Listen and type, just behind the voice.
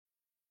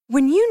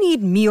When you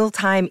need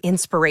mealtime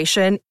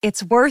inspiration,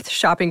 it's worth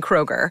shopping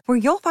Kroger, where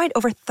you'll find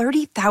over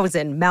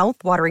 30,000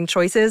 mouth-watering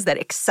choices that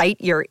excite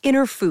your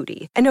inner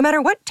foodie. And no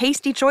matter what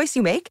tasty choice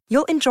you make,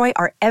 you'll enjoy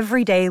our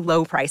everyday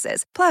low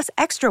prices, plus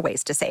extra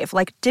ways to save,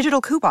 like digital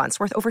coupons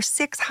worth over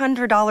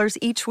 $600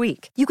 each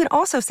week. You can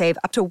also save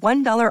up to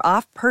 $1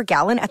 off per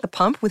gallon at the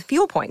pump with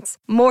fuel points.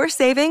 More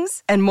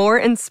savings and more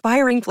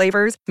inspiring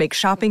flavors make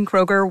shopping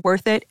Kroger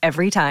worth it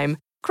every time.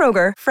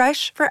 Kroger,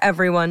 fresh for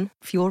everyone.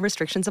 Fuel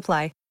restrictions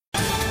apply.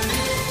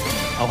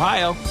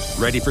 Ohio,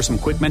 ready for some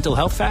quick mental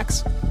health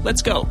facts?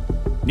 Let's go.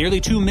 Nearly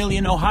 2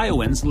 million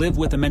Ohioans live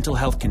with a mental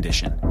health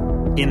condition.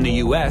 In the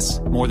U.S.,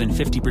 more than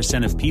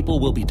 50% of people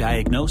will be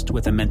diagnosed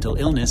with a mental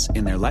illness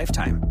in their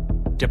lifetime.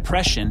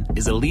 Depression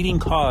is a leading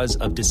cause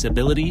of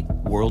disability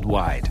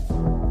worldwide.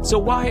 So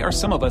why are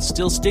some of us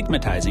still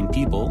stigmatizing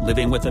people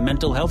living with a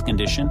mental health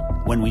condition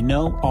when we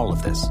know all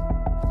of this?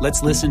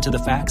 Let's listen to the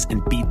facts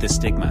and beat the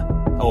stigma.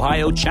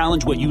 Ohio,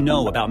 challenge what you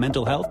know about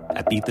mental health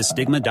at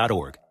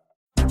beatthestigma.org.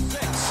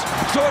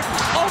 Jordan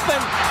open.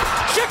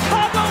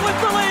 Chicago with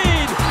the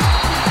lead.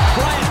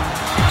 Bryant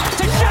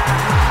to Shaq.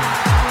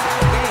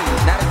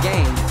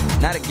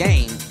 Not a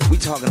game. We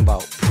talking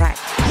about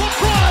practice.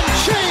 LeBron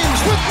James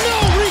with no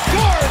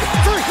regard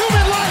for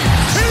human life.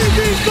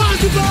 Anything's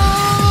possible.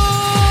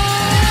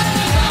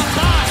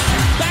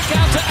 Back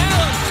out to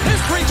Allen. His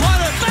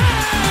three-pointer.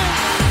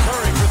 Bang!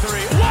 Curry for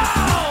three.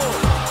 Wow!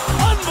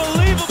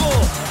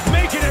 Unbelievable.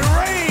 Making it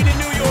rain in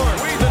New York.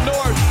 We the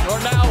North are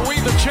now we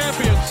the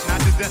champions. Not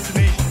the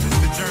destination.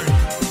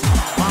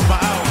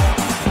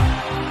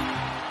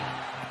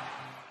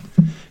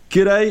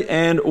 G'day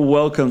and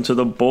welcome to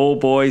the Ball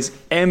Boys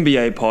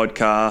NBA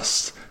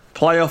podcast,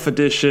 playoff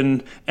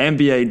edition,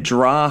 NBA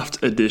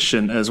draft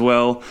edition as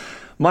well.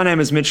 My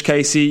name is Mitch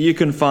Casey. You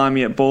can find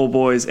me at Ball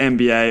Boys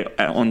NBA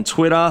on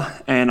Twitter,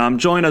 and I'm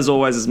joined as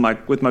always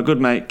with my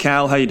good mate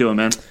Cal. How you doing,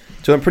 man?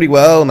 Doing pretty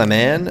well, my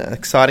man.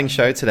 Exciting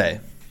show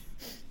today.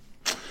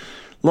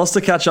 Lots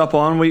to catch up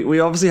on. We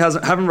obviously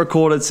haven't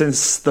recorded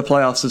since the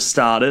playoffs have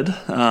started.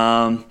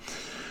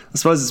 I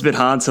suppose it's a bit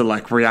hard to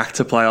react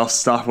to playoff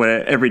stuff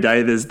where every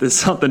day there's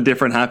something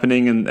different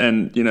happening,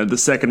 and you know, the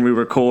second we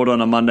record on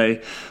a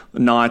Monday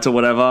night or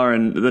whatever,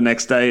 and the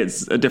next day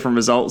it's a different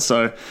result.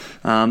 So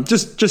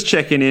just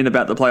checking in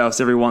about the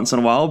playoffs every once in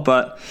a while.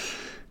 But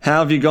how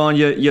have you gone?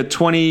 You're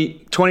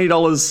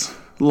 $20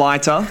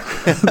 lighter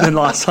than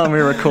last time we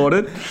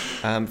recorded.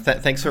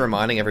 Thanks for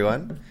reminding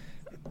everyone.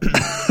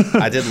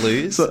 I did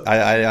lose.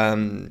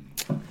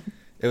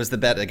 It was the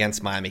bet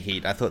against Miami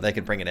Heat. I thought they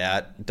could bring it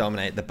out,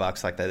 dominate the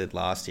Bucks like they did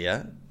last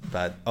year,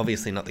 but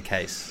obviously not the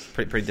case.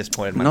 Pretty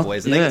disappointed in my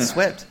boys. And they got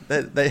swept.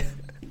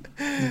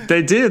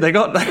 They did. They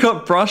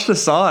got brushed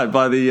aside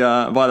by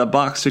the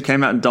Bucks, who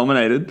came out and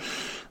dominated.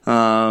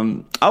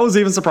 I was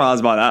even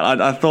surprised by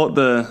that. I thought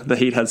the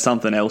Heat had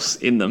something else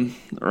in them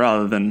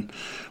rather than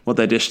what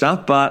they dished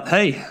up. But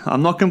hey,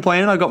 I'm not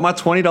complaining. I got my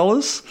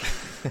 $20,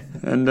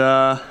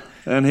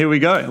 and here we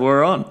go.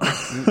 We're on.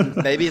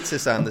 Maybe it's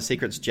just the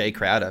secret's Jay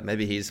Crowder.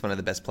 Maybe he's one of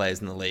the best players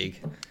in the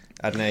league.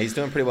 I don't know. He's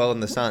doing pretty well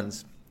in the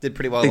Suns. Did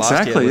pretty well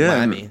last year with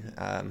Miami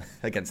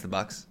against the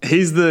Bucks.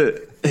 He's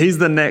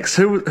the next.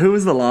 Who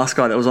was the last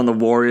guy that was on the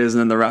Warriors and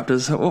then the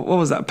Raptors? What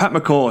was that? Pat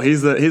McCaw.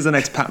 He's the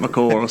next Pat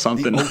McCaw or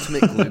something. The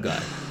ultimate glue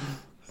guy.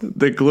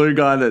 The glue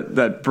guy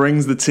that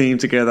brings the team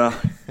together,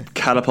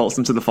 catapults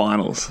them to the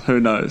finals.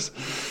 Who knows?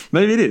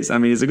 Maybe it is. I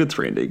mean, he's a good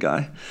 3-and-D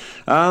guy.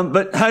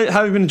 But how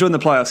have you been enjoying the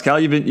playoffs, Cal?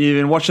 You've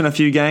been watching a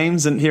few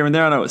games and here and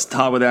there. I know it's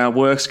hard with our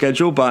work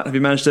schedule, but have you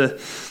managed to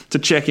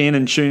check in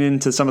and tune in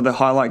to some of the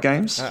highlight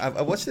games?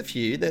 I watched a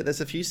few.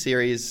 There's a few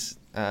series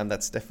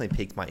that's definitely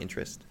piqued my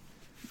interest.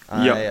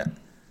 Yep.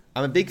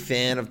 I'm a big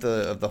fan of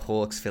the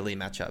Hawks-Philly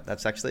matchup.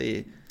 That's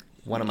actually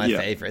one of my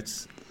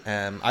favorites.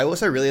 I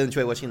also really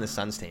enjoy watching the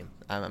Suns team.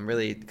 I'm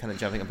really kind of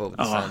jumping on board with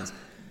the Suns.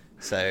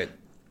 So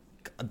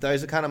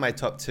those are kind of my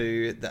top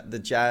two. The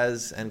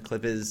Jazz and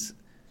Clippers,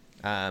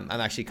 I'm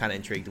actually kind of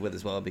intrigued with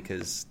as well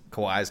because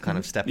Kawhi's kind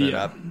of stepping it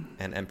up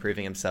and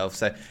proving himself.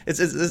 So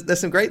there's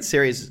some great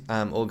series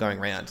all going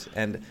around.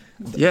 And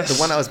the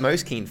one I was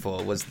most keen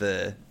for was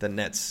the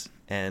Nets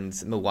and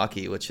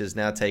Milwaukee, which has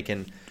now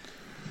taken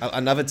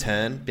another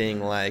turn, being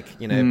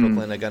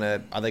Brooklyn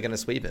are they gonna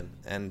sweep him?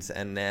 And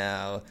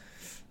now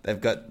they've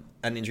got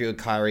an injury with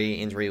Kyrie,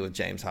 injury with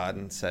James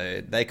Harden,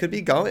 so they could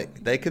be going.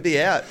 They could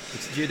be out.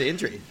 It's due to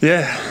injury.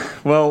 Yeah.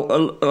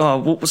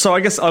 Well, so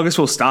I guess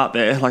we'll start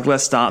there.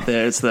 Let's start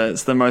there. It's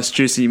the most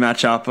juicy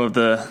matchup of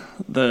the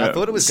I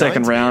thought it was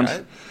second round.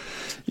 Right?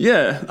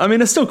 Yeah. I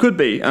mean, it still could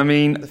be. I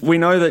mean, we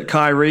know that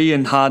Kyrie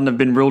and Harden have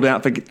been ruled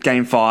out for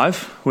Game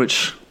 5,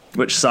 which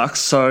sucks.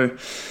 So,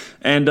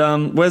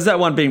 and where's that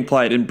one being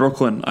played? In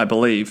Brooklyn, I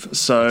believe.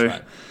 So,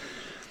 right.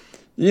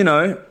 You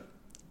know,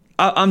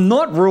 I'm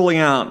not ruling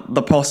out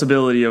the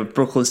possibility of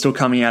Brooklyn still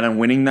coming out and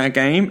winning that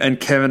game and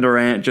Kevin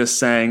Durant just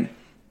saying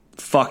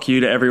fuck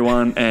you to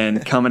everyone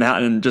and coming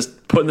out and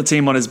just putting the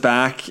team on his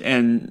back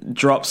and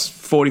drops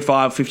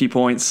 45, 50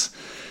 points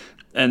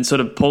and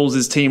sort of pulls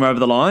his team over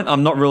the line.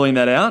 I'm not ruling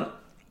that out.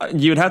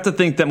 you'd have to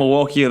think that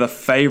Milwaukee are the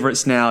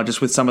favourites now,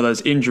 just with some of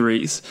those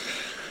injuries.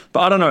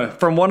 But I don't know.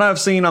 From what I've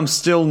seen, I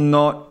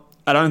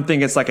don't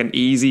think it's like an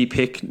easy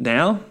pick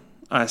now.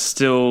 I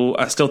still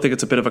think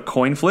it's a bit of a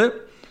coin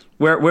flip.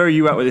 Where are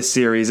you at with this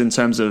series in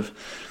terms of,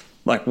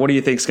 like, what do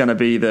you think is going to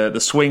be the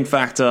swing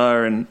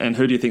factor, and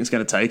who do you think is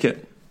going to take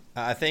it?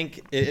 I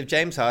think if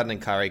James Harden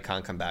and Kyrie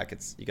can't come back,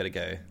 you got to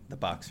go the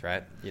Bucks,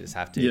 right? You just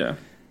have to. Yeah.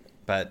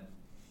 But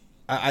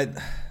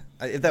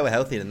if they were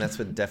healthy, then that's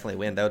would definitely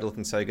win. They were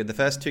looking so good. The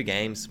first 2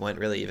 games weren't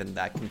really even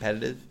that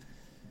competitive.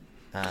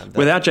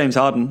 Without James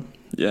Harden,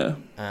 yeah.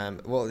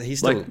 Well, he's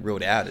still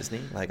ruled out, isn't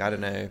he? Like, I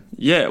don't know.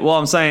 Yeah, well,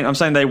 I'm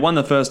saying they won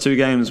the first 2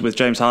 games with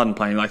James Harden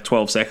playing like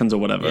 12 seconds or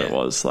whatever it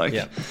was. Like,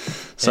 yeah.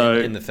 So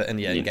in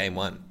game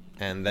 1,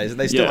 and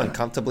they still won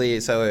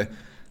comfortably. So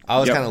I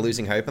was kind of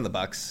losing hope on the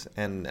Bucks,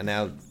 and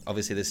now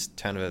obviously this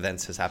turn of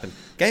events has happened.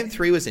 Game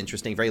 3 was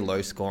interesting, very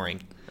low scoring.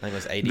 I think it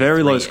was 83,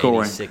 very low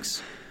scoring,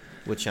 86,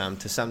 which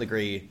to some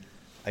degree,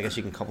 I guess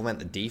you can compliment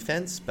the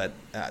defense, but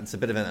it's a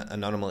bit of an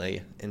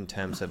anomaly in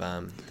terms of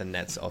the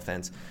Nets'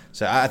 offense.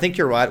 So I think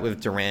you're right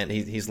with Durant.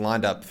 He's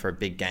lined up for a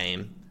big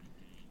game.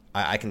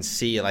 I can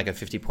see like a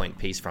 50-point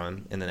piece from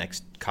him in the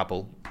next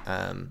couple.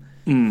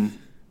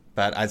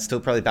 But I'd still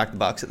probably back the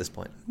Bucks at this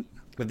point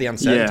with the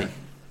uncertainty.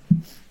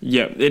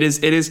 Yeah, it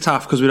is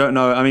tough because we don't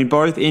know. I mean,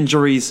 both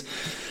injuries,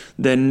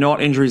 they're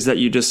not injuries that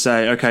you just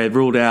say, okay,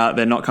 ruled out,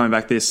 they're not coming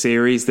back this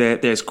series.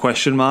 There's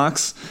question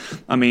marks.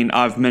 I mean,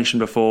 I've mentioned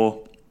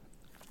before,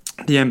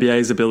 the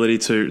NBA's ability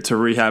to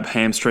rehab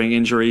hamstring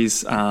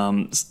injuries,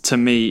 to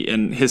me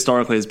and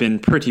historically, has been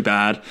pretty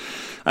bad,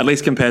 at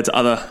least compared to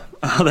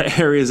other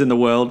areas in the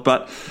world.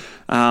 But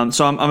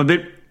so I'm a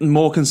bit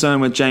more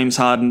concerned with James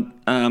Harden.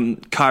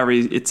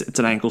 Kyrie, it's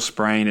an ankle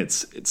sprain.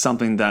 It's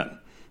something that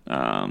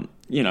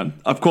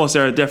of course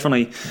there are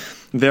definitely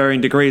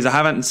varying degrees. I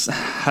haven't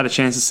had a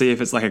chance to see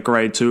if it's like a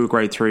grade 2 or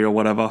grade 3 or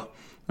whatever,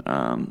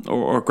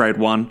 or grade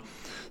 1.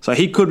 So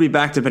he could be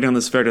back depending on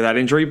the severity of that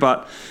injury,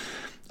 but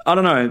I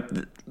don't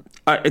know.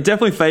 It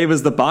definitely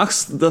favors the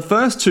Bucks. The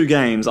first 2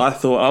 games, I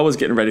thought I was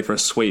getting ready for a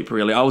sweep,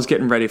 really. I was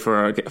getting ready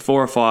for a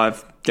 4 or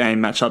 5 game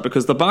matchup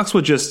because the Bucks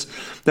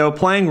they were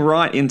playing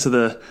right into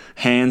the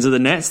hands of the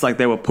Nets. Like,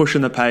 they were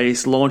pushing the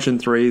pace, launching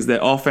threes.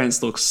 Their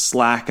offense looked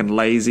slack and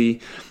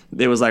lazy.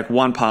 There was like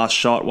one pass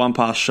shot.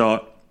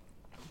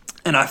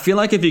 And I feel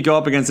like if you go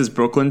up against this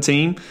Brooklyn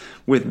team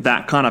with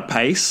that kind of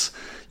pace,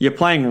 you're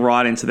playing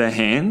right into their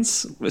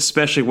hands,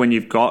 especially when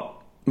you've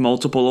got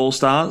multiple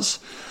All-Stars.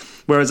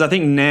 Whereas I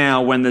think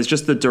now, when there's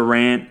just the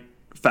Durant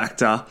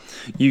factor,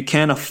 you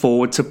can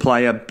afford to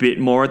play a bit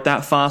more at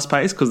that fast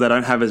pace because they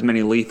don't have as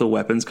many lethal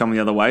weapons coming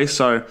the other way.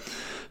 So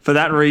for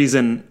that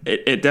reason,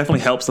 it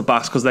definitely helps the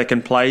Bucks because they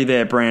can play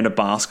their brand of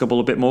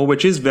basketball a bit more,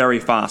 which is very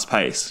fast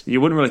paced.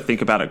 You wouldn't really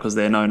think about it because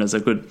they're known as a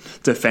good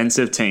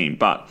defensive team,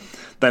 but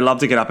they love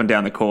to get up and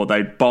down the court.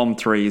 They bomb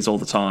threes all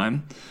the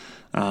time.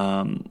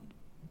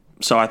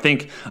 So I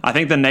think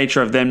the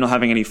nature of them not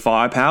having any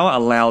firepower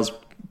allows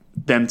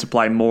them to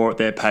play more at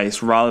their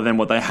pace rather than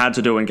what they had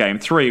to do in game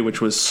 3,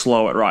 which was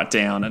slow it right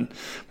down and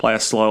play a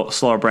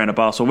slower brand of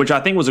basketball, which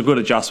I think was a good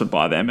adjustment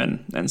by them,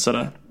 and sort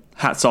of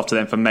hats off to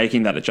them for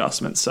making that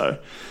adjustment. So,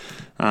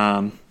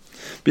 but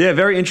yeah,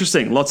 very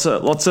interesting. Lots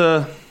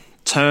of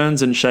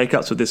turns and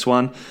shakeups with this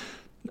one.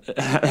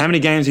 How many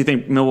games do you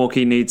think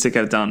Milwaukee needs to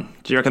get it done?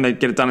 Do you reckon they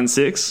get it done in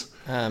 6?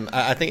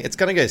 I think it's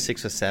going to go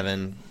 6 or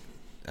 7.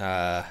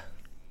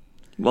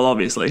 Well,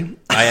 obviously.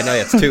 I know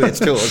it's 2, isn't it?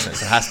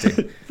 So it has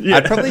to. Yeah.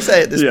 I'd probably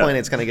say at this point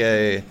it's going to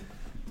go.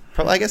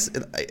 Probably, I guess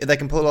if they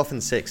can pull it off in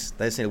 6.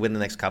 They just need to win the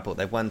next couple.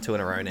 They've won 2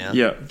 in a row now.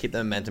 Yeah. Keep the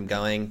momentum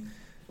going.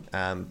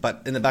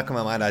 But in the back of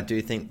my mind, I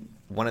do think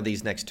one of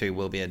these next 2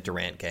 will be a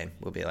Durant game.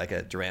 Will be like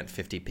a Durant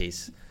 50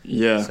 piece.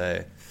 Yeah.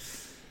 So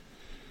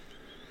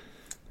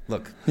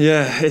look.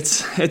 Yeah,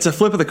 it's a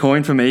flip of the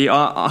coin for me.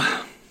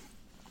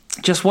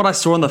 Just what I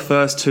saw in the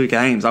first 2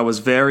 games, I was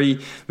very,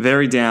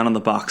 very down on the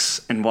Bucks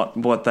and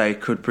what they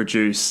could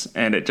produce,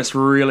 and it just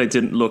really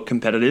didn't look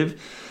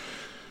competitive.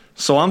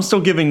 So I'm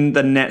still giving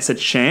the Nets a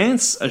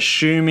chance,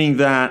 assuming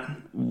that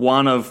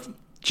one of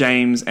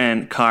James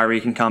and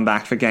Kyrie can come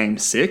back for game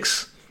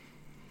 6.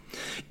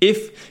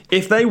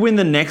 If they win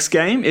the next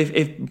game,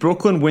 if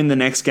Brooklyn win the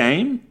next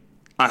game,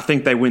 I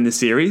think they win the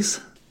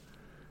series.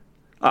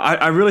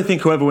 I really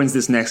think whoever wins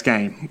this next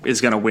game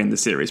is going to win the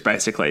series,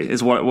 basically,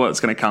 is what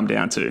it's going to come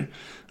down to,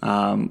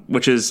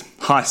 which is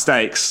high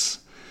stakes.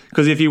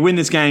 Because if you win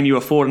this game, you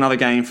afford another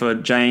game for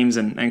James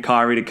and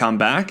Kyrie to come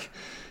back.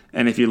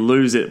 And if you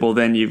lose it, well,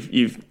 then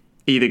you've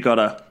either got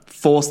to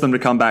force them to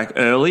come back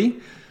early,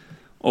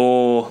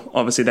 or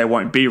obviously they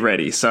won't be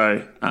ready.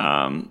 So,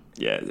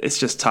 it's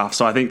just tough.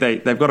 So I think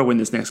they've got to win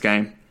this next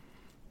game.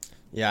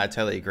 Yeah, I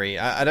totally agree.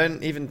 I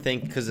don't even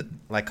think, because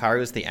like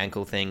Kyrie was the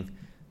ankle thing,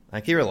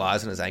 like, he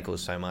relies on his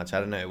ankles so much. I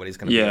don't know what he's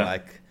going to be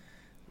like.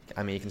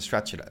 I mean, you can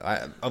stretch it.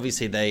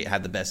 Obviously, they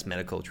had the best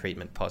medical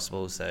treatment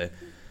possible, so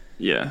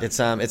yeah, it's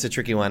a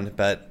tricky one.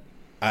 But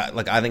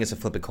I think it's a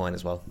flip a coin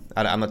as well.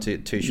 I'm not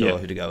too sure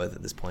who to go with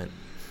at this point.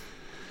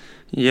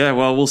 Yeah,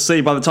 well, we'll see.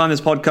 By the time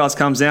this podcast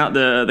comes out,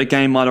 the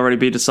game might already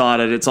be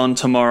decided. It's on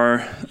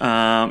tomorrow,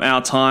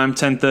 our time,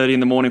 10:30 in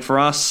the morning for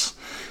us,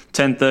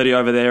 10:30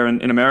 over there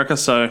in America.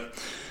 So,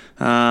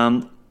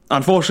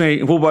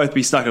 unfortunately, we'll both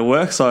be stuck at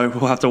work, so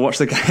we'll have to watch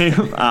the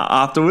game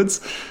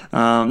afterwards.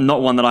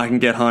 Not one that I can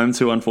get home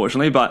to,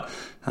 unfortunately, but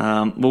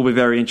will be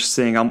very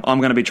interesting. I'm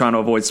going to be trying to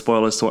avoid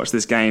spoilers to watch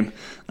this game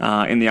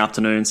in the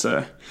afternoon,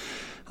 so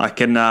I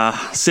can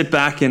sit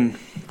back and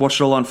watch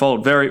it all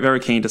unfold. Very, very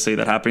keen to see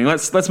that happening.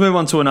 Let's move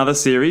on to another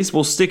series.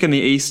 We'll stick in the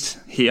East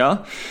here.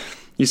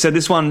 You said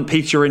this one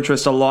piqued your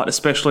interest a lot,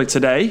 especially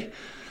today.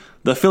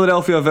 The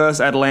Philadelphia versus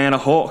Atlanta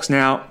Hawks.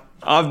 Now,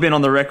 I've been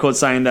on the record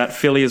saying that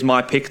Philly is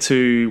my pick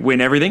to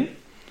win everything.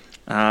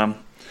 I'm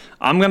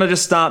going to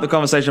just start the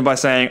conversation by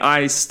saying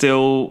that's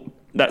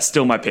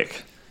still my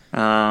pick.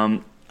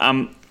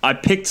 I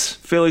picked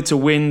Philly to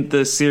win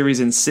the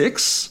series in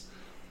 6.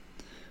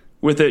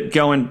 With it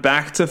going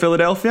back to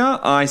Philadelphia,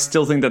 I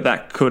still think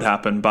that could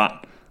happen,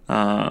 but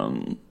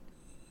I'm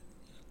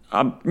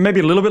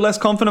maybe a little bit less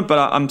confident, but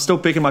I'm still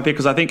picking my pick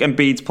because I think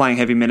Embiid's playing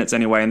heavy minutes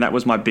anyway, and that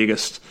was my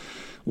biggest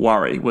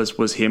worry,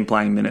 was him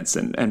playing minutes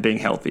and being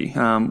healthy.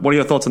 What are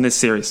your thoughts on this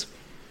series?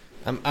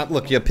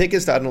 Look, your pick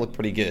is starting to look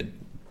pretty good,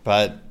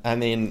 but I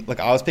mean, look,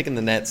 I was picking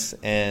the Nets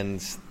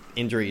and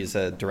injuries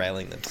are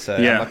derailing them, so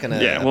I'm not going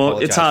to. Yeah, well,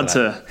 it's hard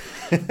to.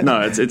 No,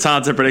 it's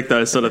hard to predict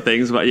those sort of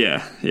things, but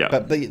yeah.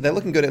 But they're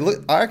looking good.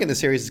 I reckon the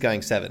series is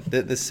going 7.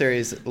 This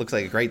series looks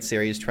like a great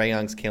series. Trae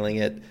Young's killing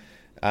it.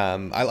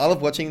 I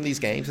love watching these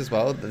games as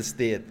well. This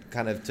the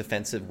kind of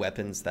defensive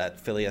weapons that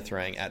Philly are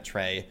throwing at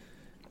Trae.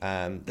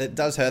 It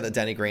does hurt that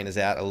Danny Green is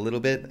out a little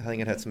bit. I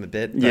think it hurts him a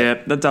bit.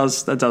 Yeah, that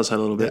does hurt a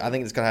little bit. I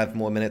think it's going to have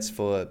more minutes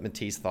for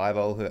Matisse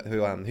Thybulle,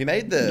 who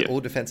made the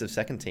all-defensive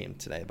second team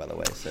today, by the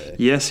way. So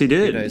yes, he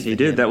did. He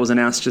did. That was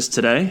announced just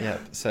today. Yeah.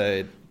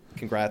 So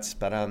congrats,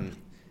 but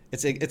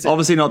it's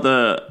obviously not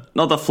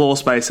the floor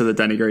spacer that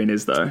Danny Green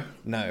is, though.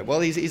 No. Well,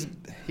 he's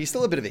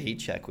still a bit of a heat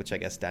check, which I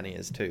guess Danny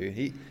is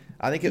too.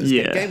 I think it was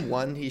game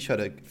 1. He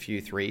shot a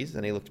few threes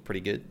and he looked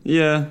pretty good.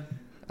 Yeah.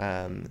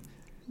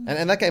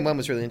 And that game 1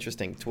 was really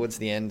interesting. Towards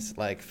the end,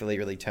 like Philly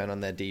really turned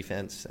on their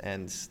defense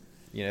and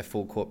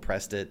full court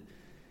pressed it.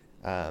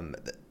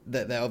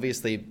 They're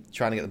obviously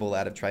trying to get the ball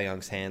out of Trae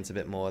Young's hands a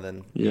bit more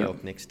than New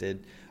York Knicks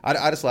did.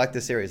 I just like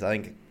this series. I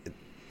think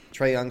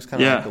Trae Young's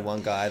kind of like the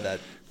one guy that,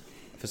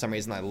 for some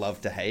reason, I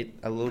love to hate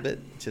a little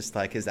bit. Just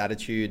like his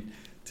attitude,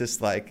 just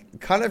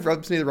like kind of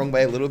rubs me the wrong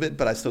way a little bit,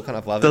 but I still kind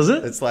of love it. Does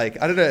it? It's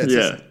like I don't know.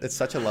 It's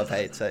such a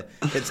love-hate. So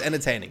it's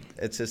entertaining.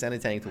 It's just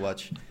entertaining to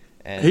watch.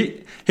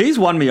 And he's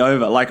won me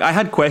over. Like, I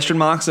had question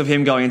marks of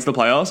him going into the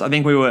playoffs. I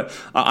think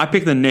I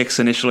picked the Knicks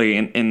initially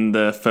in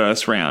the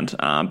first round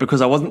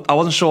because I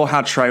wasn't sure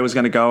how Trae was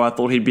going to go. I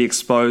thought he'd be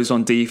exposed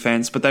on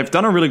defense, but they've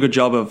done a really good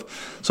job of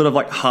sort of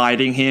like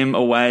hiding him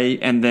away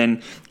and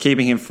then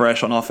keeping him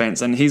fresh on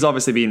offense. And he's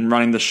obviously been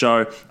running the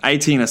show.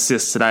 18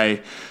 assists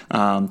today,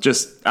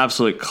 just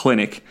absolute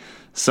clinic.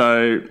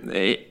 So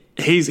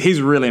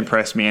he's really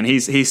impressed me, and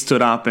he's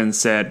stood up and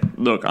said,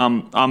 "Look,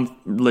 I'm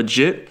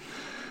legit."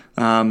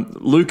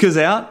 Luka's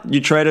out.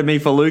 You traded me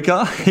for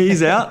Luka.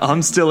 He's out.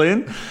 I'm still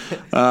in.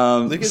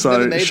 Luka's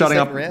never made shutting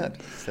the up. Round,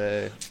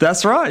 so.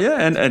 That's right. Yeah,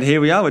 and here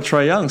we are with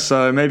Trae Young.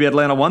 So maybe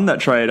Atlanta won that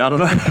trade. I don't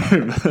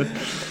know.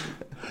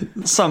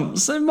 So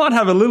it might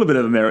have a little bit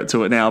of a merit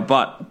to it now,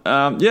 but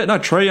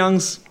Trae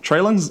Young's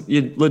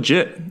you're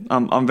legit.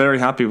 I'm very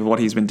happy with what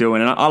he's been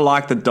doing, and I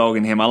like the dog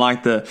in him. I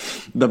like the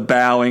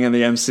bowing in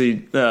the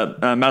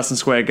Madison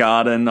Square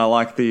Garden. I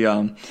like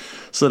the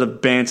sort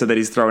of banter that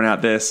he's throwing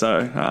out there.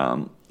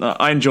 So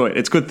I enjoy it.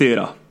 It's good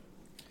theatre.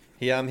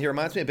 He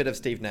reminds me a bit of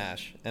Steve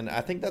Nash, and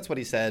I think that's what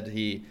he said.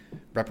 He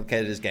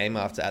replicated his game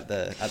after at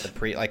the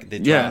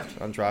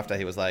draft on draft day.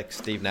 He was like,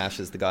 Steve Nash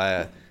is the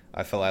guy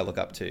I feel I look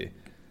up to.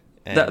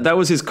 And that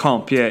was his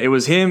comp, yeah. It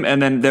was him,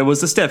 and then there was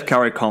the Steph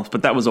Curry comp,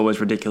 but that was always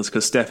ridiculous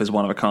because Steph is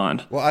one of a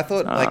kind. Well, I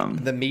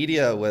thought the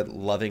media were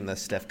loving the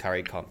Steph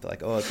Curry comp. They're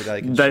like, oh, it's a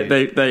guy who can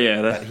shoot.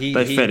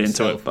 They fed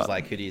into it. But was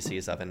like, who do you see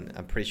yourself? And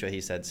I'm pretty sure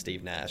he said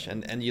Steve Nash.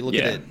 And you look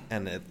at it,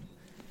 and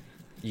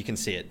you can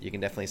see it. You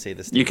can definitely see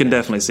this. You can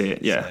definitely see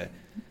it, yeah.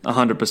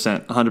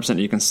 100%.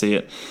 You can see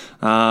it.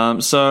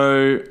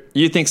 So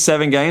you think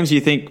 7 games? You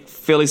think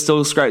Philly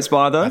still scrapes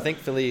by, though? I think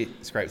Philly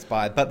scrapes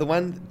by. But the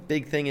one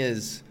big thing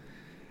is,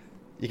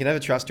 you can never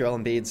trust Joel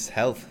Embiid's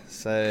health.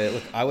 So,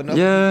 look, I would not...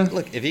 Yeah.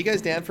 Look, if he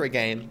goes down for a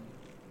game,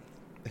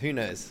 who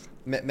knows?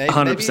 Maybe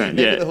 100%,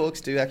 maybe the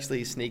Hawks do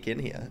actually sneak in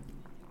here.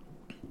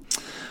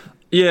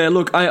 Yeah,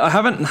 look, I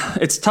haven't...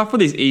 It's tough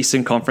with these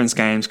Eastern Conference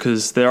games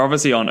because they're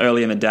obviously on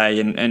early in the day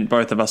and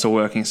both of us are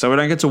working, so we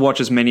don't get to watch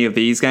as many of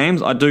these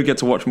games. I do get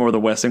to watch more of the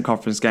Western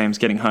Conference games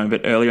getting home a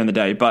bit earlier in the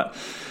day, but...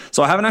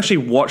 So I haven't actually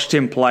watched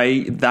him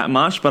play that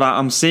much, but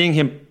I'm seeing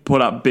him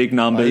put up big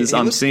numbers.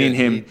 I'm seeing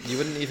him. You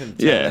wouldn't even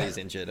tell that he's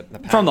injured.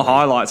 Apparently. From the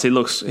highlights, he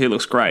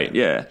looks great.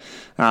 Yeah.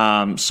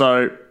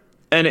 So,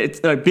 and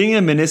it's like being a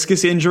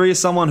meniscus injury is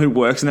someone who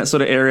works in that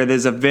sort of area.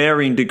 There's a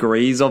varying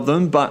degrees of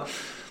them, but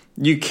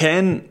you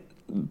can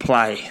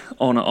play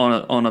on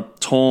a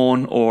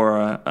torn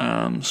or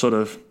a sort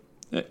of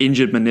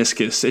injured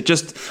meniscus. It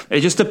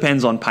just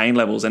depends on pain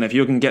levels, and if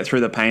you can get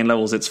through the pain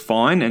levels, it's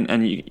fine,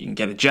 and you can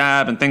get a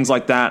jab and things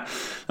like that.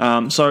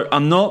 So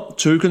I'm not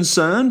too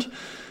concerned.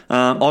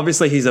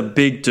 Obviously, he's a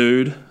big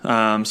dude,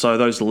 so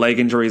those leg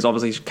injuries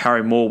obviously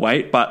carry more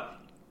weight, but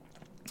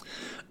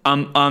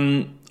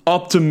I'm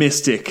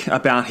optimistic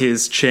about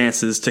his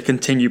chances to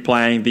continue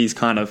playing these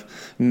kind of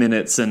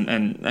minutes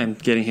and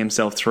getting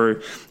himself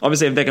through.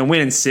 Obviously, if they can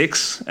win in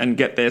 6 and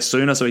get there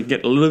sooner so he can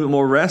get a little bit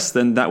more rest,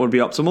 then that would be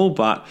optimal,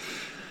 but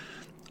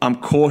I'm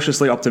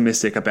cautiously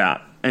optimistic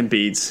about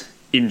Embiid's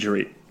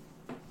injury.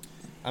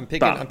 I'm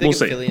picking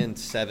Philly in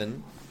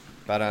 7,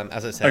 but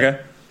as I said,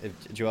 okay.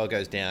 If Joel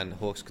goes down,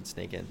 Hawks could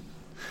sneak in.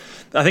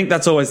 I think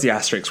that's always the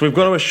asterisk. We've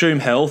got to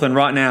assume health, and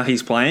right now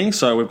he's playing,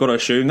 so we've got to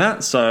assume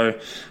that. So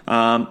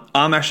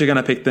I'm actually going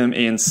to pick them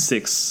in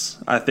 6.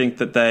 I think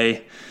that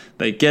they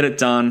get it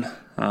done.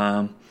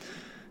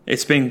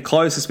 It's been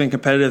close. It's been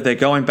competitive. They're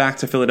going back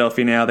to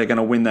Philadelphia now. They're going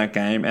to win that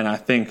game, and I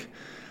think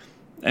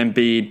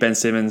Embiid, Ben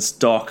Simmons,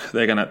 Doc,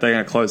 they're going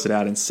to close it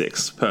out in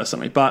 6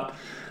 personally. But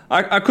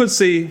I could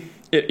see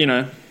it.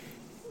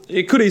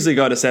 It could easily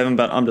go to 7,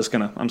 but I'm just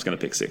gonna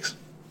pick 6.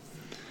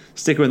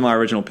 Stick with my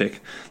original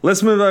pick.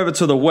 Let's move over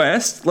to the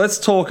West. Let's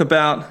talk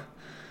about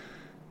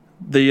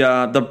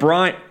the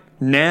bright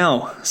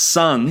now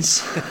Suns.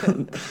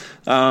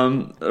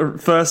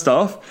 First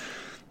off,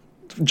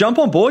 jump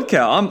on board,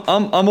 Cal.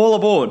 I'm all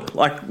aboard.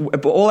 Like,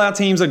 all our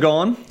teams are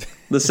gone.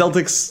 The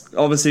Celtics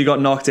obviously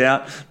got knocked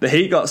out. The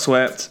Heat got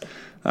swept.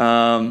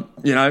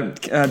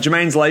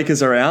 Jermaine's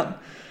Lakers are out.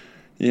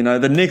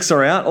 The Knicks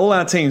are out. All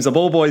our teams, the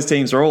ball boys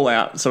teams, are all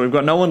out. So we've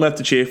got no one left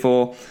to cheer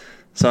for.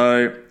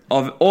 So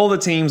of all the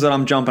teams that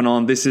I'm jumping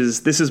on, this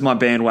is my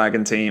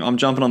bandwagon team. I'm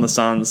jumping on the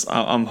Suns.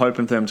 I'm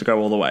hoping for them to go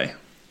all the way.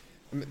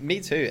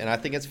 Me too, and I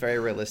think it's very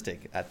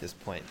realistic at this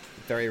point.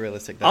 Very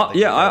realistic that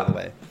they go all the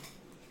way.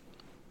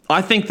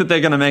 I think that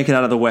they're going to make it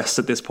out of the West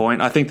at this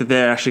point. I think that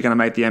they're actually going to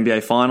make the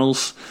NBA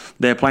Finals.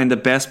 They're playing the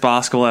best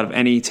basketball out of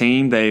any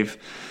team.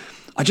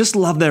 I just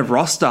love their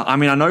roster. I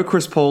mean, I know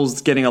Chris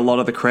Paul's getting a lot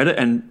of the credit,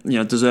 and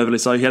deservedly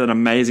so. He had an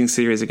amazing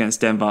series against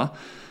Denver.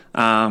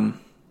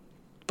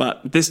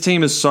 But this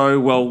team is so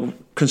well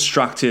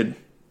constructed,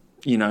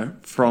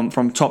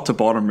 from top to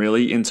bottom,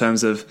 really, in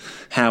terms of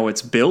how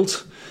it's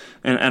built.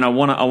 And I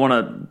want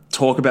to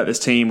talk about this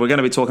team. We're going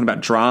to be talking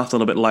about draft a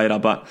little bit later,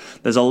 but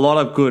there's a lot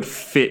of good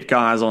fit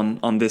guys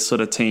on this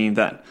sort of team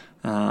that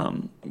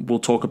we'll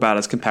talk about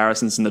as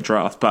comparisons in the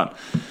draft. But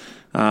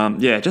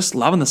just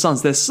loving the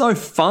Suns. They're so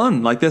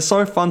fun. Like, they're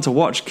so fun to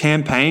watch.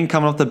 Campaign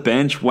coming off the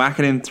bench,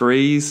 whacking in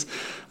threes.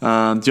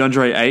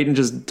 DeAndre Ayton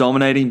just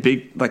dominating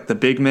the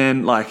big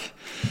men. Like,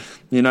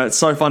 it's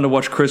so fun to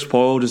watch Chris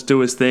Paul just do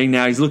his thing.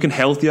 Now he's looking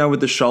healthier with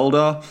the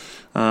shoulder.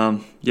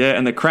 And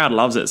the crowd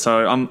loves it.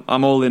 So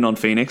I'm all in on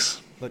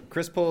Phoenix. Look,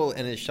 Chris Paul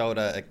and his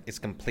shoulder is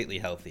completely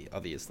healthy,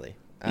 obviously.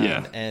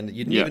 And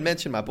you didn't even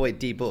mention my boy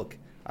D Book.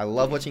 I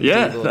love watching D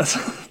Book.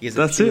 He's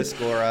a pure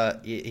scorer.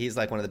 He's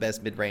like one of the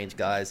best mid-range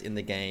guys in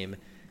the game.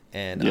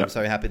 And I'm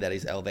so happy that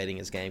he's elevating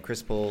his game.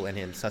 Chris Paul and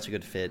him, such a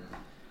good fit.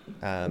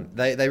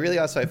 They really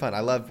are so fun.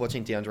 I love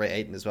watching DeAndre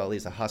Ayton as well.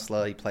 He's a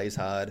hustler. He plays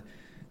hard.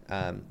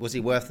 Was he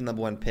worth the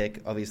number 1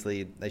 pick?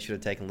 Obviously, they should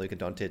have taken Luka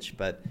Doncic,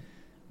 but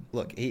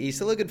look, he's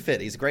still a good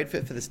fit. He's a great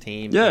fit for this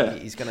team. Yeah.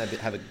 He's going to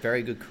have a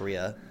very good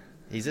career.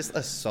 He's just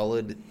a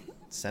solid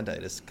center.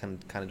 Just can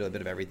kind of do a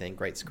bit of everything.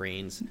 Great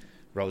screens,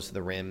 rolls to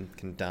the rim,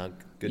 can dunk,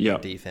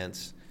 good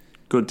defense.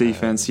 Good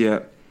defense,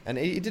 And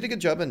he did a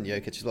good job in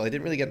Jokic as well. He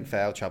didn't really get in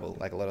foul trouble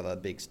like a lot of the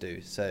bigs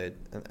do. So,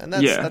 and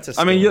that's a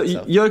skill in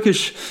itself.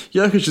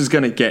 Jokic is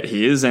going to get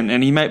his,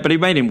 and he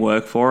made him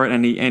work for it,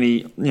 and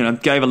he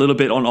gave a little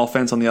bit on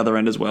offense on the other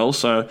end as well.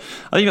 So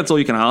I think that's all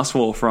you can ask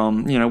for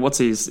from what's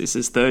his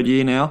 3rd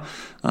year now.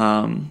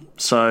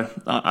 So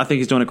I think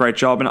he's doing a great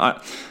job, and I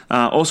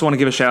also want to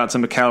give a shout out to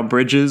Mikal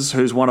Bridges,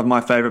 who's one of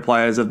my favorite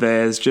players of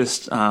theirs.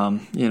 Just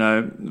one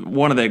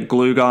of their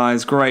glue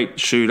guys, great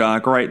shooter,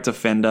 great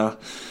defender.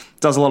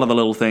 Does a lot of the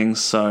little things,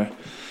 so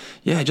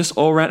just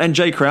all around. And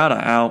Jay Crowder,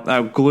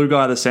 our glue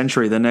guy of the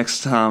century, the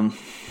next Pat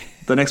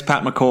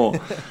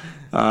McCaw.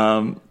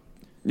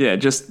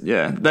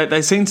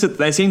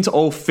 They seem to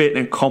all fit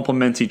and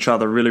complement each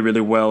other really,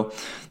 really well.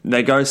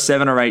 They go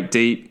 7 or 8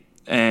 deep,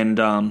 and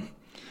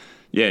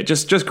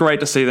just great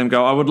to see them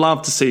go. I would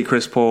love to see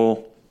Chris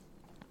Paul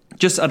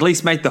just at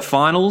least make the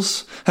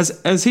finals.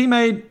 Has he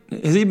made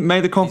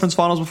the conference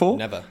finals before?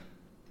 Never.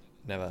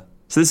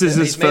 So this is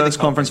his first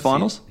conference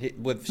finals?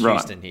 With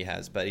Houston he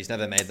has, but he's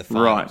never made the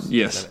finals. Right,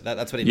 yes.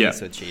 That's what he needs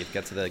to achieve,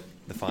 get to the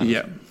finals.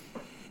 Yeah.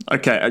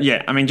 Okay,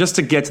 yeah. I mean, just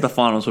to get to the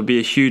finals would be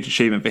a huge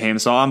achievement for him.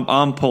 So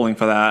I'm pulling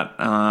for that.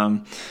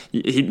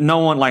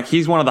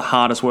 He's one of the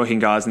hardest working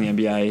guys in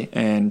the NBA,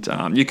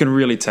 and you can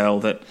really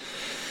tell that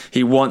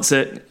he wants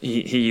it.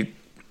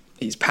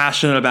 He's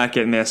passionate about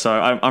getting there, so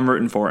I'm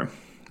rooting for him.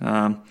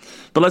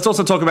 But let's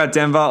also talk about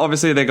Denver.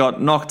 Obviously, they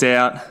got knocked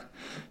out.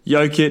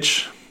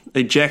 Jokic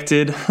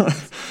ejected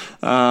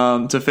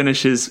to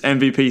finish his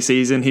MVP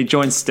season. He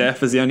joined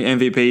Steph as the only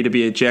MVP to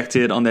be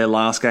ejected on their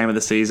last game of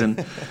the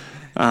season.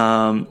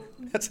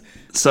 That's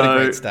a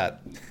great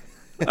stat.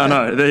 I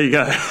know. There you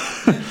go.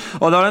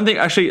 Although I think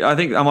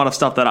I might have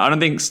stuffed that up. I don't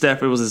think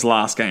Steph, it was his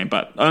last game,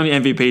 but only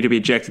MVP to be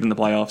ejected in the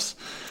playoffs.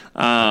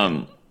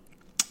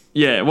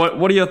 Yeah.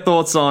 What are your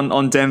thoughts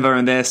on Denver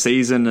and their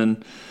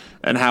season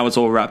and how it's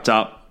all wrapped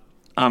up?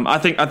 I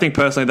think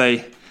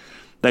personally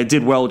they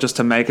did well just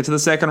to make it to the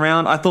second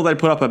round. I thought they'd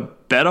put up a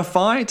better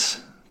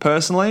fight.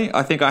 Personally,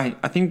 I think I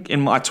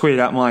tweeted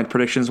out my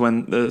predictions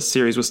when the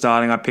series was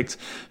starting. I picked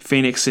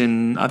Phoenix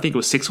in, I think it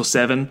was 6 or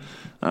 7.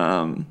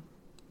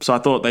 So I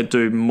thought they'd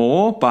do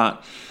more,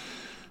 but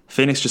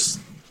Phoenix just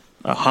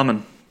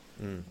humming.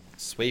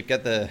 Sweep,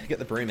 get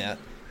the broom out.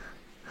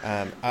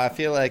 I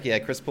feel like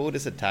Chris Paul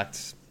just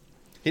attacked.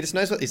 He just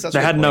knows what he's such.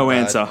 They had no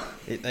answer.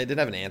 They didn't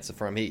have an answer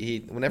for him.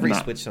 He whenever he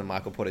switched on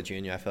Michael Porter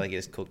Jr., I feel like he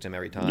just cooked him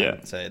every time.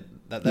 Yeah. So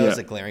that was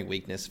a glaring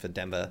weakness for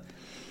Denver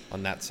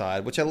on that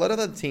side, which a lot of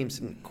other teams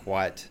didn't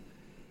quite,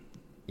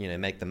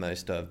 make the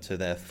most of to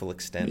their full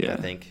extent. I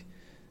think.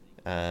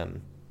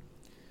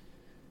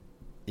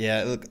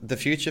 Look, the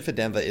future for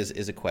Denver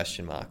is a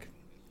question mark.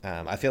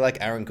 I feel like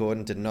Aaron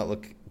Gordon did not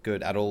look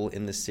good at all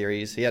in this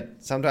series.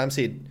 Sometimes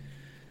he'd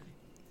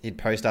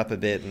post up a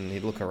bit and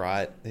he'd look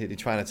alright. He'd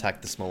try and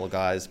attack the smaller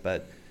guys,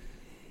 but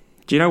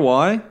do you know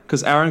why?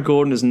 Because Aaron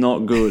Gordon is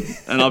not good,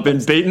 and I've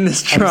been beating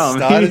this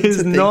drum. He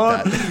is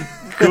not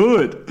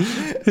good.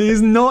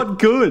 He's not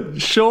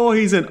good. Sure,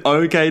 he's an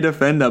okay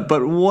defender,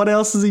 but what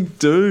else does he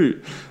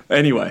do?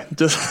 Anyway,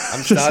 I'm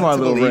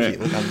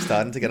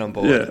starting to get on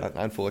board.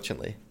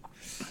 Unfortunately.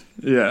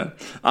 Yeah.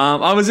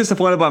 I was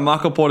disappointed by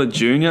Michael Porter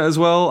Jr. as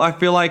well. I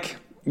feel like,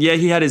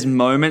 he had his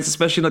moments,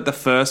 especially like the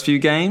first few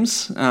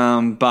games,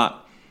 but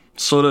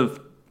sort of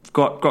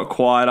got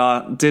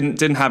quieter.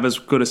 Didn't have as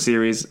good a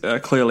series,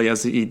 clearly,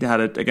 as he had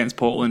it against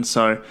Portland.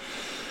 So,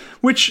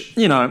 which,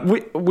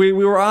 we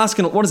were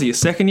asking, what is he, a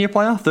second-year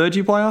player?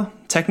 Third-year player?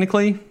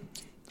 Technically?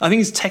 I think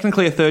he's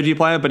technically a third-year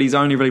player, but he's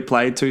only really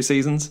played 2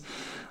 seasons.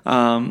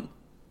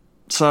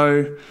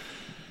 So...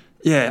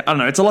 yeah, I don't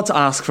know. It's a lot to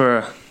ask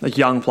for a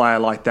young player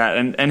like that,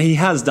 and he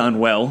has done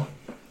well.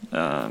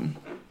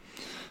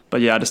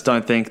 But I just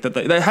don't think that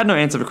they had no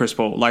answer for Chris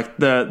Paul. Like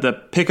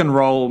the pick and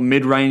roll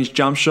mid-range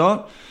jump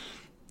shot,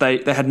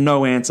 they had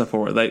no answer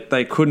for it.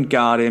 They couldn't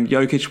guard him.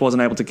 Jokic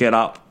wasn't able to get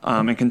up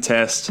and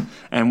contest,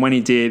 and when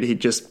he did, he'd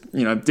just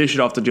dish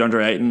it off to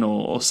DeAndre Ayton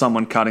or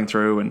someone cutting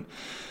through, and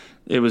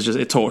it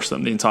torched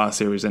them the entire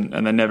series,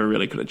 and they never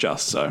really could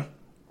adjust. So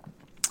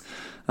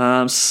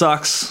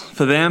sucks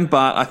for them,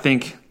 but I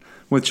think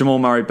with Jamal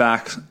Murray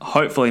back,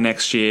 hopefully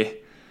next year,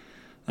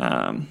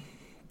 that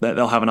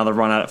they'll have another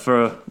run at it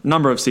for a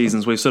number of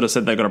seasons. We've sort of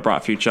said they've got a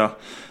bright future.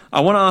 I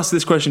want to ask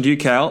this question to you,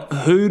 Cal.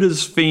 Who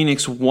does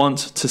Phoenix want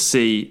to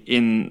see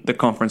in the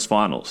conference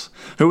finals?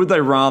 Who would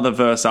they rather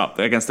verse up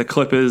against, the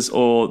Clippers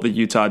or the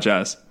Utah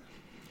Jazz?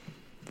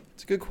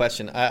 It's a good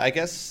question. I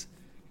guess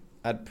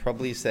I'd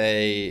probably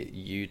say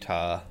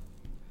Utah.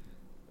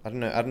 I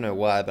don't know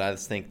why, but I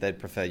just think they'd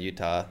prefer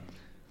Utah.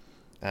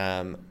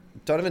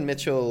 Donovan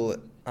Mitchell,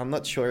 I'm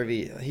not sure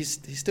if he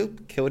still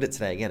killed it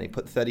today again. He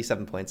put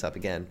 37 points up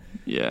again.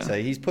 Yeah.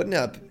 So he's putting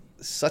up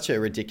such a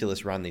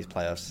ridiculous run these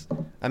playoffs.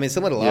 I mean,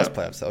 similar to last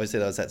playoffs. Obviously,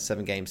 there was that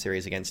 7-game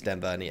series against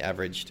Denver, and he got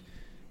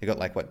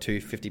 2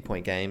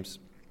 50-point games.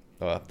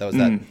 Or there was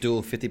that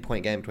dual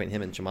 50-point game between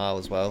him and Jamal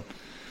as well.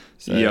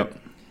 So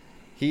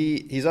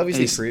he's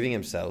obviously proving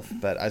himself,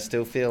 but I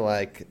still feel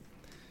like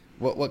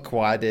what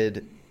Kawhi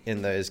did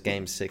in those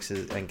Game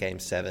 6s and Game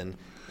 7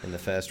 in the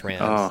first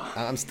round.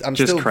 I'm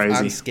still crazy.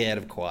 I'm scared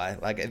of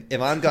Kawhi. Like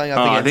if I'm going up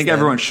against I think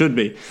everyone should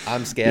be.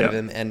 I'm scared of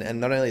him,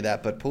 and not only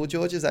that, but Paul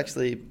George is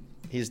actually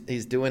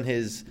he's doing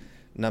his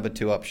number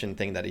 2 option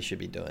thing that he should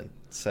be doing.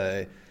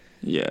 So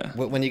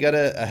when you got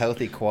a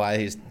healthy Kawhi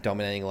who's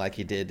dominating like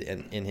he did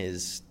in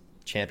his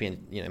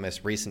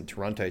most recent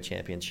Toronto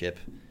championship,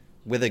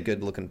 with a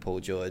good looking Paul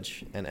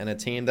George and a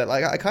team that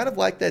I kind of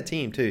like their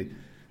team too.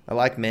 I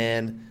like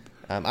Man.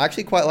 I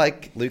actually quite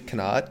like Luke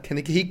Kennard.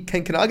 Can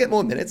Kennard get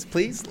more minutes,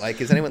 please?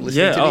 Like, is anyone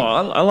listening to me?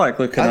 I like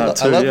Luke Kennard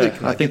too. I love Luke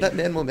Kennard. Give that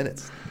man more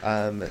minutes.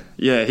 I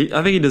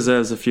think he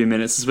deserves a few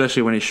minutes,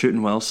 especially when he's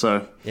shooting well.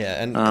 So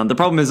and the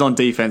problem is on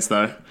defense,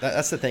 though.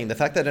 That's the thing. The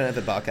fact that they don't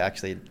have Ibaka,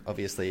 actually,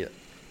 obviously,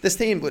 this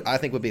team I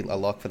think would be a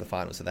lock for the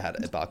finals if they had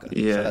Ibaka.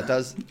 Yeah, so that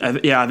does. I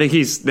think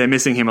they're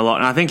missing him a lot,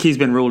 and I think he's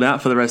been ruled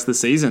out for the rest of the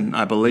season.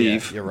 I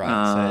believe. Yeah, you're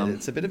right. So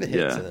it's a bit of a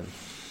hit to them.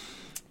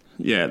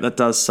 Yeah, that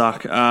does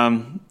suck.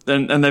 And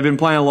they've been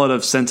playing a lot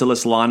of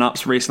centerless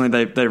lineups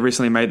recently. They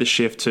recently made the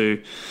shift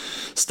to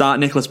start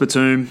Nicholas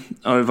Batum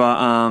over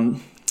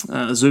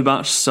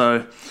Zubac.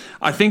 So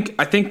I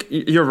think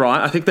you're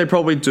right. I think they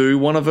probably do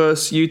want to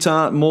verse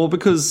Utah more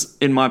because,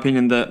 in my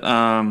opinion, that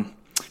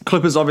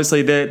Clippers,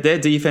 obviously, their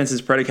defense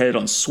is predicated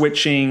on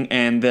switching,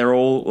 and they're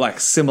all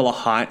like similar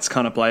heights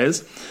kind of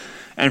players.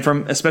 And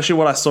from especially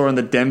what I saw in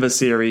the Denver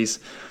series,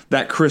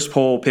 that Chris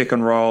Paul pick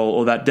and roll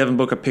or that Devin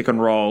Booker pick and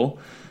roll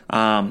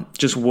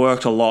just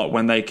worked a lot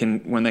when they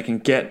can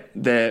get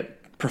their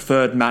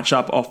preferred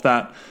matchup off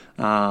that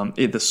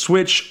either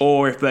switch,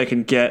 or if they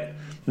can get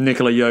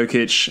Nikola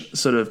Jokic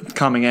sort of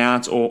coming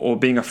out or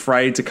being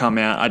afraid to come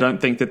out. I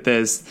don't think that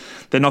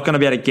they're not going to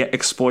be able to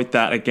exploit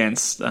that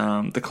against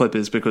the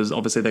Clippers, because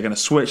obviously they're going to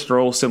switch. They're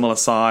all similar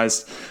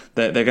size.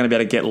 They're going to be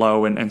able to get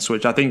low and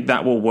switch. I think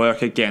that will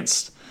work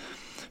against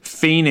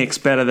Phoenix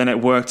better than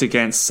it worked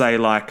against, say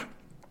like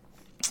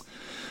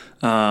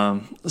a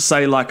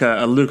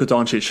Luka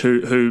Doncic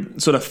who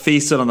sort of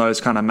feasted on those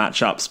kind of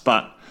matchups.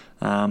 But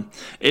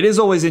it is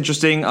always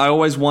interesting. I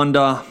always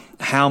wonder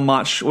how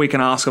much we can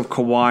ask of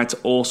Kawhi to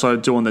also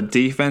do on the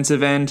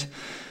defensive end.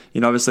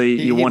 Obviously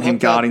you want him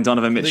guarding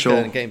Donovan Mitchell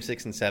in Game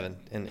 6 and 7.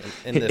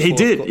 He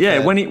did,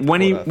 yeah.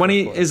 When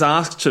he is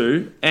asked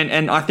to,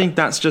 and I think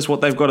that's just what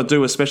they've got to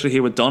do, especially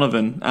here with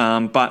Donovan.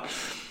 But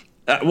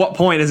at what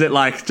point is it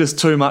like just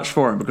too much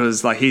for him?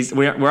 Because like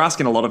we're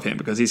asking a lot of him,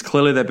 because he's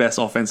clearly their best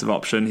offensive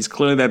option. He's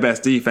clearly their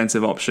best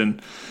defensive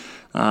option.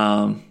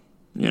 How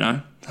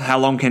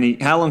long can he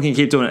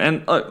keep doing it?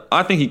 And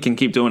I think he can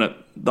keep doing it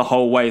the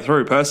whole way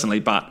through personally,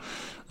 but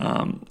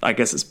I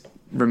guess it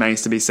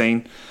remains to be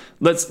seen.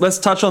 Let's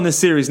touch on this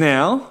series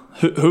now.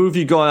 Who have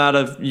you got out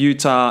of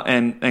Utah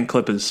and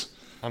Clippers?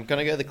 I'm going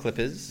to go the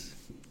Clippers.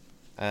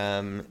 It's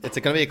going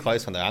to be a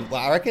close one, though.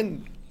 I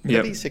reckon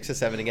maybe 6 or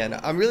 7 again.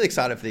 I'm really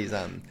excited for these.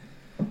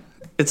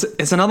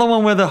 It's another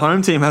one where the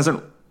home team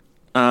hasn't...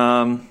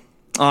 oh,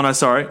 no,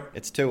 sorry.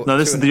 It's 2. No,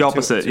 this is the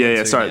opposite.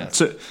 Two, sorry.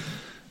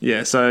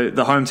 Yeah, so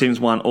the home team's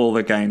won all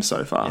the games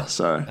so far. Yeah.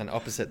 So and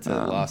opposite to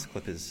the last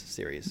Clippers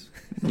series.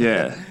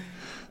 Yeah.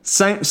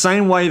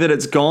 Same way that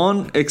it's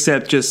gone,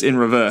 except just in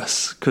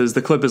reverse, because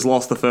the Clippers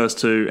lost the first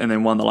 2 and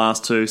then won the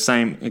last 2.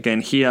 Same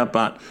again here,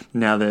 but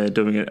now they're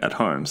doing it at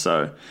home.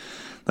 So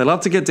they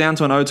love to get down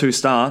to an 0-2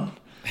 start,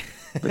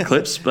 the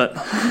Clips, but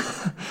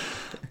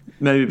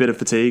maybe a bit of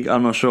fatigue.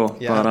 I'm not sure.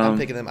 Yeah, but, I'm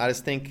picking them. I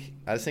just think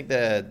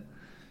Kawhi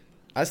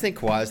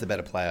is the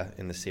better player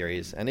in the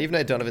series, and even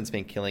though Donovan's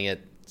been killing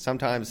it,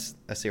 sometimes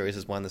a series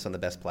is won that's on the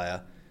best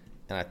player,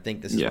 and I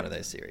think this is one of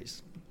those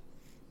series.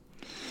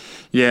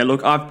 Yeah,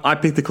 look, I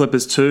picked the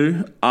Clippers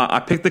too. I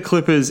picked the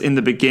Clippers in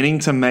the beginning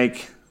to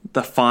make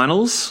the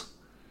finals.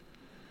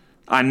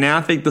 I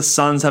now think the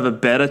Suns have a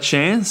better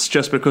chance,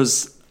 just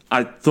because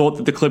I thought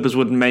that the Clippers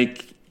would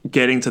make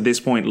getting to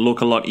this point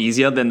look a lot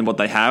easier than what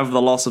they have.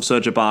 The loss of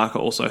Serge Ibaka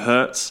also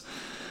hurts.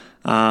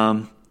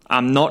 I'm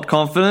not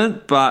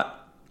confident,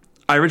 but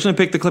I originally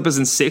picked the Clippers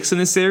in 6 in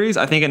this series.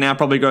 I think it now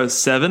probably goes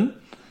 7.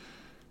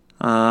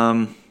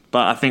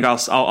 But I think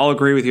I'll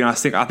agree with you. And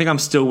I think I'm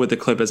still with the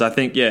Clippers. I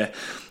think,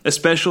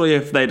 especially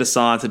if they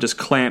decide to just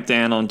clamp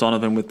down on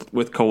Donovan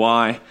with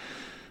Kawhi.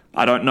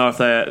 I don't know if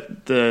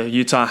the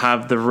Utah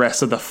have the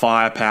rest of the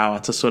firepower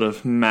to sort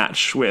of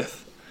match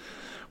with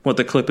what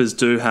the Clippers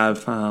do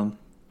have.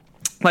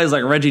 Players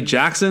like Reggie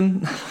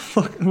Jackson.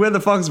 Where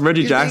the fuck is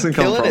Reggie Jackson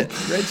come from?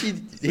 He's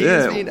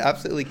been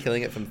absolutely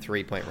killing it from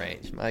 3-point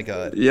range. My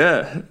God.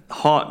 Yeah,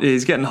 hot.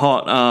 He's getting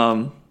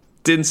hot.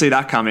 Didn't see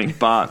that coming,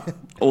 but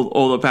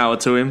all the power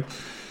to him.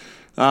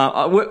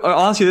 I'll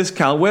ask you this,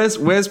 Cal. Where's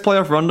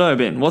playoff Rondo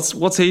been?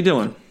 What's he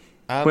doing?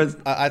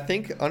 I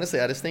think, honestly,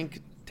 I just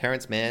think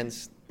Terrence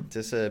Mann's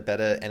just a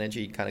better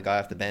energy kind of guy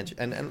off the bench.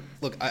 And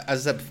look,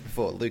 as I said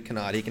before, Luke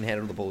Kennard, he can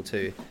handle the ball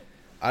too.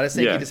 I just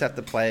think you just have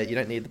to play it. You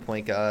don't need the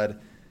point guard.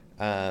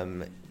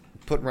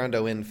 Put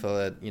Rondo in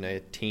for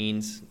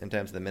teens in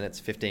terms of the minutes,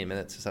 15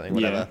 minutes or something,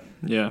 whatever.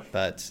 Yeah.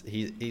 But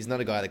he's not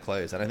a guy to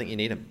close. I don't think you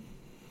need him.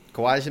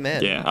 Kawhi's your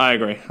man. Yeah, I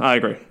agree.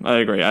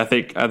 I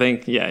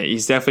think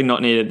he's definitely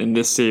not needed in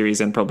this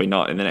series, and probably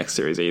not in the next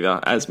series either,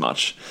 as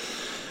much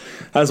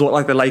as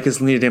what the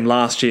Lakers needed him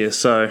last year.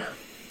 So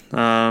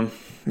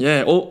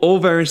all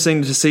very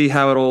interesting to see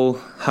how it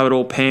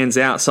all pans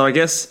out. So I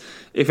guess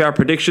if our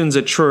predictions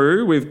are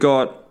true, we've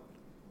got,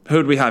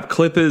 who do we have?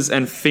 Clippers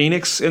and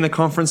Phoenix in the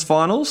conference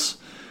finals.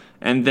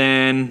 And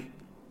then,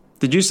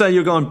 did you say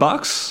you're going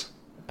Bucks?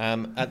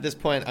 At this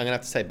point, I'm going to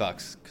have to say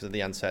Bucks because of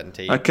the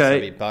uncertainty.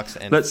 Okay. So Bucks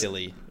and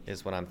Philly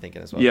is what I'm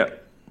thinking as well. Yeah.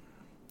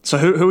 So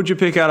who would you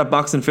pick out of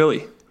Bucks and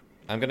Philly?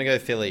 I'm going to go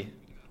Philly.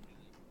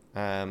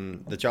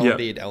 The Joel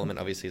Embiid element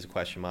obviously is a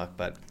question mark,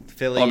 but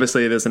Philly...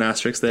 Obviously, there's an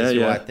asterisk there,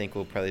 who I think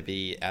will probably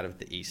be out of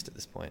the East at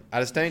this point.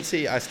 I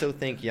still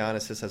think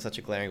Giannis just has such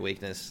a glaring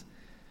weakness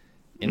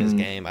in his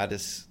game.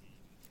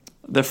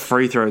 The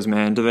free throws,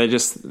 man. They're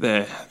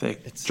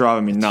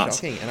driving me nuts.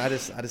 Shocking, and I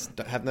just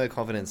have no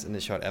confidence in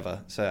this shot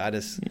ever. So in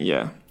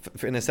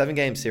a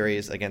 7-game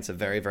series against a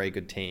very, very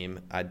good team,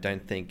 I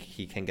don't think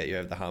he can get you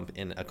over the hump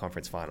in a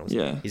conference finals.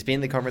 Yeah. He's been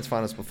in the conference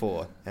finals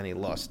before and he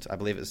lost. I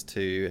believe it was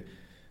to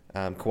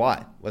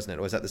Kawhi, wasn't it?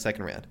 Or was that the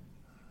second round?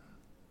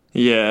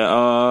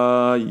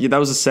 Yeah, that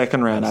was the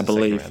second round, I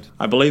believe.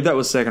 I believe that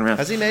was second round.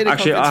 Has he made a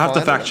Actually, I have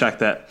to final? fact check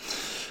that.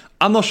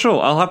 I'm not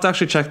sure. I'll have to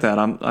actually check that.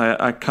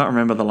 I can't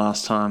remember the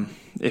last time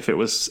if it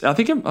was.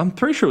 I'm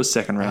pretty sure it was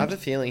second round. I have a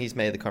feeling he's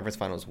made the conference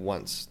finals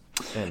once.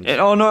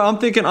 I'm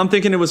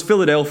thinking it was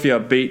Philadelphia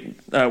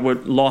were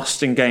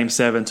lost in Game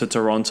 7 to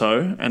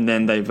Toronto, and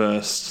then they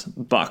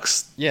versed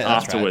Bucks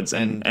afterwards,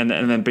 right. and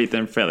then beat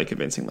them fairly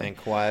convincingly. And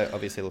Kawhi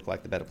obviously looked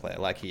like the better player,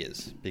 like he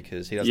is,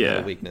 because he doesn't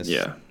have a weakness.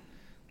 Yeah.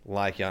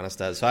 like Giannis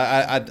does. So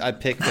I'd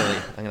pick Philly.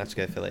 I'm going to have to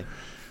go Philly.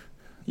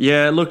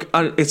 Yeah, look,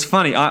 it's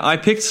funny. I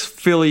picked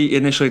Philly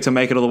initially to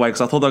make it all the way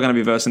because I thought they were going to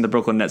be versing the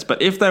Brooklyn Nets.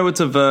 But if they were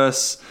to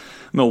verse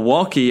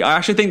Milwaukee, I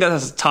actually think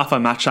that's a tougher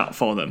matchup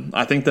for them.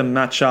 I think the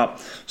matchup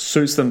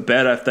suits them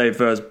better if they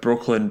verse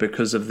Brooklyn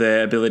because of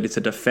their ability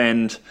to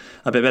defend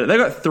a bit better. They've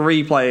got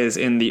 3 players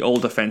in the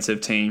all-defensive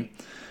team.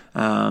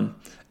 And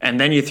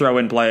then you throw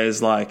in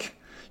players like,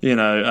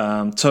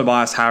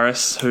 Tobias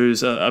Harris,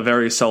 who's a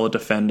very solid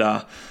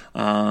defender.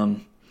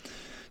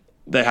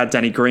 They had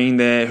Danny Green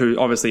there, who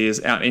obviously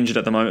is out injured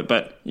at the moment,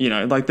 but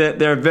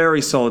they're a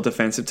very solid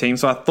defensive team.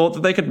 So I thought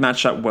that they could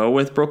match up well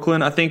with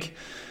Brooklyn. I think,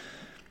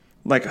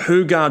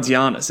 who guards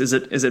Giannis?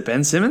 Is it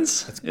Ben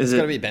Simmons? It's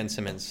got to be Ben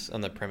Simmons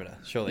on the perimeter,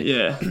 surely.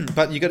 Yeah,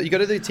 but you got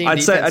to do team.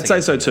 I'd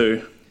say so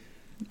too.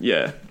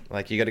 Yeah,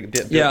 you got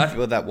to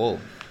build that wall.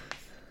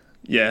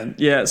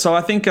 Yeah. So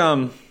I think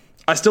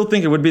I still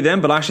think it would be them,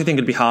 but I actually think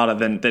it'd be harder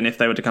than if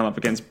they were to come up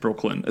against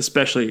Brooklyn,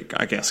 especially,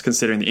 I guess,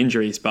 considering the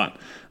injuries. But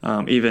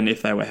even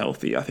if they were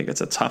healthy, I think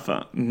it's a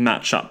tougher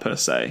matchup per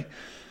se.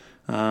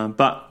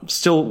 But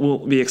still, we'll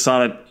be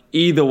excited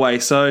either way.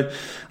 So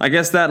I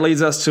guess that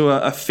leads us to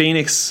a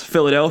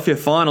Phoenix-Philadelphia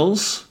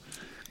finals.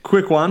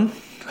 Quick one.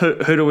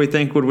 Who do we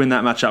think would win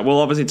that matchup? We'll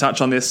obviously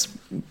touch on this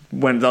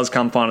when it does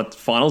come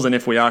finals, and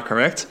if we are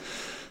correct.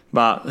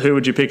 But who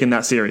would you pick in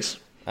that series?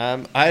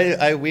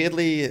 I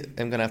weirdly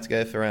am going to have to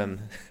go for...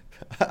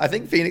 I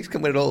think Phoenix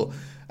can win it all.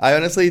 I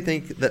honestly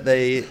think that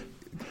they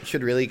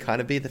should really kind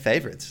of be the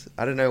favourites.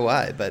 I don't know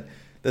why, but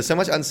there's so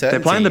much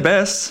uncertainty. They're playing the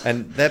best.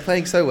 And they're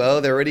playing so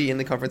well. They're already in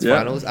the conference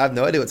finals. I have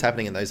no idea what's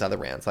happening in those other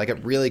rounds.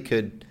 It really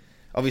could...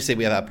 Obviously,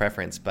 we have our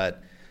preference,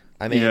 but...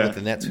 with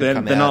the Nets who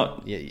come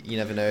out, you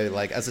never know.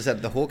 As I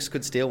said, the Hawks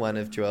could steal one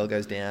if Joel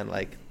goes down.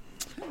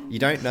 You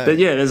don't know. But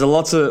there's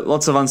lots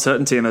of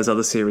uncertainty in those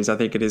other series. I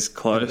think it is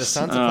close. The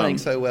Suns are playing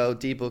so well.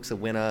 D-Book's a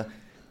winner.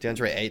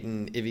 DeAndre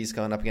Ayton, Ivy's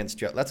going up against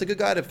Joel. That's a good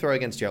guy to throw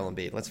against Joel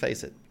Embiid. Let's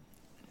face it.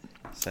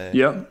 So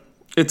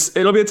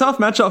it'll be a tough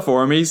matchup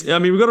for him. We've got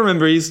to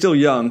remember he's still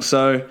young,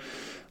 so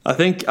I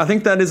think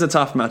that is a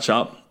tough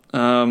matchup.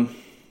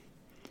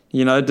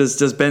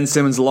 Does Ben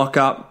Simmons lock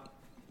up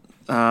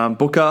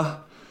Booker?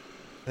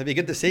 That'd be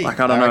good to see. I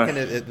don't know. Reckon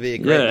it'd be a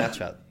great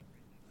matchup.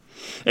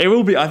 It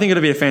will be. I think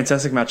it'll be a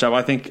fantastic matchup.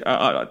 I think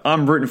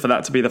I'm rooting for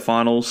that to be the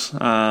finals.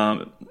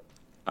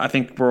 I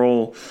think we're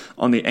all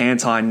on the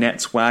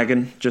anti-Nets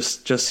wagon,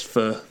 just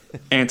for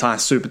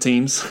anti-super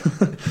teams.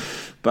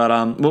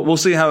 But we'll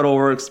see how it all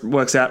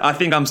works out. I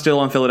think I'm still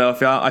on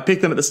Philadelphia. I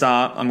picked them at the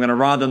start. I'm going to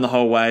ride them the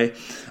whole way.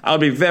 I'll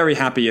be very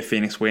happy if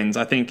Phoenix wins.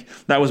 I think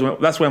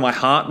that's where my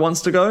heart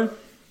wants to go,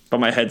 but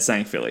my head's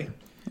saying Philly.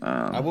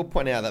 I will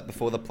point out that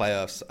before the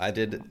playoffs,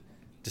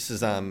 this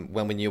is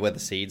when we knew where the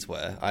seeds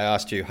were. I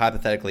asked you,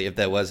 hypothetically, if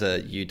there was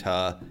a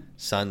Utah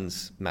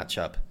Suns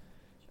matchup,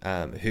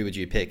 who would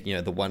you pick?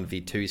 The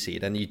 1v2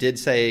 seed. And you did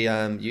say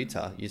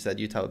Utah. You said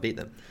Utah would beat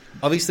them.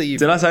 Obviously,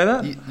 did I say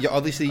that? You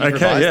revised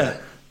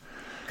that.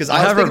 Because I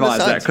have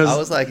revised that. I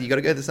was like, you got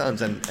to go to the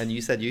Suns, and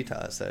you said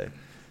Utah. So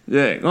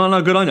yeah,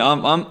 no, good on you.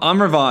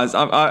 I'm revised.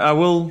 I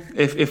will.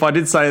 If I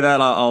did say that,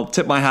 I'll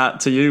tip my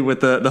hat to you with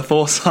the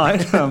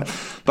foresight.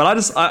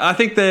 But I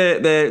think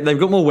they've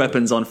got more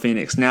weapons on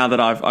Phoenix now that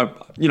I've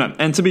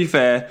and to be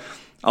fair,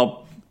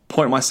 I'll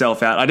point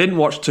myself out. I didn't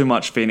watch too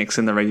much Phoenix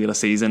in the regular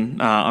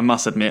season. I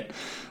must admit,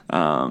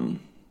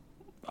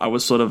 I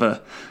was sort of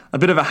a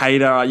bit of a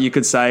hater, you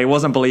could say.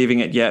 Wasn't believing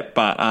it yet,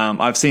 but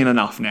I've seen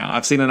enough now.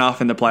 I've seen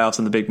enough in the playoffs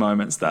and the big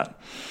moments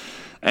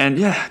and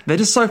they're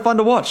just so fun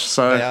to watch.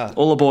 So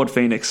all aboard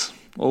Phoenix.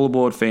 All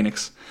aboard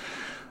Phoenix.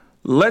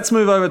 Let's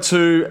move over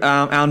to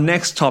our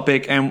next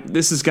topic, and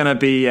this is going to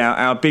be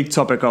our big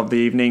topic of the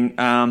evening.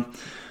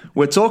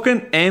 We're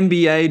talking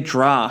NBA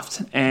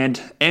Draft, and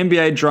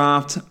NBA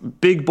Draft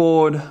Big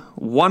Board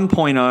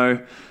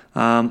 1.0.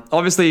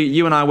 Obviously,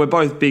 you and I, we're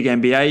both big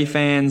NBA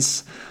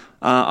fans.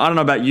 I don't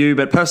know about you,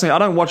 but personally, I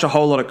don't watch a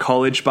whole lot of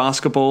college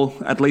basketball,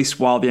 at least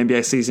while the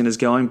NBA season is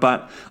going,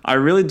 but I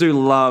really do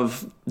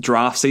love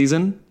draft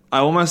season. I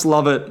almost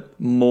love it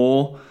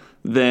more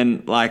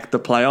than the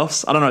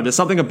playoffs. I don't know. There's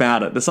something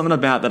about it. There's something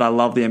about that I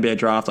love the NBA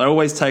draft. I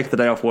always take the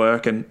day off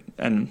work and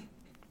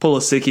pull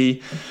a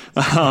sickie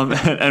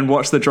and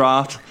watch the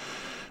draft.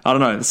 I don't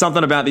know. There's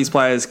something about these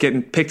players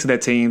getting picked to their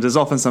teams. There's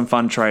often some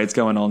fun trades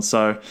going on.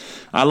 So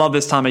I love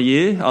this time of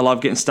year. I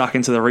love getting stuck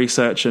into the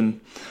research and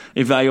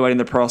evaluating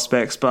the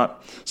prospects.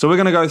 So we're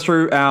going to go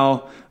through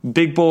our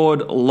big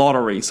board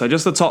lottery. So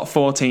just the top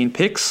 14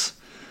 picks.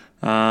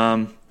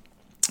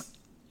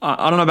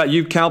 I don't know about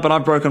you, Cal, but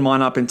I've broken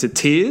mine up into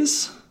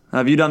tiers.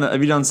 Have you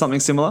done something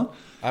similar?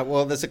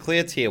 Well, there's a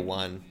clear tier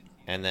 1,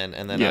 and then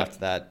after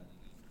that,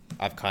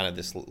 I've kind of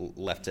just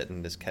left it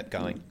and just kept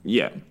going.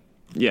 Yeah.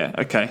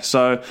 Okay.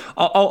 So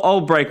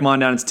I'll break mine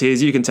down into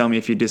tiers. You can tell me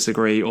if you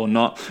disagree or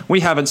not. We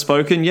haven't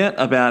spoken yet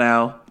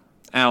about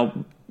our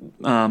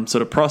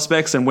sort of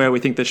prospects and where we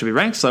think they should be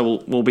ranked.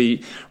 So we'll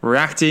be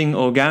reacting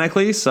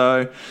organically.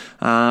 So,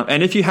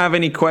 and if you have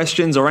any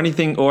questions or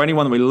anything or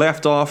anyone that we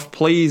left off,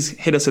 please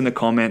hit us in the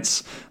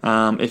comments.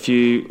 If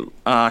you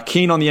are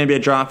keen on the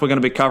NBA draft, we're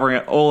going to be covering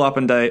it all up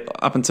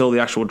until the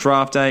actual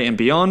draft day and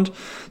beyond.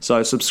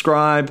 So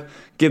subscribe,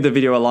 give the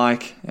video a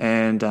like,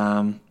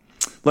 and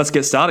let's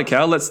get started,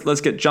 Cal.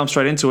 Let's jump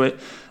straight into it.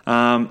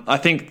 I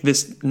think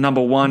this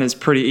number one is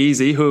pretty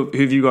easy. Who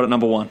have you got at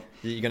number one?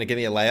 You're going to give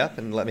me a layup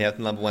and let me have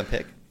the number one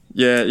pick?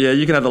 Yeah,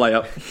 you can have the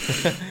layup.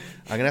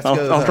 I'm going to have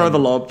to go. I'll throw the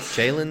lob.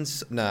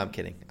 No, I'm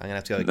kidding. I'm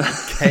going to have to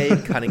go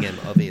Cade Cunningham,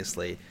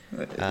 obviously.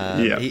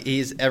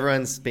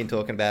 Everyone's been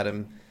talking about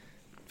him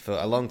for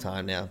a long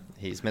time now.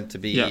 He's meant to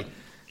be,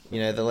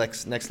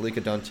 the next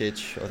Luka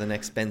Doncic or the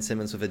next Ben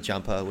Simmons with a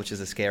jumper, which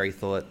is a scary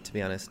thought, to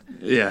be honest.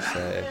 Yeah.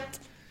 So,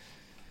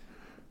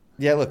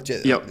 yeah, look,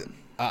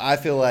 I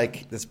feel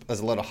like there's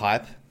a lot of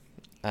hype.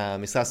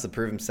 He starts to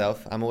prove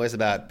himself. I'm always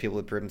about people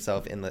who prove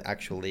himself in the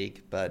actual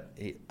league, but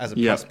as a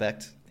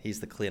prospect, he's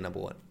the clear number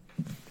one.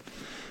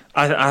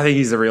 I think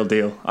he's the real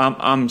deal.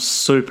 I'm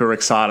super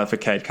excited for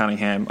Cade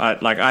Cunningham.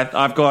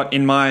 I've got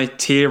in my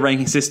tier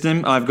ranking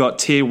system, I've got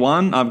tier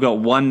 1. I've got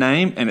one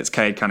name, and it's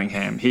Cade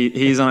Cunningham.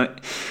 He's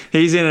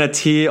in a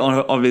tier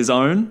of his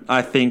own.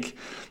 I think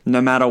no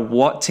matter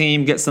what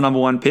team gets the number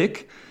one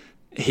pick,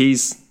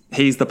 he's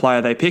the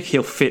player they pick.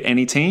 He'll fit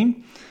any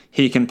team.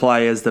 He can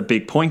play as the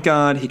big point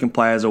guard. He can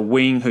play as a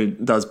wing who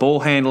does ball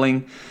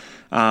handling.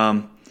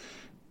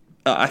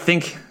 I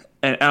think,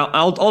 and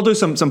I'll do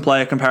some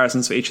player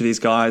comparisons for each of these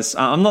guys.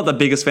 I'm not the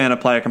biggest fan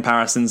of player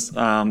comparisons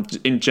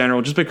in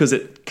general, just because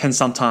it can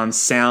sometimes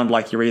sound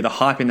like you're either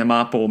hyping them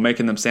up or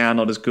making them sound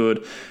not as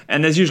good.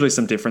 And there's usually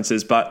some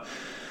differences. But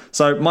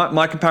so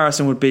my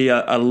comparison would be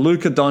a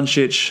Luka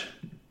Doncic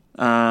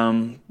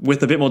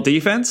with a bit more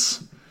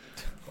defense.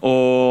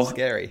 Or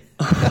scary.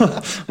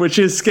 Which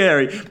is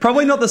scary.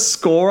 Probably not the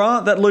scorer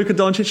that Luka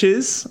Doncic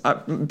is.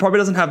 Probably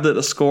doesn't have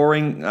the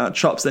scoring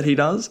chops that he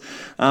does.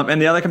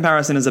 And the other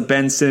comparison is a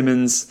Ben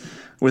Simmons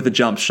with a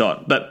jump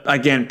shot. But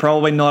again,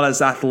 probably not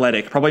as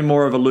athletic. Probably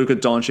more of a Luka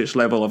Doncic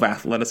level of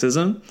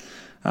athleticism.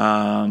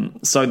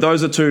 So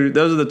those are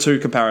the two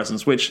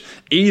comparisons. Which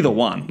either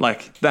one,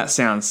 that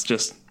sounds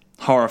just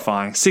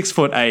horrifying.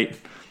 6'8",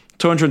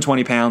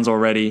 220 pounds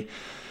already.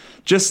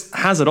 Just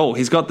has it all.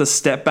 He's got the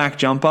step back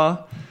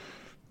jumper.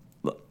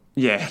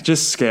 Yeah,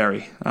 just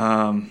scary.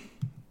 I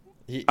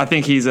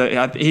think he's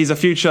a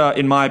future,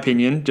 in my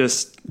opinion.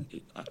 Just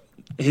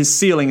his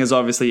ceiling is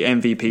obviously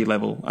MVP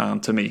level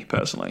to me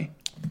personally.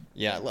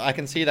 Yeah, I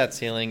can see that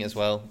ceiling as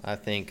well. I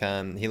think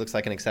he looks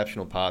like an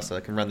exceptional passer.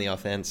 Can run the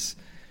offense,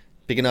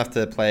 big enough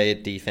to play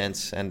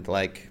defense, and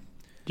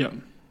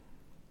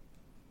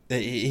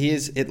he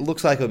is. It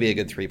looks like he'll be a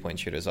good 3-point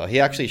shooter as well.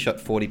 He actually shot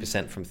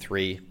 40% from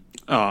three.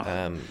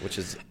 Which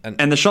is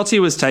and the shots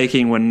he was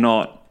taking were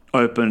not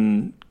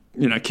open,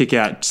 kick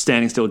out,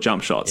 standing still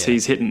jump shots. Yeah.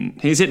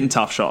 He's hitting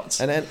tough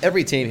shots. And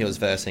every team he was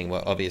versing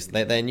were obvious.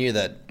 They knew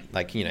that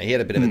he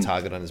had a bit of a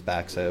target on his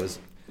back, so it was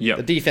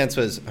the defense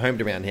was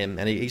homed around him,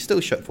 and he still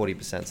shot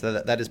 40%. So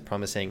that is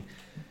promising.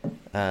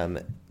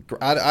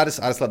 I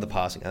just love the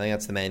passing. I think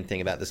that's the main thing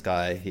about this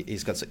guy.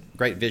 He's got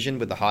great vision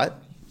with the height,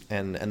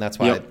 and that's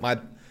why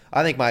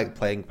I think my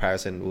playing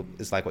comparison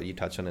is like what you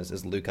touched on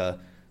is Luka,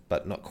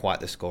 but not quite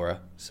the scorer.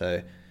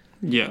 So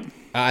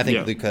I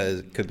think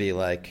Luka could be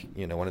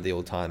one of the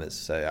all timers.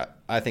 So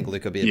I think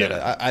Luka would be a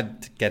better.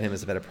 I'd get him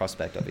as a better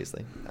prospect,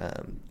 obviously.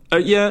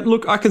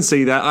 Look, I can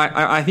see that.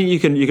 I think you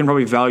can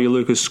probably value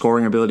Luka's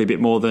scoring ability a bit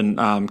more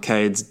than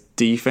Cade's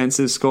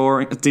defensive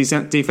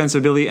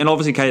ability. And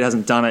obviously Cade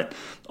hasn't done it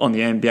on the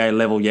NBA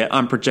level yet.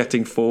 I'm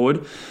projecting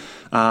forward,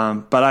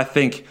 but I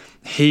think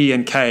he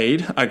and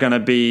Cade are going to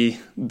be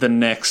the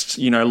next,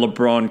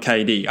 LeBron,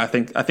 KD. I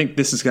think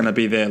this is going to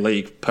be their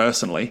league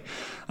personally,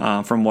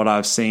 from what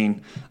I've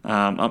seen.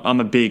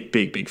 I'm a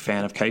big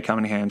fan of Cade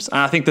Cunningham's.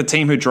 I think the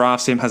team who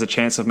drafts him has a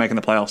chance of making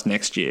the playoffs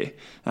next year.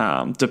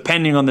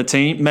 Depending on the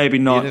team, maybe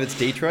not. Even if it's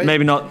Detroit?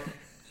 Maybe not.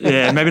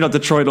 Yeah, maybe not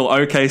Detroit or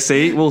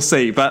OKC. We'll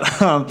see. But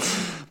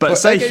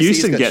say OKC's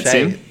Houston gets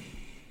him.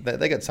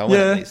 They got someone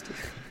at least.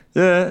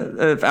 Yeah,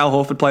 if Al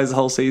Horford plays the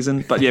whole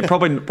season. But yeah,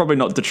 probably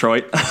not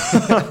Detroit.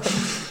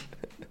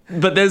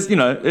 But there's,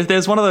 if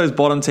there's one of those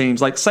bottom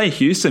teams, say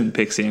Houston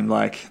picks him,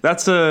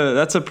 that's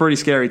a pretty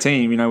scary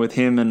team, with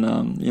him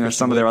and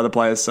some of their other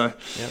players. So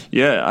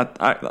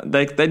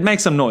they'd make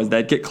some noise.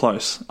 They'd get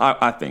close,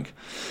 I think.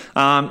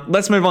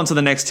 Let's move on to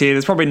the next tier.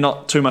 There's probably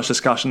not too much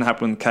discussion to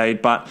happen with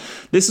Cade, but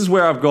this is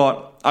where I've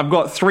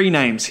got three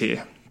names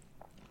here.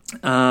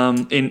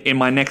 In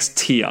my next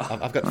tier.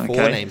 I've got four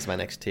names in my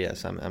next tier,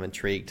 so I'm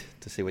intrigued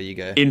to see where you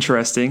go.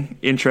 Interesting.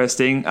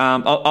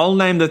 I'll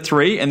name the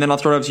three, and then I'll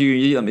throw it over to you.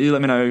 You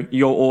let me know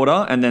your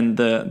order, and then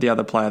the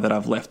other player that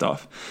I've left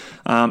off.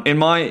 In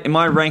my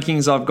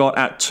rankings, I've got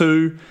at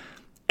 2,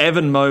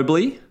 Evan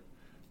Mobley,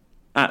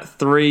 at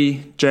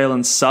 3,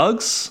 Jalen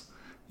Suggs,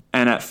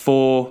 and at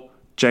 4,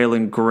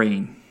 Jalen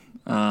Green.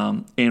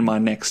 In my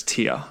next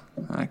tier.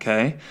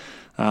 Okay.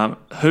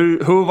 Who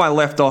have I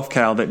left off,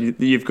 Cal, that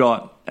you've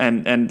got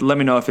and let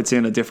me know if it's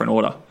in a different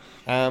order.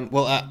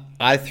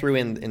 I threw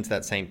into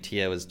that same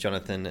tier was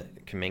Jonathan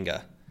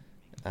Kuminga.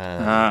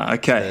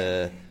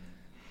 Okay.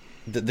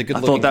 The good. I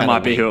thought that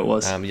might be who it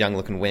was. Young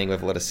looking wing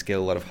with a lot of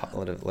skill, a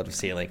lot of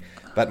ceiling.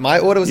 But my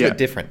order was a bit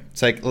different.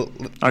 So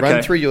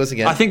run through yours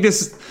again. I think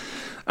this.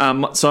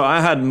 So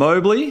I had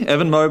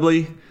Evan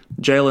Mobley,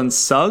 Jalen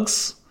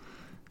Suggs,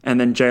 and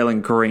then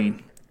Jalen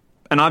Green.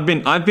 And I've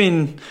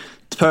been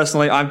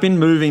personally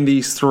moving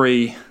these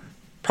three,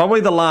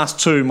 probably the last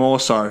two more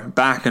so,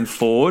 back and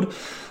forward.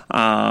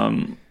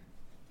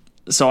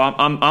 So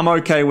I'm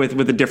okay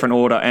with a different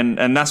order,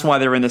 and that's why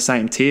they're in the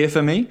same tier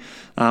for me.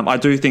 I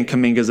do think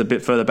Kuminga's a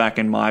bit further back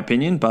in my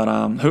opinion,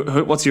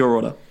 but what's your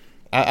order?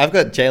 I've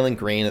got Jalen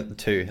Green at the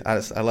 2.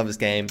 I love his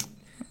game.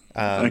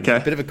 A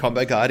bit of a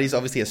combo guard. He's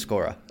obviously a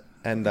scorer,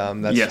 and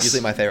that's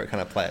usually my favorite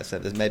kind of player. So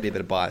there's maybe a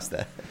bit of bias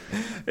there.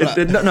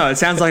 It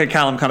sounds like a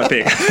Callum kind of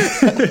pick.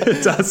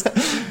 It does.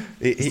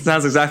 It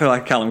sounds exactly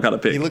like a Callum kind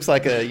of pick. He looks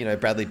like a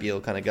Bradley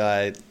Beal kind of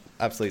guy.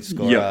 Absolute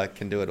scorer,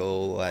 can do it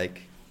all.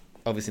 Like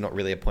obviously not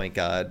really a point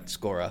guard,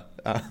 scorer.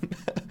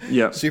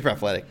 Super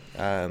athletic.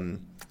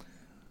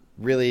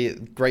 Really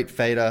great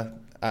fader.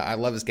 I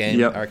love his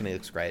game. I reckon he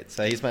looks great.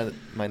 So he's my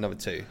number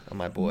 2 on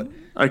my board.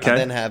 Okay. I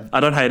then I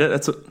don't hate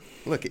it.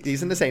 Look,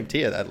 he's in the same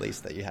tier at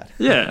least that you had.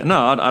 Yeah,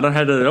 no, I don't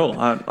hate it at all.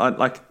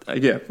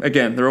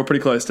 Again, they're all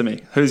pretty close to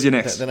me. Who's your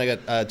next? Then I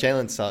got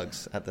Jalen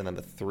Suggs at the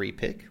number 3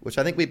 pick, which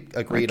I think we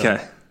agreed on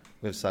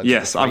with Suggs.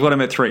 Yes, I've got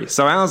him at 3.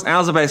 So ours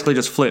are basically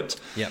just flipped.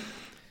 Yep.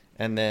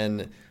 And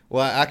then,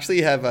 I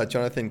actually have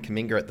Jonathan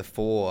Kuminga at the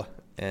 4.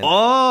 And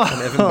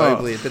Evan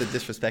Mobley, a bit of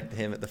disrespect to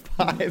him at the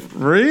 5.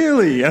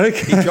 Really?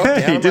 Okay. He dropped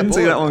down. He didn't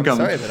see that one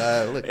coming. Sorry,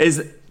 but look.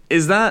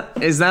 Is that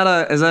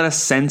a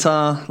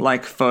center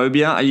like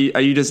phobia? Are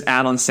you just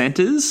out on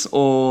centers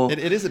or? It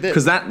is a bit,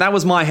 because that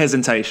was my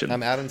hesitation.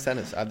 I'm out on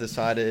centers. I've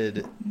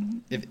decided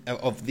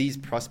of these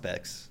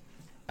prospects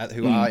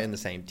who are in the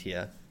same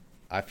tier,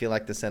 I feel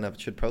like the center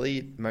should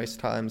probably most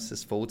times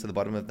just fall to the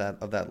bottom of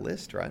that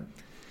list, right?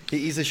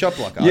 He's a shot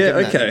blocker.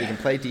 Okay. He can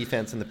play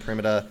defense in the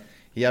perimeter.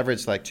 He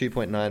averaged like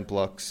 2.9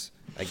 blocks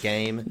a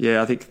game.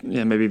 Yeah, I think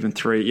maybe even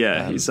 3.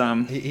 Yeah,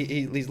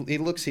 he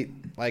looks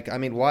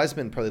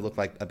Wiseman probably looked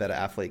like a better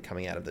athlete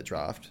coming out of the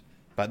draft,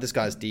 but this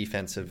guy's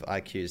defensive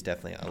IQ is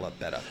definitely a lot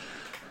better,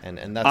 and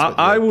that's what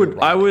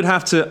I would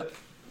have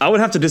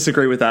to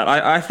disagree with that.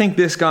 I think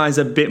this guy's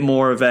a bit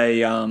more of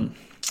a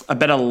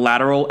better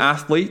lateral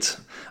athlete.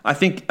 I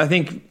think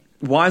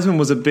Wiseman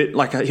was a bit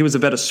like he was a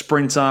better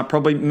sprinter.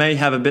 Probably may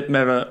have a bit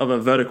more of a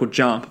vertical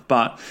jump,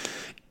 but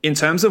in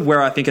terms of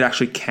where I think it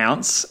actually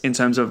counts, in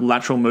terms of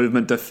lateral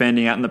movement,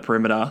 defending out in the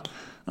perimeter,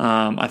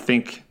 I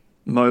think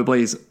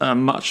Mobley's a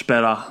much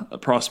better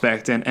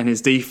prospect, and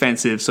his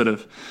defensive sort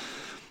of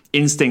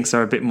instincts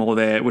are a bit more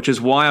there, which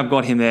is why I've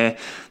got him there.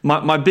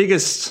 My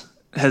biggest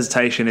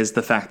hesitation is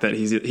the fact that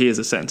he is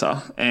a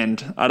center,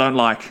 and I don't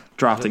like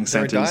drafting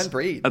centers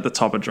at the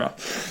top of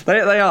draft.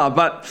 They are,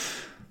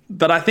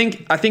 but I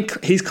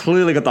think he's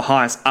clearly got the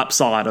highest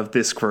upside of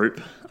this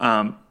group.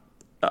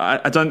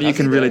 I don't think you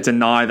can really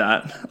deny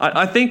that.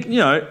 I think,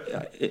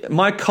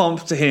 my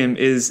comp to him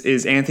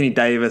is Anthony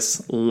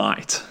Davis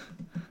light.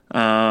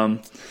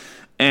 And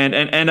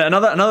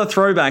another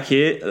throwback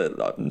here.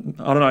 I don't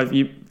know if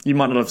you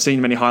might not have seen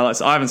many highlights.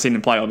 I haven't seen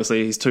him play,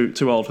 obviously. He's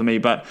too old for me.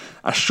 But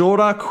a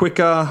shorter,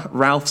 quicker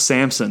Ralph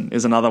Sampson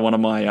is another one of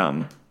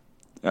my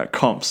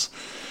comps.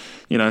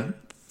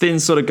 Thin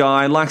sort of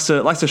guy, likes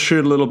to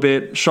shoot a little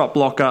bit, shot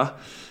blocker.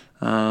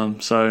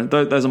 So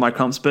those are my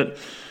comps. But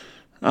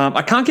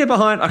I can't get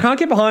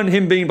behind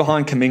him being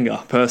behind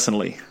Kuminga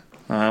personally.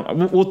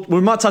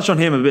 We might touch on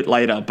him a bit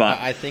later, but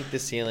I think the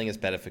ceiling is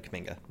better for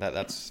Kuminga.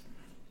 That's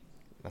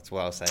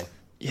what I'll say.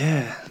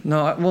 Yeah,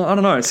 no, well, I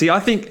don't know. See,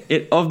 I think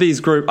of these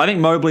group, I think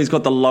Mobley's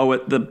got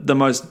the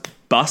most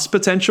bust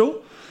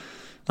potential.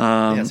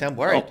 I sound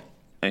worried.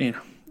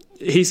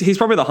 He's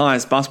probably the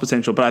highest bust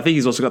potential, but I think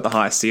he's also got the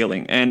highest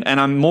ceiling. And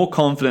I'm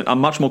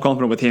much more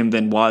confident with him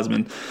than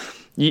Wiseman.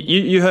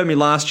 You heard me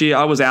last year.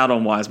 I was out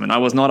on Wiseman. I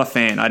was not a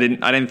fan. I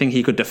didn't think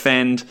he could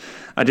defend.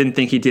 I didn't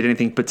think he did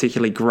anything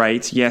particularly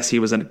great. Yes, he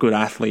was a good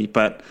athlete,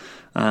 but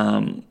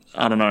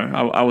I don't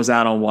know. I was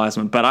out on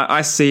Wiseman, but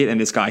I see it in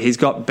this guy. He's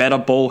got better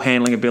ball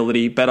handling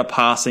ability, better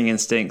passing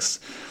instincts.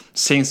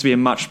 Seems to be a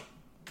much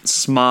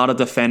smarter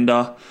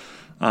defender.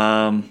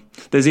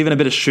 There's even a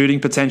bit of shooting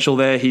potential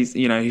there.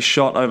 He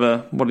shot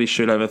over, what did he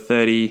shoot, over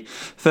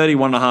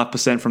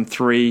 31.5% from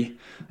 3.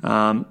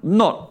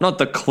 Not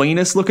the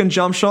cleanest looking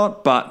jump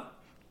shot, but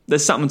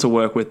there's something to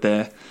work with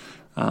there.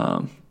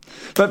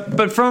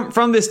 But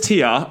from this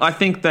tier, I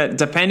think that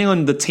depending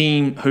on the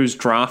team who's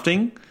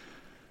drafting,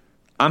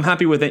 I'm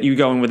happy with you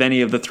going with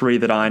any of the 3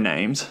 that I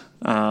named.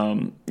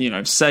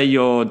 Say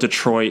you're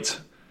Detroit,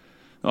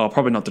 or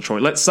probably not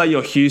Detroit. Let's say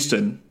you're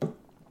Houston.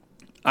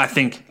 I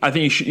think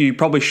you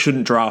probably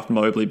shouldn't draft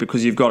Mobley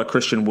because you've got a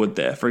Christian Wood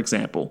there, for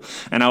example.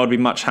 And I would be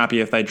much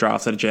happier if they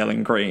drafted a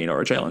Jalen Green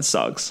or a Jalen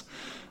Suggs.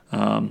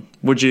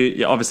 Would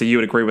you? Obviously, you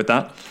would agree with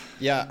that.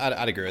 Yeah,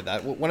 I'd agree with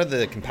that. One of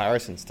the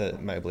comparisons to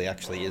Mobley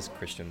actually is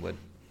Christian Wood.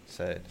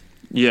 So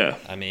Yeah.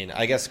 I mean,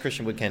 I guess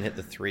Christian Wood can hit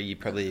the three.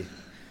 Probably.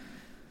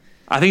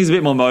 I think he's a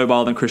bit more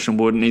mobile than Christian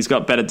Wood, and he's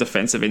got better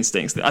defensive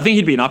instincts. I think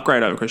he'd be an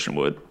upgrade over Christian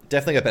Wood.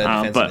 Definitely got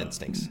better defensive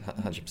instincts,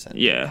 100%.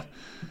 Yeah.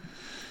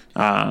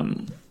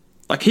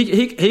 Like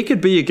he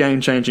could be a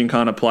game-changing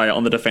kind of player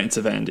on the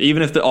defensive end,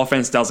 even if the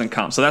offense doesn't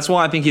come. So that's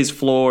why I think his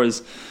floor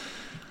is...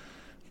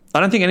 I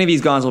don't think any of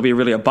these guys will be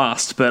really a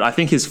bust, but I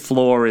think his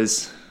floor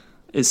is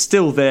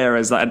still there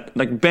as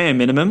like bare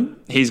minimum.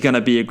 He's going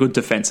to be a good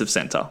defensive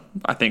center,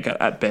 I think,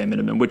 at bare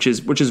minimum, which is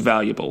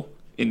valuable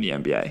in the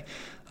NBA.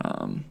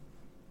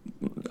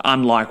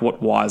 Unlike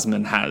what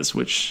Wiseman has,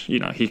 which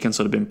he can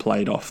sort of been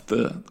played off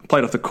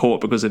the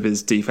court because of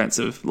his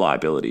defensive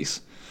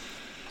liabilities.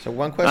 So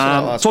one question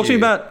I'll ask talk you to me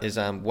about, is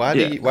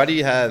why do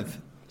you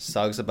have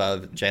Suggs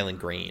above Jalen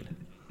Green?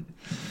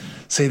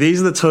 See,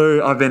 these are the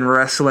two I've been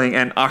wrestling,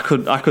 and I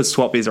could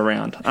swap these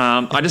around.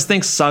 I just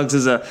think Suggs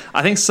is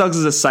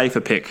a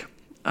safer pick.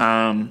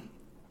 I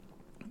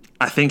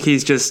think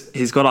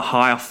he's got a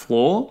higher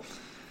floor,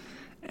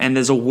 and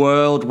there's a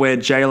world where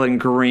Jalen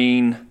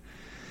Green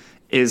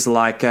is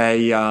like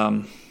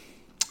an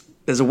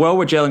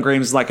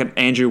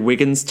Andrew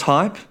Wiggins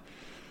type,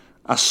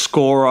 a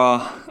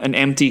scorer, an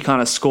empty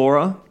kind of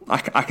scorer.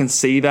 I can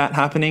see that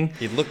happening.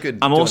 He'd look good.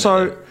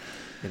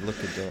 He'd look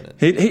good doing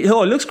it. He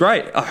looks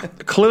great.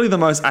 Clearly the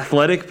most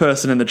athletic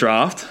person in the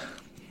draft.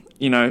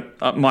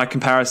 My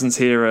comparisons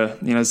here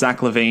are, Zach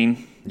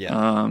LaVine.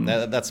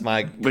 Yeah, that's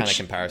my kind of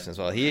comparison as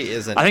well. He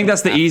is. I think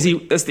that's the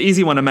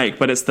easy one to make,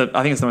 but I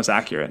think it's the most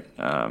accurate.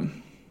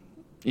 I'm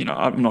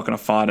not going to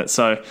fight it.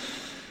 So,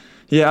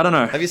 yeah, I don't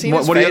know. Have you seen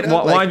his fader?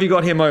 Why have you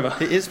got him over?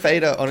 His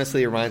fader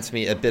honestly reminds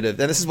me a bit of,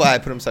 and this is why I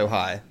put him so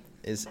high.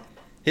 Is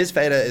his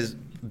fader is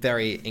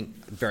very,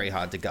 very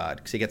hard to guard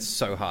because he gets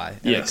so high.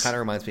 And it kind of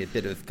reminds me a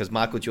bit of, because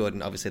Michael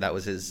Jordan, obviously that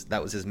was his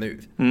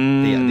move, the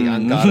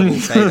unguardable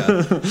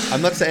fader.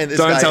 I'm not saying this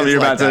guy is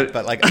like that,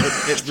 but like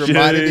it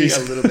reminded me a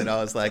little bit.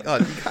 I was like, oh,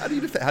 how do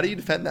you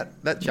defend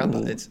that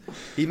jumper?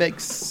 He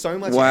makes so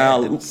much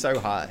air, it's so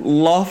high.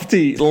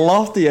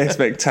 Lofty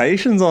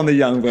expectations on the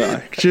young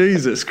guy.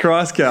 Jesus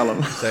Christ,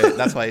 Callum. So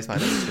that's why he's my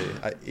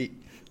number two.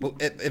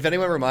 If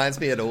anyone reminds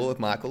me at all of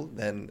Michael,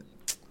 then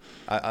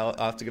I'll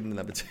have to give him the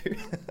number two.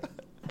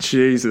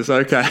 Jesus,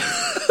 okay.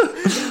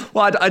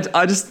 Well,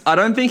 I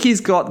don't think he's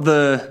got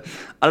the...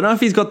 I don't know if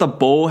he's got the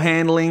ball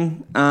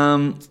handling.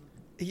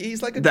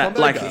 He's like a combo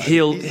guy.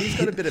 He's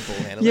got a bit of ball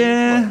handling.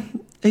 Yeah,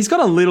 he's got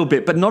a little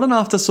bit, but not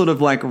enough to sort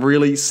of like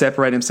really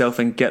separate himself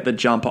and get the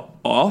jumper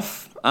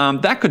off.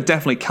 That could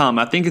definitely come.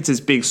 I think it's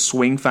his big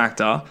swing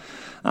factor.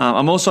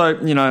 I'm also,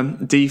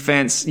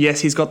 defense.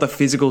 Yes, he's got the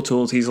physical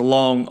tools. He's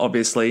long,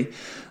 obviously.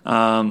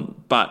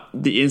 But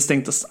the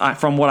instinct,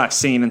 from what I've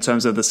seen in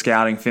terms of the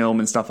scouting film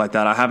and stuff like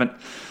that, I haven't.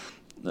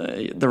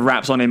 The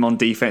raps on him on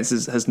defense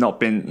has not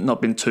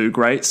been too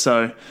great.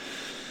 So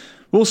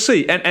we'll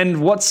see.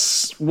 And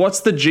what's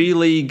the G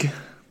League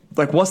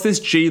like? What's this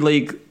G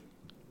League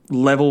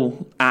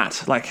level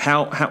at? Like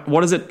how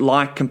what is it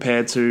like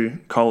compared to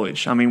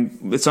college? I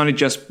mean, it's only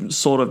just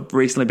sort of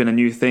recently been a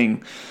new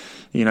thing.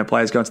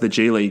 Players going to the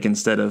G League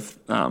instead of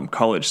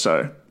college.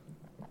 So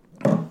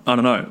I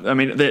don't know. I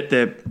mean,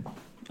 they're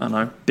I don't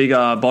know,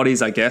 bigger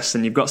bodies, I guess,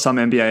 and you've got some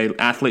NBA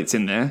athletes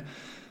in there.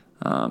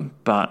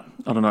 But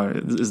I don't know,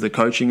 is the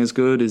coaching as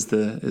good? Is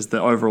the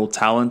overall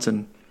talent?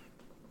 And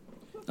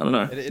I don't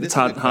know. It's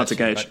hard to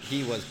gauge. But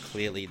he was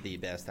clearly the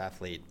best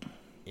athlete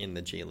in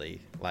the G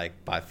League,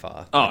 like by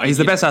far. Oh, he's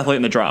the best athlete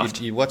in the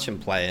draft. You watch him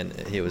play, and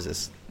he was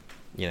just,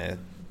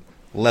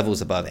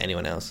 levels above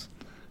anyone else.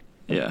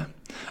 Yeah.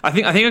 I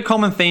think a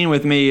common theme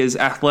with me is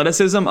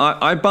athleticism.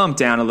 I bumped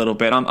down a little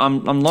bit.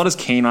 I'm not as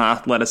keen on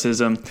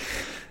athleticism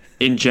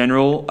in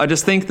general. I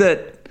just think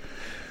that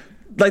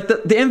like the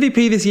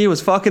MVP this year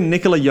was fucking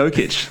Nikola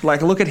Jokic.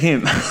 Like, look at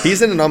him.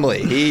 He's an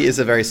anomaly. He is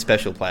a very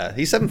special player.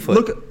 He's 7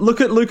 foot.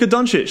 Look at Luka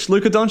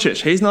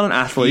Doncic. He's not an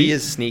athlete. He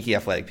is sneaky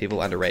athletic.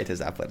 People underrate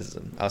his athleticism.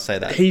 I'll say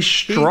that. He's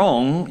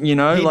strong. He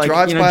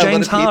drives by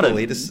James a lot of Harden.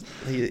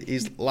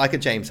 He's like a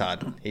James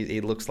Harden.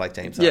 He looks like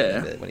James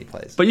Harden when he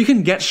plays. But you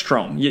can get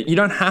strong. You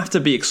don't have to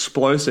be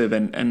explosive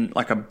and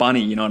like a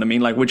bunny. You know what I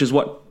mean? Like,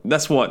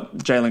 that's what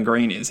Jalen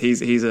Green is.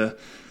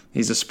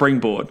 He's a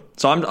springboard.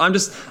 So I'm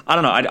just, I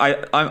don't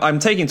know. I'm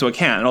taking into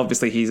account, and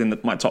obviously he's in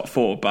my top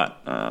 4.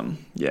 But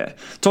yeah,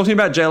 talk to me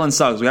about Jalen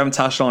Suggs. We haven't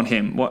touched on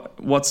him.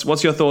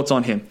 What's your thoughts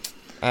on him?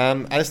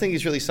 I just think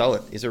he's really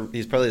solid.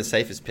 He's probably the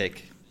safest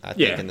pick, I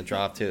think, in the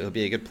draft too. He'll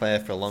be a good player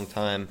for a long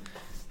time.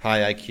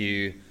 High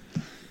IQ,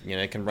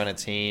 can run a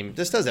team.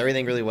 Just does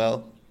everything really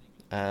well.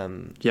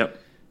 Yep.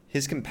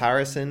 His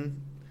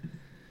comparison,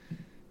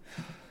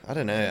 I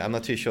don't know. I'm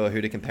not too sure who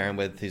to compare him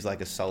with. Who's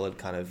like a solid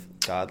kind of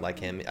guard like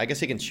him. I guess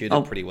he can shoot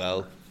it pretty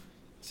well.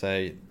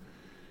 So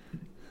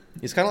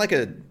he's kind of like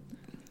a.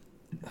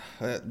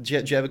 Do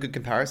you have a good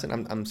comparison?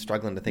 I'm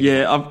struggling to think.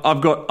 Yeah,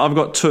 I've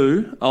got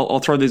 2. I'll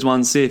throw these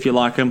ones. See if you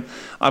like them.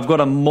 I've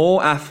got a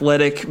more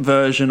athletic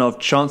version of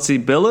Chauncey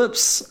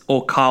Billups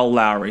or Kyle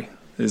Lowry.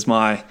 That's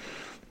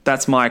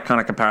my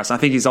kind of comparison. I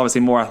think he's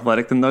obviously more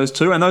athletic than those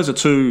two, and those are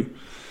two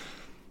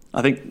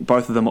I think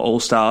both of them are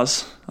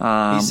all-stars he's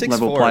 6'4"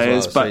 level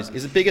players. as well, but so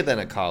he's bigger than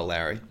a Kyle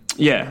Lowry.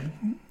 Yeah,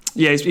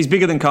 he's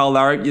bigger than Kyle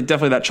Lowry.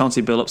 Definitely that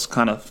Chauncey Billups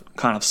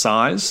kind of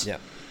size. Yeah.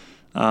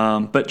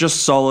 But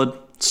just solid,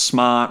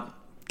 smart,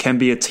 can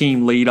be a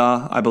team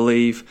leader, I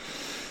believe.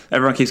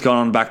 Everyone keeps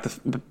going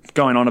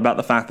on about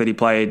the fact that he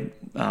played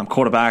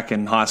quarterback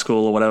in high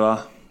school or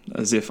whatever,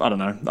 as if, I don't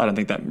know, I don't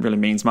think that really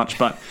means much,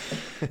 but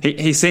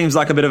he seems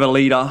like a bit of a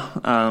leader.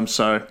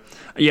 So,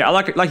 yeah,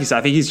 like you said,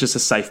 I think he's just a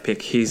safe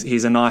pick.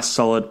 He's a nice,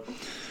 solid.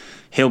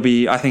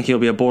 I think he'll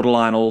be a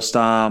borderline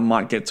all-star,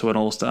 might get to an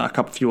all-star,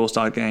 a few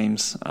all-star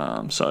games.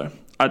 So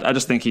I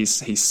just think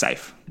he's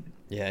safe.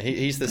 Yeah,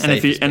 he's the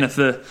safest. And if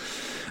the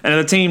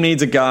team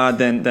needs a guard,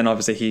 then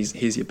obviously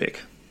he's your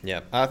pick.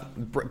 Yeah,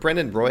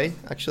 Brendan Roy,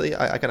 actually,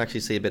 I can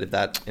actually see a bit of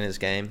that in his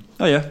game.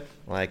 Oh yeah,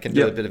 like can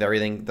do a bit of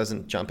everything.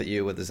 Doesn't jump at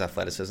you with his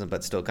athleticism,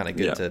 but still kind of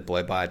good to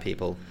blow by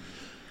people.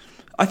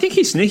 I think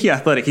he's sneaky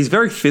athletic. He's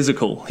very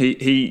physical.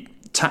 He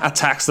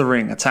attacks the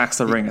ring. He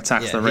does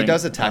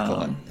attack a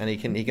lot, and he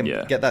can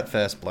get that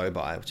first blow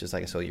by, which is,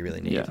 I guess, all you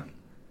really need.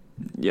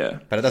 Yeah.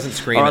 But it doesn't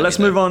scream. All right, let's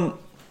move on.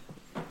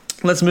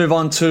 Let's move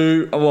on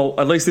to, well,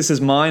 at least this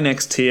is my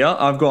next tier.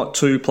 I've got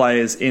 2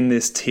 players in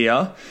this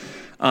tier.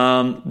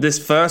 This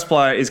first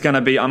player is going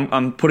to be,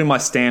 I'm putting my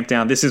stamp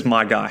down. This is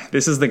my guy.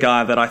 This is the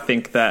guy that I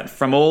think that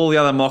from all the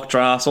other mock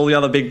drafts, all the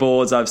other big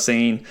boards I've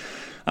seen,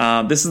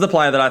 this is the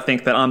player that I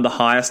think that I'm the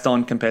highest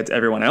on compared to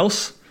everyone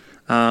else.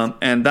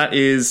 And that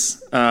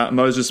is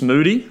Moses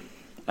Moody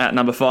at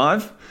number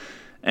 5.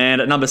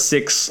 And at number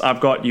 6, I've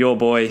got your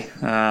boy,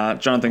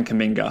 Jonathan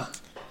Kuminga.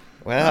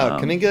 Wow,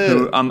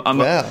 Kuminga.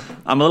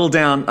 I'm a little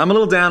down. I'm a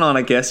little down on,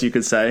 I guess you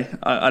could say.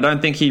 I don't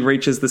think he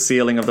reaches the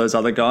ceiling of those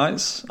other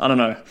guys. I don't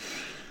know.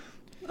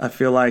 I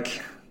feel like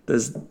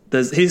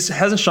he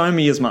hasn't shown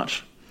me as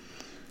much.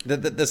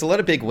 There's a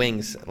lot of big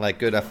wings, like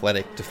good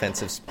athletic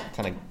defensive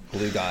kind of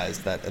glue guys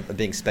that are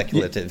being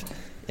speculative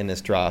in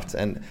this draft.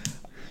 And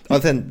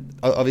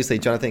obviously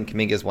Jonathan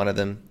Kuminga is one of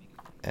them.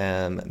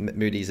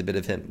 Moody's a bit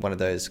of him, one of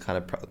those kind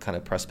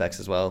of prospects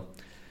as well.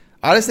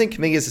 I just think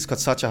Kuminga's just got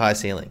such a high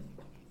ceiling.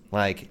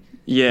 Like,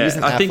 he's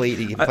an athlete,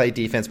 he can play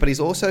defense, but he's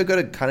also got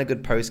a kind of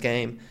good post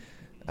game.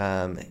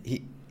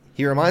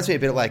 He reminds me a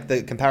bit of, like,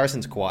 the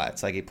comparison's Kawhi.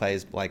 It's like he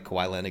plays like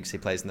Kawhi Leonard because he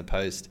plays in the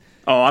post.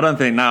 Oh, I don't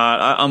think.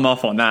 I'm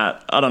off on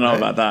that. I don't know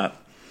about that.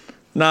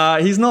 Nah,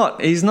 he's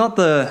not as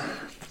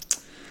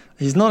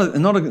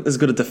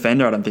good a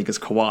defender, I don't think, as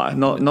Kawhi.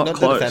 Not close.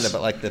 The defender,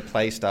 but like the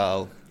play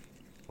style,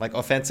 like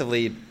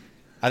offensively,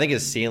 I think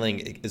his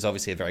ceiling is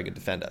obviously a very good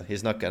defender.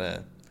 He's not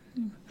gonna.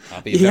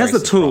 He has the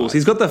tools.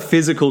 He's got the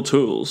physical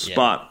tools,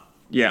 but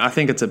I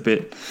think it's a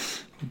bit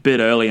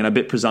early and a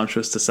bit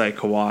presumptuous to say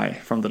Kawhi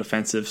from the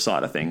defensive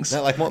side of things.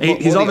 No, like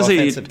he's obviously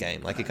the offensive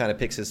game. Like he kind of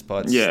picks his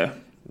spots. Yeah,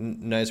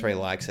 knows where he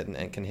likes it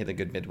and can hit a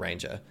good mid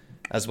ranger,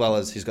 as well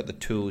as he's got the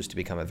tools to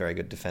become a very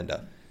good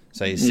defender.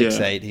 So he's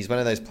 6'8". He's one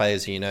of those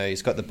players who,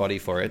 he's got the body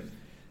for it.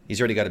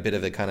 He's already got a bit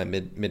of a kind of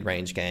mid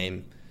range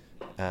game.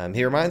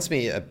 He reminds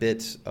me a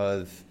bit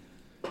of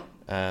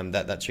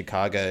that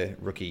Chicago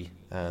rookie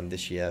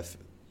this year.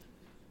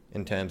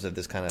 In terms of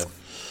this kind of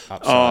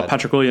upside.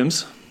 Patrick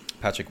Williams.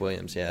 Patrick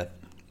Williams, yeah.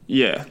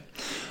 Yeah.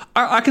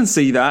 I can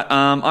see that.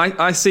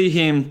 I see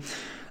him,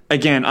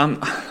 again,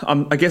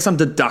 I guess I'm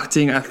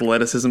deducting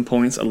athleticism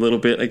points a little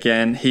bit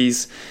again.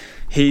 He's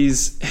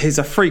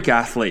a freak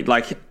athlete.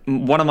 Like,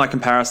 one of my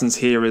comparisons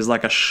here is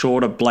like a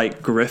shorter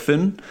Blake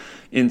Griffin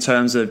in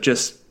terms of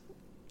just,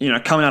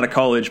 coming out of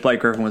college, Blake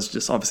Griffin was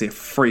just obviously a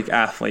freak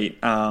athlete,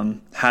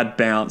 had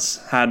bounce,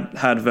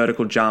 had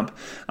vertical jump.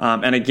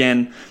 And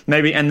again,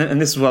 maybe, and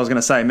this is what I was going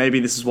to say, maybe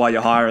this is why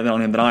you're higher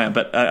on him than I am,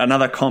 but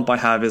another comp I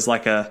have is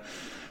like an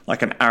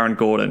Aaron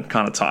Gordon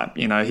kind of type.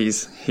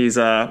 He's just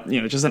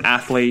an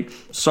athlete,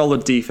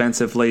 solid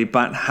defensively,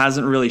 but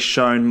hasn't really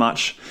shown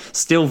much,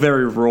 still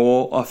very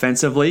raw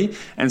offensively.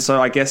 And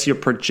so I guess you're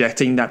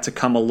projecting that to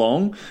come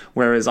along,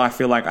 whereas I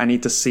feel like I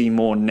need to see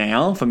more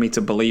now for me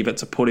to believe it,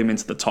 to put him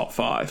into the top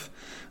 5.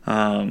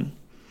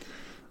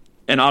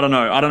 And I don't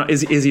know.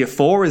 Is he a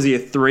 4? Is he a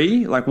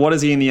 3? Like, what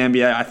is he in the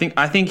NBA?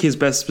 I think his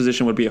best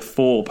position would be a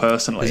 4,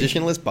 personally.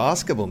 Positionless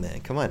basketball,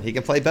 man. Come on, he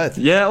can play both.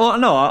 Yeah, well,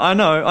 no, I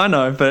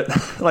know, but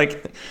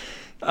like,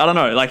 I don't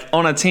know. Like,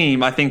 on a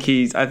team, I think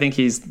he's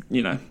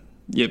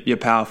your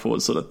power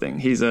forward sort of thing.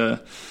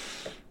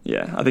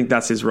 I think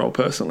that's his role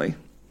personally.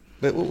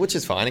 But which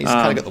is fine. He's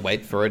kind of got the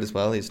weight for it as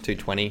well. He's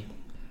 220.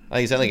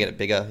 He's only getting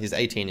bigger. He's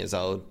 18 years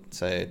old,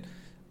 so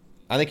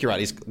I think you're right.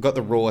 He's got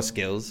the raw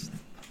skills.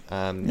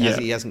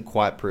 He hasn't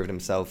quite proved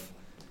himself,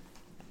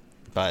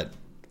 but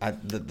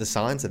the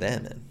signs are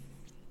there, man.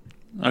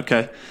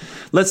 Okay,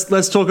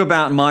 let's talk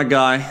about my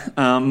guy,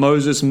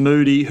 Moses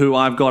Moody, who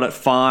I've got at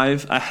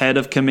 5 ahead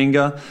of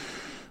Kuminga.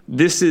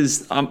 This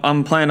is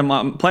I'm planting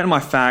my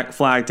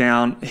flag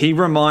down. He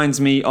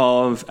reminds me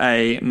of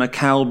a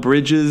Mikal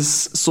Bridges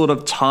sort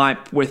of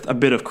type with a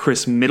bit of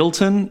Chris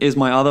Middleton. Is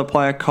my other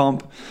player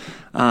comp.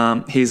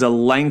 He's a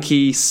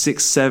lanky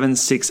 6'7",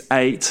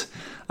 6'8".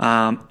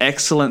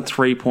 Excellent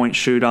 3-point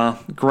shooter,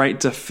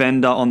 great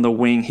defender on the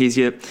wing. He's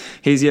your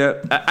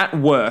at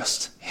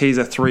worst, he's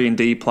a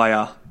 3-and-D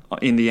player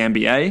in the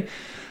NBA.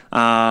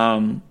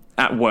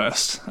 At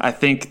worst, I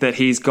think that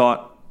he's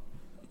got,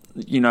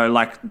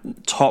 like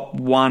top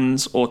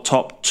 1s or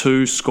top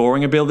 2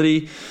 scoring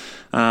ability.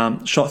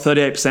 Shot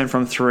 38%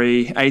 from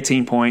 3,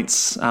 18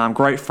 points,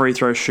 great free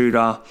throw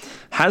shooter,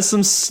 has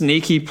some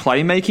sneaky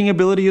playmaking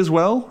ability as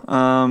well.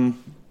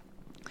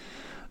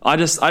 I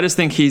just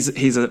think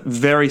he's a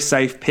very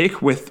safe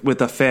pick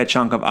with a fair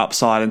chunk of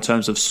upside in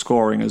terms of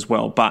scoring as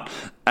well. But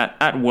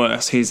at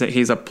worst, he's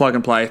a plug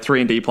and play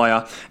 3-and-D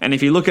player. And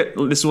if you look at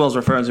this, is what I was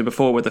referring to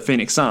before with the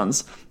Phoenix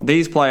Suns,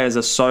 these players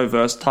are so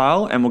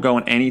versatile and will go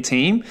on any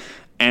team,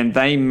 and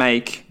they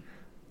make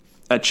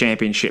a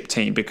championship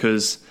team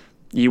because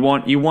you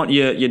want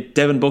your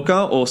Devin Booker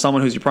or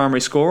someone who's your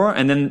primary scorer,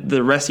 and then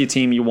the rest of your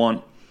team you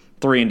want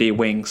 3-and-D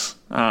wings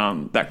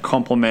that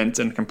complement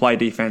and can play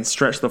defense,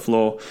 stretch the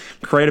floor,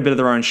 create a bit of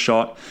their own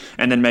shot,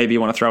 and then maybe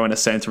you want to throw in a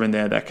center in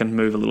there that can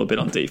move a little bit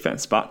on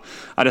defense. But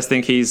I just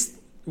think he's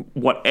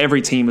what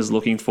every team is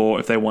looking for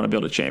if they want to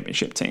build a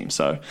championship team.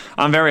 So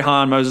I'm very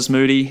high on Moses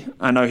Moody.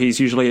 I know he's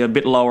usually a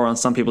bit lower on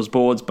some people's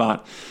boards,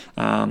 but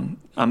I'm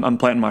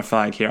planting my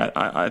flag here.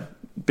 I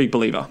big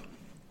believer.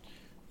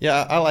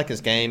 Yeah, I like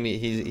his game.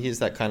 He's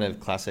that kind of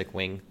classic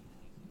wing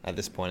at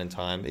this point in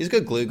time. He's a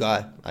good glue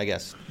guy, I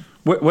guess.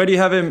 Where do you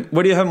have him?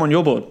 Where do you have him on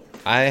your board?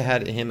 I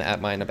had him at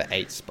my number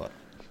 8 spot.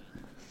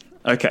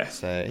 Okay,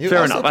 so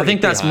fair enough. I think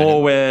that's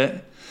more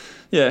where,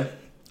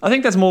 I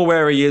think that's more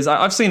where he is.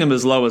 I've seen him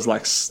as low as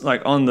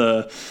like on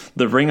the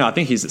ringer. I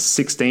think he's at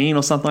 16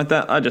 or something like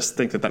that. I just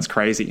think that's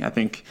crazy. I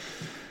think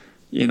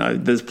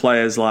there's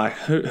players like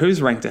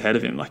who's ranked ahead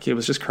of him. Like it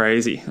was just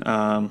crazy. You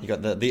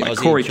got the like Aussie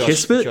Corey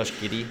Kispert, Josh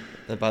Giddey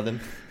above them.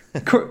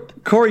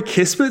 Corey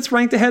Kispert's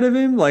ranked ahead of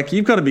him. Like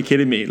you've got to be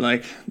kidding me.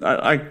 Like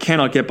I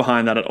cannot get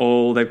behind that at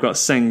all. They've got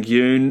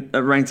Sengun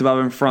ranked above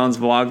him, Franz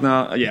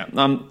Wagner. Yeah,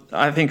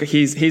 I think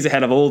he's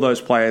ahead of all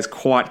those players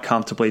quite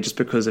comfortably just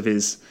because of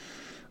his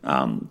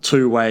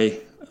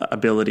two-way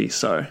ability.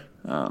 So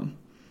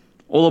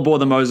all aboard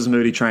the Moses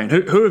Moody train.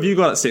 Who have you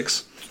got at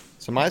 6?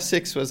 So my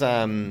 6 was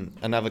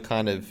another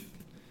kind of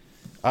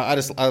I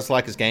just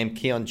like his game.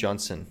 Keon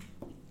Johnson,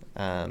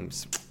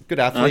 good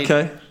athlete.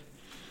 Okay.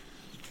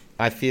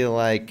 I feel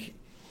like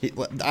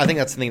I think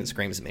that's the thing that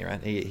screams at me, right?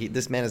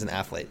 This man is an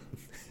athlete,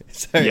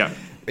 so yeah.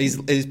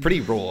 he's pretty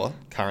raw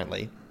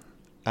currently.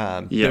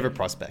 Bit of a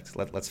prospect,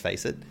 let's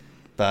face it,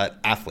 but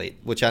athlete,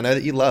 which I know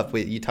that you love.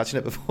 You touched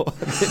on it before.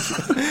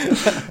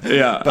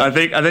 Yeah, but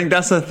I think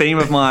that's the theme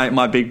of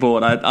my big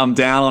board. I'm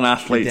down on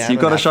athletes.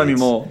 You've got to show me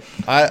more.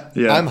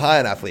 I'm high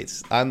on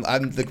athletes. I'm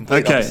the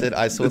complete opposite.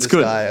 I saw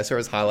guy. I saw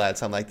his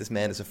highlights. I'm like, this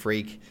man is a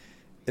freak.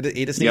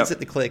 He just needs it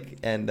to click,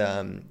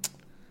 and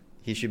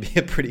he should be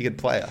a pretty good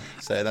player.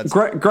 So that's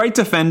great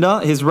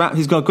defender. He's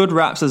got good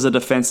raps as a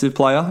defensive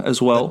player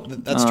as well.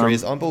 That's true.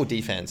 His on-ball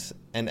defense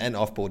and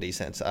off-ball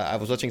defense. I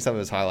was watching some of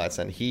his highlights,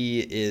 and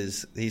he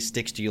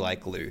sticks to you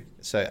like glue.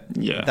 So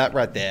that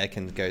right there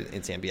can go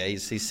into NBA.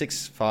 He's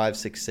 6'5",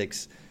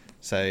 6'6",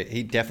 so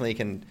he definitely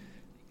can,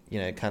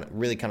 kind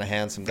of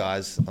hand some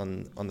guys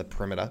on the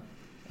perimeter,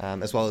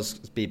 as well as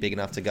be big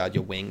enough to guard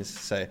your wings.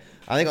 So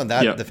I think on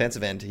that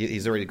defensive end,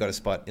 he's already got a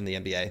spot in the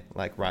NBA,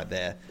 like right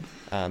there.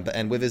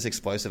 And with his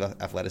explosive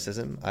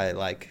athleticism,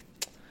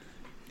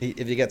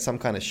 if you get some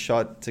kind of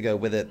shot to go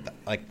with it,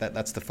 like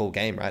that's the full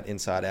game, right?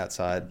 Inside,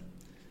 outside,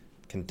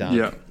 can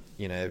dunk.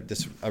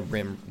 Just a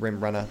rim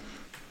runner,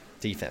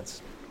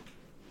 defense.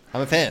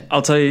 I'm a fan.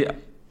 I'll tell you.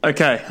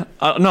 Okay,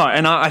 no,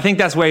 and I think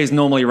that's where he's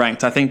normally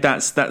ranked. I think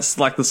that's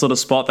like the sort of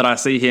spot that I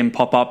see him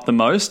pop up the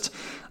most.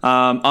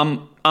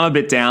 I'm a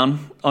bit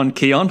down on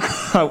Keon.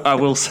 I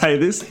will say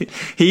this.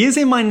 He is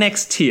in my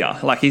next tier.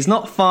 Like he's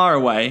not far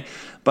away.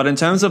 But in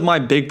terms of my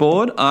big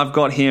board, I've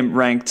got him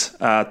ranked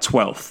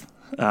 12th.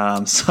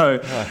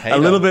 A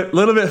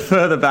little bit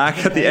further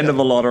back at the end of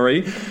the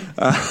lottery.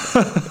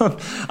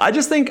 I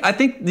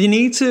think you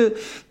need to.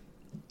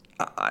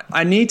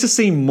 I need to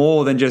see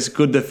more than just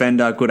good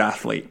defender, good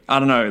athlete. I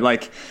don't know,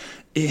 like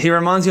he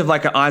reminds me of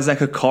like an Isaac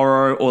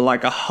Okoro or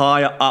like a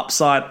higher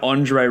upside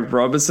Andre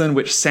Robertson,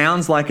 which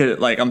sounds like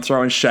I'm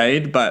throwing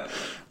shade, but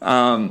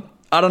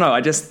I don't know.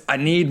 I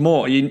need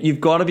more.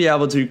 You've got to be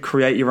able to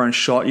create your own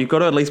shot. You've got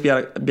to at least be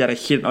able to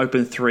hit an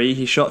open three.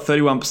 He shot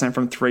 31%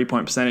 from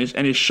 3-point percentage,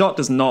 and his shot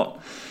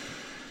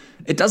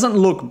it doesn't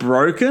look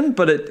broken,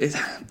 but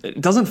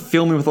it doesn't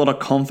fill me with a lot of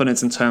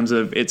confidence in terms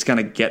of it's going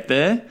to get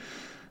there.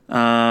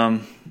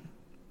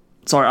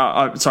 Sorry,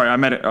 I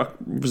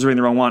was reading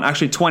the wrong one.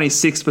 Actually,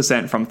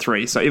 26% from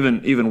 3, so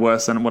even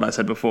worse than what I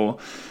said before.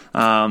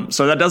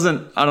 So that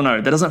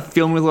doesn't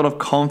fill me with a lot of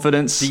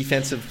confidence.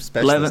 Defensive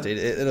specialist, dude.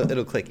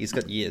 It'll click. He's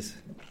got years.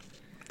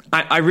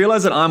 I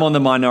realize that I'm on the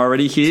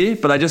minority here,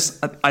 but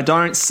I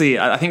don't see it.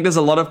 I think there's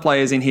a lot of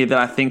players in here that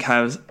I think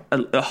have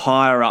a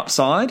higher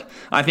upside.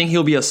 I think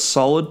he'll be a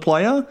solid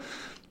player,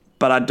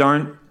 but I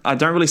don't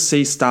really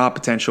see star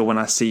potential when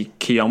I see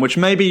Keon, which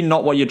may be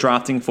not what you're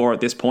drafting for at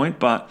this point,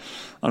 but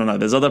I don't know.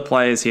 There's other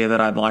players here that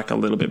I'd like a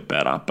little bit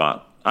better,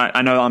 but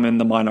I know I'm in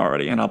the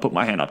minority, and I'll put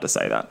my hand up to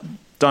say that.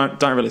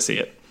 Don't really see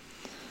it.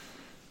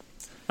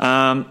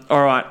 All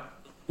right,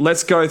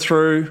 let's go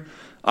through.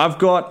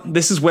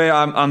 This is where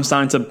I'm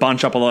starting to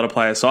bunch up a lot of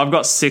players. So I've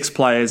got 6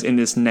 players in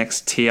this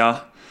next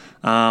tier.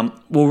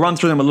 We'll run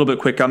through them a little bit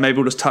quicker. Maybe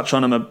we'll just touch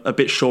on them a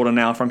bit shorter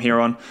now from here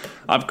on.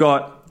 I've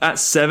got at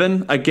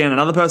 7, again,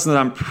 another person that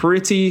I'm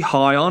pretty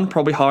high on,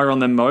 probably higher on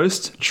than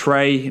most,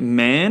 Tre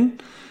Mann.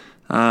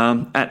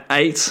 At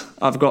 8,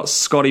 I've got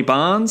Scotty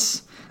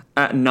Barnes.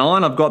 At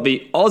 9, I've got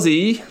the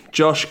Aussie,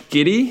 Josh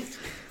Giddey.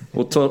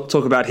 We'll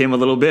talk about him a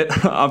little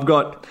bit. I've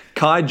got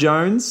Kai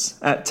Jones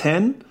at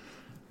 10.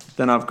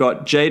 Then I've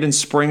got Jaden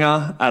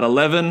Springer at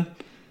 11.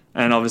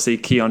 And obviously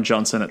Keon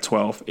Johnson at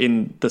 12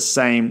 in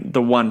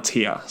the one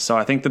tier. So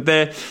I think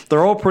that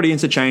they're all pretty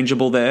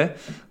interchangeable there.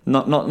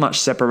 Not much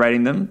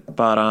separating them.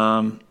 But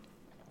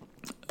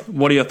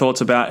what are your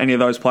thoughts about any of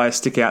those players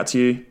stick out to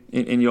you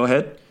in your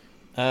head?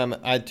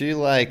 I do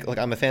like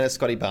I'm a fan of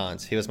Scotty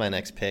Barnes. He was my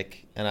next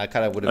pick, and I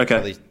kind of would have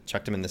probably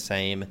chucked him in the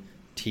same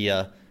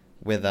tier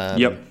with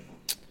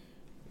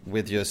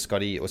your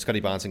Scotty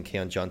Barnes and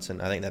Keon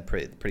Johnson. I think they're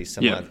pretty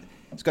similar. Yep.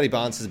 Scotty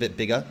Barnes is a bit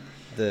bigger,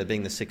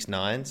 being the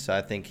 6'9", so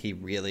I think he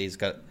really has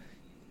got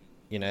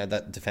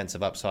that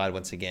defensive upside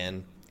once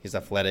again. He's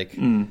athletic.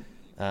 He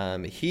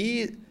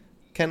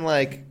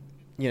can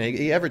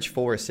he averaged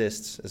 4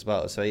 assists as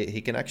well, so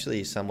he can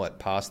actually somewhat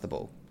pass the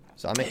ball.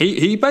 So I mean,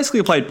 he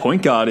basically played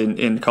point guard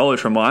in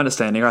college, from my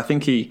understanding. I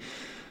think he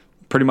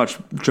pretty much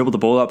dribbled the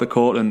ball up the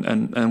court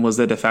and was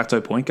their de facto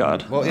point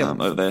guard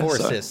over there. 4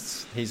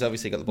 assists. He's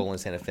obviously got the ball in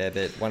his hand a fair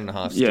bit.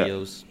 1.5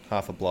 steals,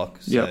 half a block.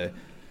 So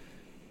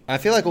I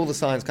feel like all the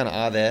signs kind of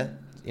are there.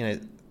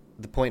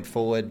 The point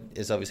forward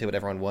is obviously what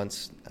everyone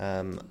wants.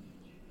 And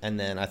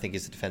then I think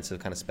he's a defensive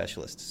kind of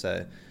specialist.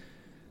 So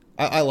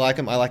I like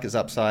him. I like his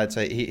upside.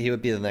 So he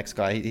would be the next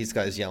guy. He's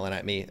guys yelling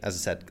at me. As I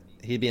said,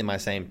 he'd be in my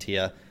same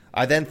tier.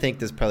 I then think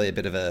there's probably a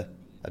bit of a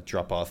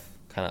drop-off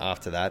kind of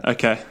after that.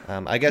 Okay.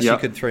 I guess you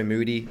could throw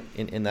Moody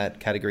in that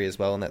category as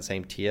well, in that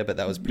same tier, but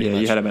that was pretty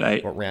much you had him at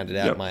 8. What rounded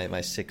out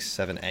my 6,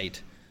 7,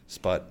 8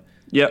 spot.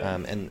 Yep.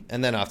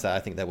 And then after that,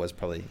 I think there was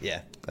probably,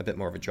 a bit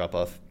more of a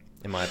drop-off,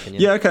 in my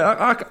opinion. Yeah, okay.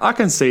 I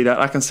can see that.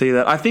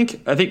 I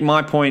think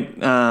my point,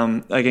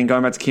 again,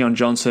 going back to Keon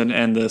Johnson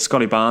and the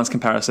Scotty Barnes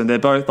comparison, they're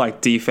both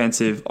like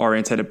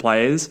defensive-orientated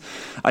players.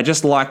 I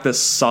just like the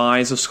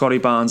size of Scotty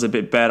Barnes a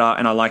bit better,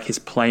 and I like his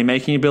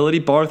playmaking ability.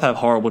 Both have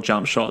horrible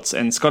jump shots,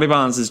 and Scotty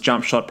Barnes'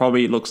 jump shot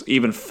probably looks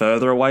even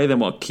further away than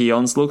what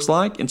Keon's looks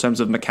like in terms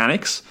of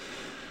mechanics.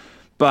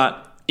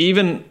 But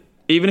even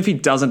if he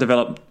doesn't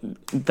develop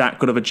that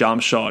good of a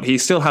jump shot, he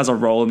still has a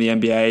role in the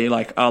NBA.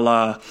 Like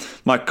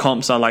my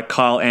comps are like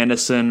Kyle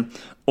Anderson,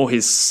 or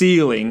his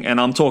ceiling, and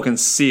I'm talking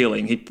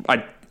ceiling.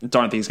 I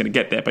don't think he's going to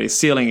get there, but his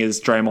ceiling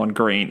is Draymond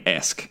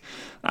Green-esque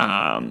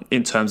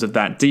in terms of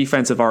that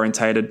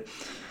defensive-orientated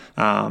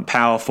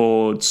power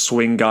forward,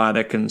 swing guy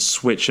that can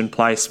switch and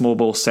play small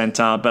ball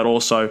center, but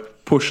also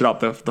push it up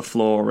the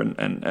floor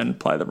and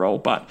play the role.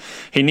 But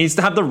he needs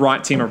to have the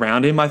right team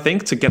around him, I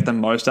think, to get the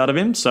most out of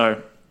him.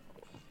 So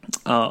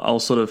I'll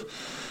sort of,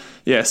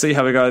 see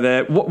how we go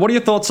there. What are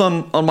your thoughts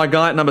on my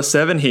guy at number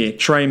 7 here,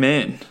 Tre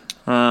Mann?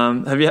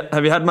 Have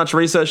you had much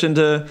research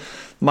into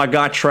my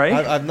guy Tre?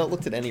 I've not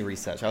looked at any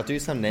research. I'll do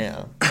some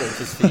now,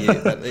 just for you.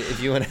 But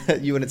if you want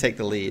to take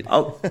the lead,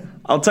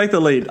 I'll take the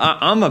lead.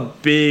 I'm a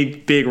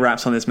big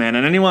raps on this man,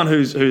 and anyone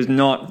who's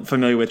not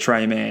familiar with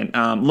Tre Mann,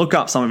 look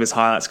up some of his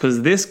highlights,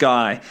 because this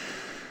guy.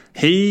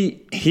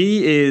 He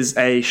is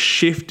a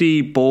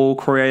shifty ball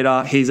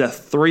creator. He's a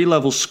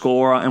 3-level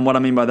scorer, and what I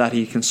mean by that,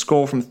 he can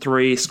score from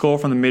 3, score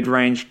from the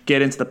mid-range,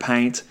 get into the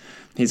paint.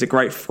 He's a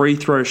great free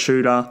throw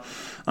shooter.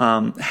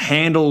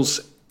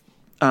 Handles.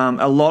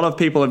 A lot of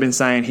people have been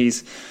saying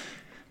he's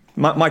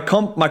my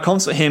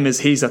comps for him is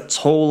he's a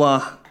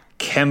taller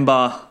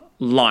Kemba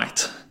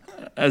light,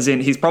 as in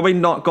he's probably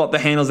not got the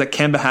handles that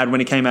Kemba had when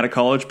he came out of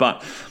college,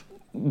 but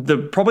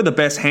probably the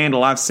best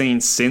handle I've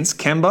seen since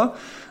Kemba.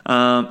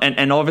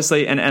 And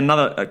obviously, and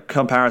another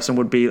comparison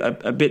would be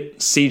a bit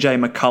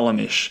CJ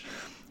McCollum-ish.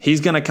 He's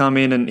going to come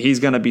in and he's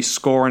going to be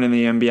scoring in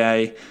the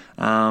NBA.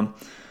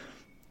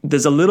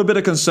 There's a little bit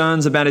of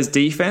concerns about his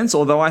defense,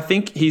 although I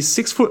think he's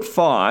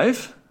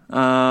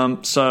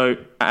 6'5". So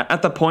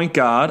at the point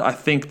guard, I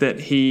think that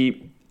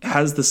he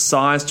has the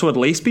size to at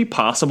least be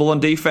passable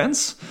on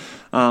defense.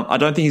 I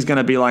don't think he's going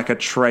to be like a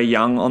Trae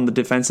Young on the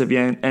defensive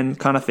end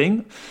kind of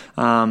thing.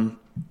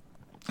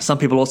 Some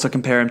people also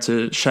compare him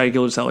to Shai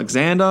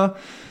Gilgeous-Alexander,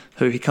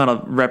 who he kind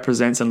of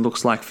represents and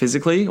looks like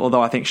physically,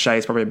 although I think Shai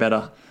is probably a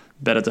better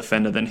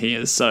defender than he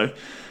is. So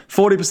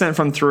 40%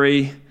 from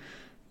 3,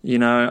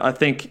 I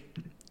think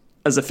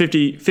as a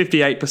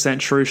 58%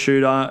 true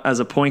shooter, as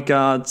a point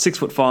guard,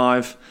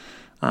 6'5",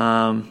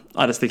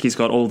 I just think he's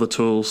got all the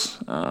tools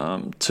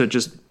to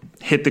just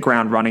hit the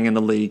ground running in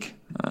the league.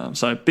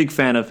 So big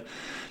fan of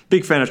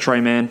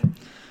Tre Mann.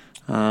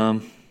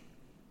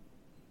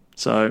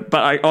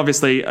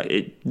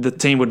 Obviously, the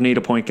team would need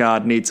a point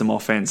guard, need some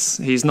offense.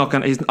 I don't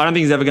think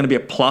he's ever going to be a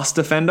plus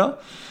defender.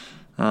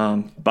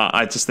 But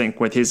I just think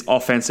with his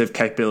offensive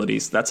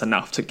capabilities, that's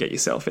enough to get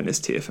yourself in this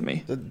tier for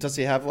me. Does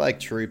he have like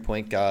true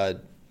point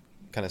guard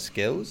kind of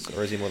skills,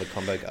 or is he more the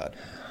combo guard?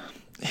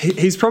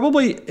 He's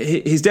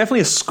definitely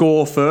a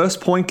score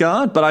first point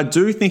guard, but I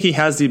do think he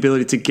has the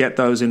ability to get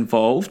those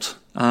involved.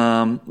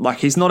 Like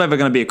he's not ever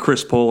going to be a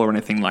Chris Paul or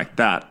anything like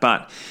that,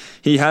 but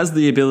he has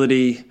the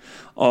ability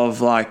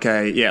of like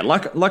I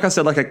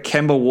said, like a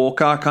Kemba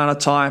Walker kind of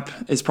type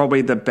is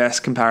probably the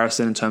best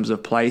comparison in terms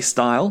of play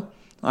style,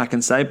 I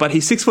can say. But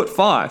he's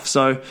 6'5",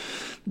 so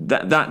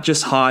that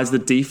just hides the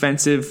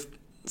defensive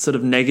sort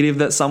of negative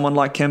that someone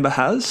like Kemba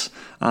has.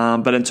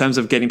 But in terms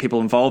of getting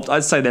people involved,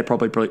 I'd say they're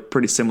probably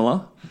pretty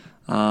similar.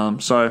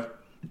 So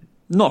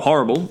not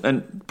horrible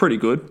and pretty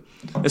good,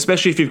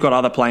 especially if you've got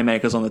other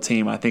playmakers on the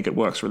team. I think it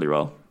works really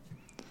well.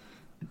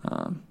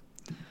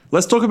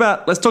 Let's talk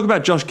about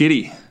Josh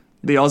Giddey,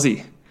 the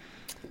Aussie.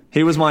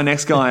 He was my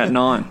next guy at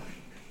 9.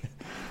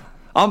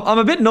 I'm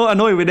a bit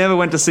annoyed we never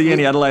went to see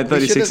any Adelaide 36ers game.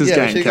 We should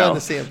have gone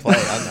to see him play.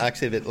 I'm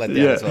actually a bit let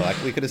down as well.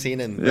 Like, we could have seen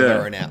him with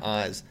our own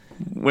eyes.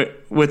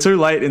 We're too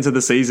late into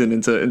the season,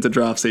 into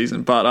draft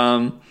season. But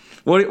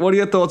what are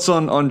your thoughts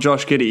on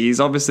Josh Giddey? He's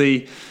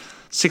obviously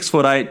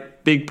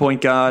 6'8", big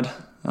point guard.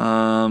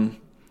 I've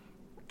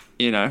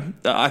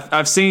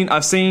seen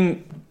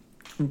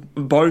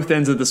both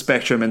ends of the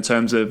spectrum in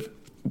terms of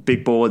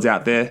big boards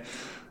out there.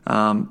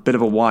 Bit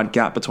of a wide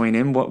gap between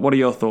him. What are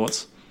your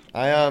thoughts?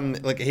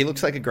 He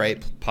looks like a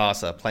great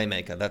passer,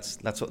 playmaker.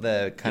 That's what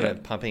they're kind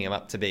of pumping him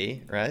up to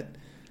be, right?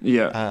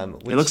 Yeah.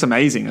 He looks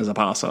amazing as a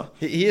passer.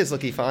 He is.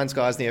 Look, he finds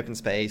guys in the open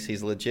space.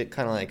 He's legit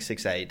kind of like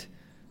 6'8".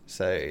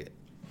 So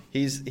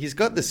he's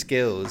got the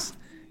skills.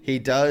 He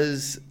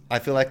does. I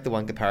feel like the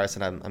one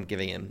comparison I'm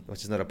giving him,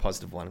 which is not a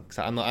positive one, because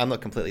I'm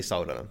not completely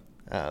sold on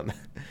him.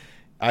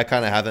 I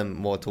kind of have him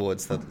more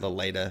towards the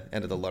later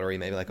end of the lottery,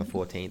 maybe like a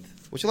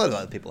 14th, which a lot of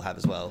other people have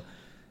as well.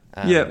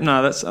 I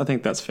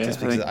think that's fair. Just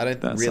because I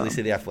don't really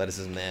see the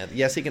athleticism there.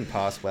 Yes, he can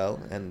pass well,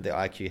 and the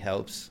IQ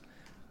helps,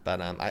 but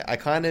I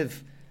kind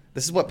of,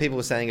 this is what people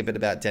were saying a bit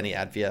about Denny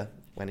Advia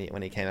when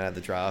he came out of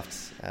the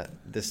draft,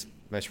 this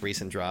most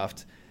recent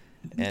draft,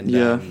 and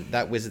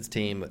that Wizards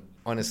team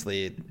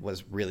honestly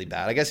was really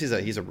bad. I guess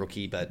he's a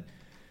rookie, but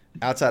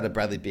outside of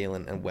Bradley Beal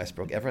and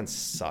Westbrook, everyone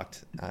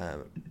sucked.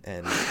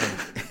 And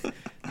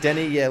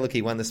Denny, look,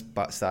 he won the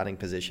starting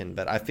position,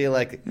 but I feel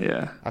like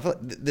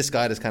this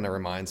guy just kind of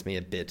reminds me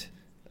a bit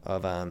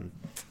of a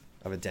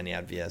Denny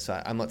Advia, so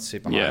I'm not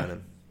super high on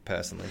him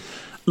personally.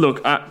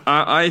 Look,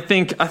 I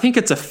think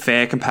it's a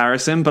fair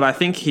comparison, but I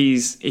think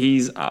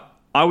he's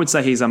I would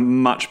say he's a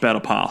much better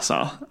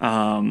passer.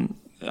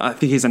 I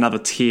think he's another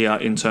tier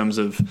in terms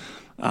of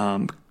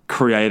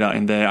creator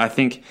in there. I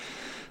think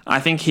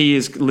he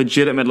is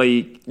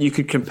legitimately, you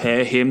could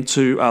compare him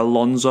to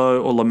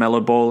Alonzo or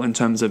LaMelo Ball in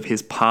terms of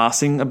his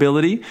passing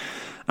ability.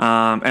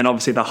 And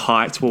obviously the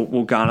height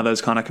will garner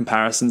those kind of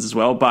comparisons as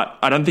well. But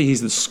I don't think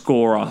he's the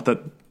scorer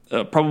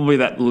that probably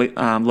that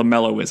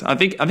LaMelo is. I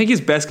think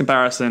his best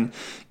comparison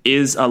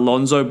is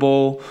Alonzo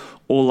Ball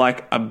or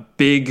like a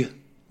big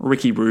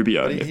Ricky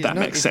Rubio, if that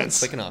makes sense.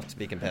 He's not quick enough to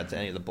be compared to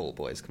any of the ball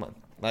boys. Come on.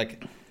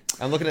 Like,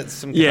 I'm looking at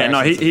some. Yeah,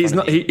 no, he's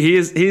not.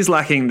 He's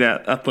lacking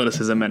that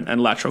athleticism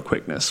and lateral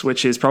quickness,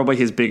 which is probably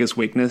his biggest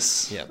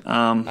weakness. Yeah,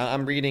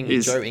 I'm reading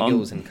Joe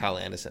Ingles and Carl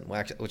Anderson,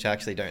 which I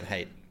actually don't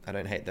hate. I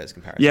don't hate those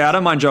comparisons. Yeah, I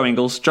don't mind Joe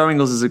Ingles. Joe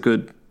Ingles is a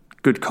good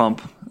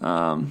comp.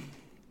 Not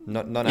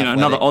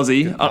another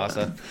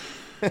Aussie.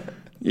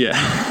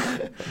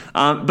 Yeah,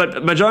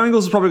 but Joe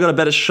Ingles has probably got a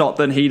better shot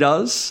than he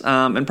does,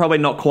 and probably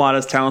not quite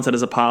as talented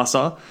as a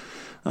passer.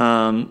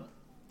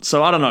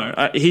 So I don't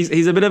know.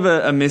 He's a bit of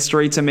a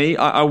mystery to me.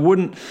 I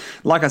wouldn't,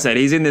 like I said,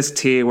 he's in this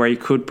tier where he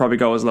could probably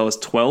go as low as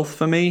 12th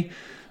for me.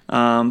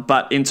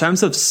 But in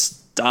terms of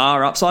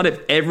star upside, if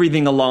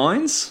everything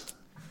aligns,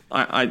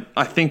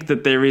 I think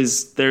that there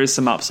is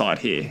some upside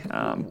here.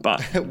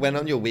 But when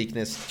on your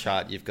weakness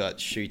chart you've got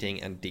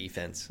shooting and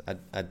defense, I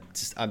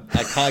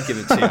can't give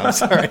it to you. I'm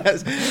sorry,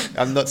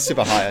 I'm not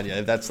super high on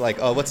you. That's like,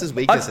 oh, what's his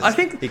weakness? I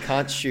think he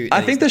can't shoot.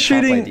 I think the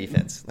shooting, play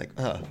defense, like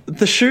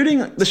the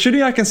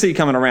shooting I can see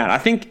coming around. I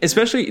think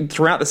especially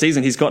throughout the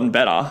season he's gotten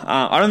better.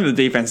 I don't think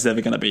the defense is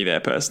ever going to be there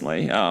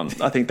personally.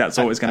 I think that's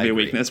always going to be a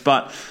weakness,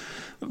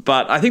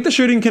 But I think the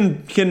shooting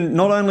can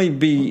not only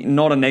be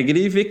not a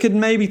negative, it could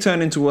maybe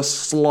turn into a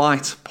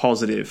slight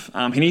positive.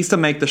 He needs to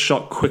make the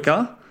shot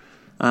quicker.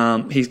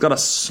 He's got a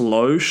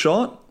slow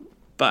shot,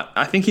 but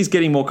I think he's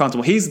getting more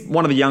comfortable. He's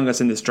one of the youngest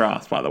in this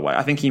draft, by the way.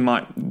 I think he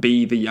might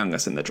be the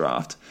youngest in the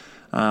draft.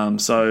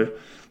 So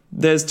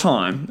there's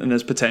time and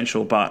there's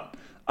potential, but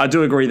I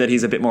do agree that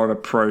he's a bit more of a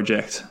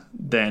project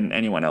than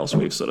anyone else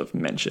we've sort of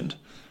mentioned.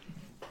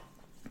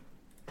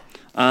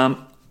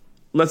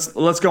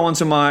 Let's go on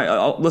to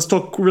let's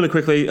talk really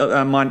quickly.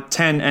 My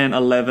 10 and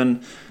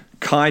 11,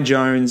 Kai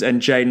Jones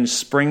and Jaden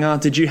Springer.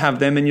 Did you have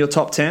them in your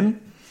top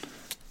 10?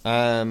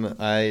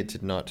 I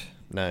did not.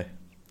 No.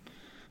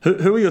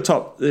 Who are your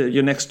top?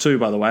 Your next two,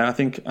 by the way. I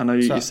know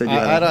you said you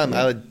had.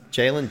 I had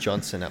Jalen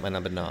Johnson at my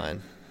number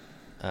 9.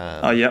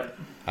 Yep.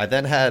 I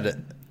then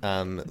had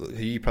who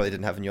you probably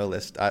didn't have on your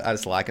list. I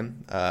just like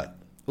him.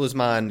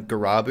 Usman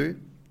Garabu.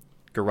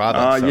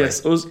 Sorry.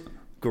 Yes.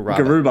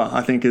 Garuba,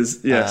 I think is,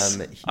 yes.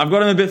 I've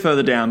got him a bit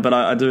further down, but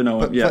I do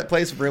know him. Yeah.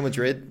 Plays for Real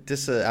Madrid.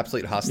 Just an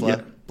absolute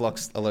hustler.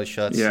 Blocks a lot of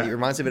shots. He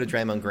reminds me a bit of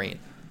Draymond Green,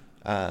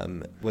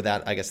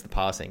 without, I guess, the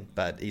passing.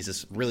 But he's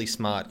a really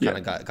smart kind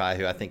of guy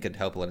who I think could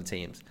help a lot of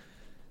teams.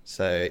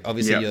 So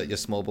obviously your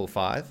small ball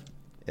 5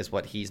 is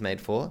what he's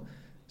made for.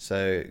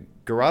 So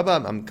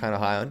Garuba, I'm kind of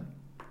high on.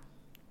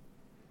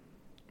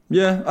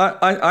 Yeah,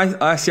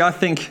 I see. I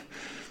think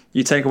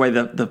you take away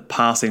the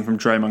passing from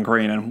Draymond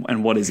Green,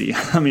 and what is he?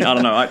 I mean, I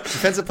don't know.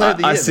 Defensive player of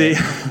the year. I see.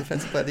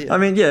 Defensive player of the year. I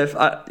mean,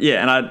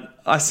 and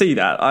I see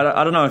that.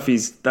 I don't know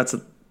if that's a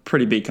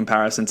pretty big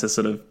comparison to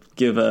sort of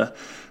give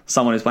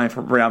someone who's playing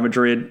for Real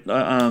Madrid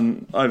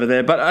over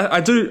there. But I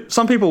do.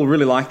 Some people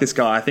really like this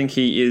guy. I think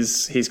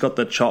he's got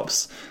the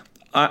chops.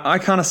 I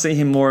kind of see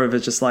him more of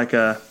as just like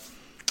a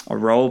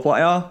role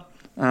player.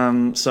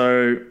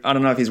 So I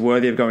don't know if he's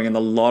worthy of going in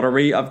the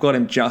lottery. I've got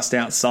him just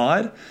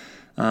outside.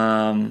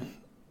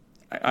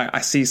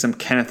 I see some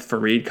Kenneth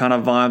Faried kind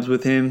of vibes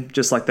with him,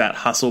 just like that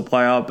hustle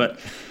player. But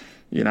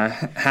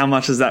how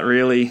much is that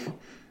really?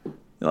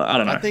 I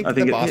don't know. I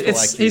think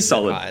he's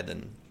solid.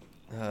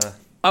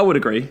 I would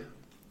agree.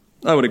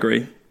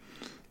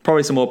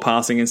 Probably some more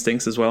passing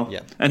instincts as well.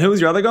 Yeah. And who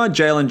was your other guy?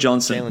 Jalen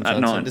Johnson at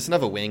 9. Just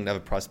another wing, another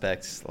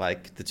prospect.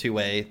 Like the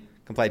two-way,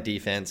 can play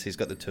defense. He's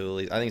got the tool.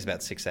 I think he's about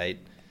 6'8".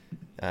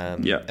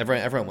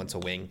 Everyone wants a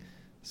wing,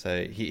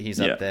 so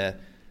he's up there.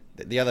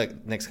 The other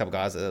next couple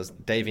guys, there's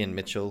Davion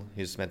Mitchell,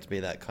 who's meant to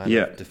be that kind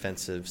of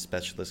defensive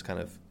specialist, kind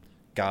of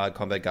guard,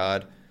 combo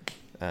guard.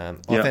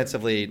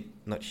 Offensively,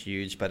 not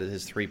huge, but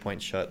his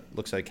 3-point shot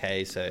looks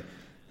okay. So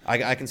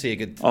I can see a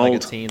good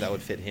team that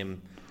would fit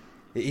him.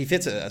 He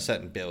fits a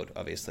certain build,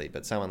 obviously,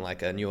 but someone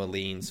like a New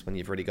Orleans when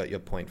you've already got your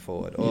point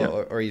forward,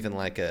 or even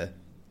like a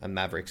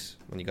Mavericks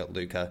when you got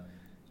Luka.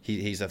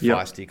 He's a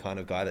feisty kind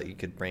of guy that you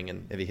could bring,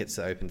 and if he hits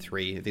the open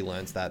 3, if he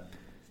learns that,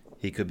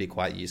 he could be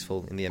quite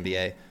useful in the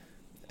NBA.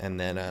 And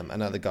then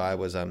another guy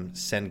was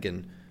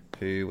Sengun,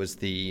 who was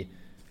the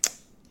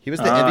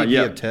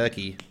MVP of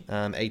Turkey,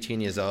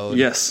 18 years old.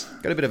 Yes,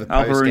 got a bit of a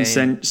post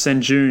game.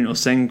 Sengun or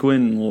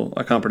Sengun, or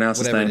I can't pronounce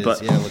his name.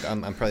 But look,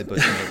 I'm probably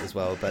butchering it as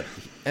well. But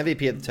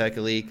MVP of the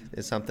Turkey League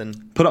is something.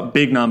 Put up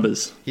big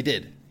numbers. He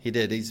did.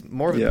 He's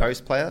more of a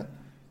post player,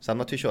 so I'm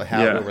not too sure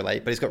how it will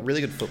relate. But he's got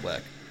really good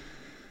footwork.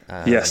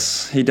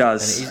 Yes, he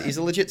does. And he's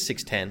a legit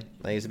 6'10".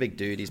 Like, he's a big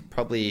dude. He's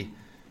probably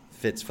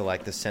fits for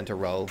like the center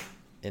role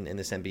in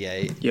this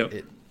NBA.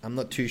 Yep. I'm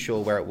not too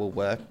sure where it will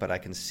work, but I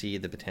can see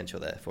the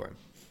potential there for him.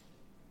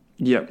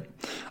 Yep.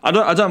 I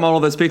don't mind all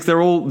those picks.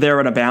 They're all there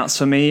and abouts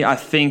for me. I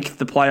think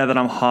the player that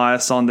I'm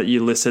highest on that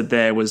you listed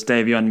there was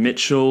Davion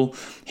Mitchell.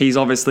 He's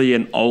obviously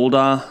an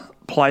older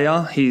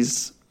player.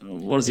 He's,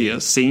 a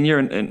senior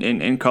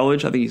in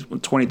college? I think he's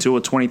 22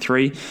 or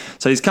 23.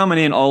 So he's coming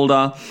in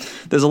older.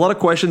 There's a lot of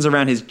questions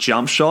around his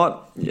jump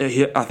shot.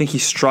 I think he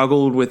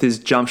struggled with his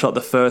jump shot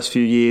the first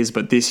few years,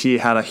 but this year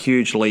had a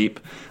huge leap.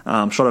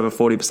 Shot over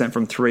 40%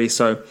 from 3.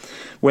 So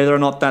whether or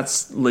not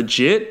that's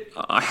legit,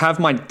 I have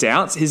my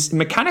doubts. His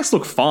mechanics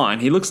look fine.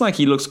 He looks like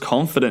he looks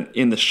confident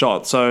in the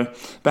shot. So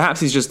perhaps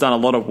he's just done a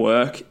lot of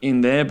work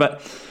in there,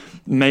 but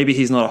maybe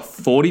he's not a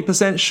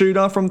 40%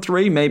 shooter from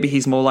 3. Maybe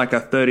he's more like a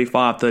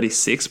 35,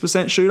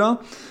 36% shooter.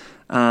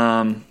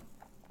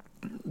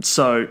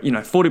 So,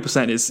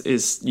 40%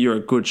 is you're a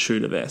good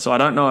shooter there. So I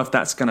don't know if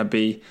that's going to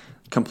be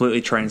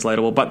completely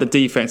translatable, but the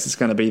defense is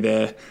going to be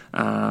there.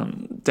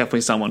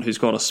 Definitely someone who's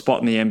got a spot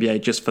in the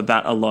NBA just for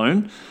that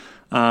alone.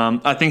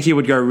 I think he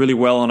would go really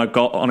well on a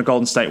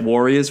Golden State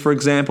Warriors, for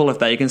example. If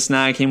they can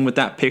snag him with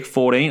that pick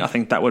 14, I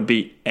think that would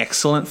be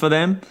excellent for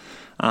them.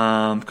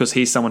 Because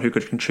he's someone who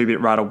could contribute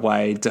right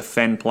away,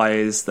 defend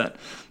plays that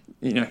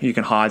you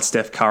can hide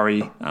Steph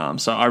Curry.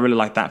 So I really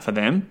like that for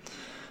them.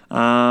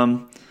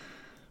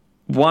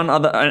 One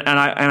other, and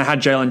I had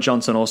Jalen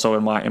Johnson also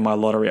in my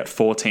lottery at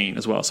 14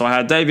 as well. So I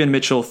had Davion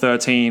Mitchell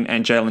 13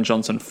 and Jalen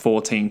Johnson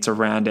 14 to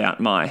round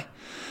out my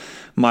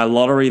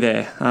lottery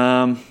there.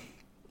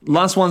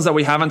 Last ones that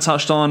we haven't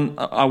touched on,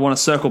 I want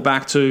to circle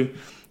back to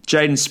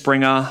Jaden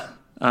Springer,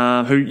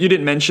 who you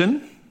didn't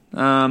mention.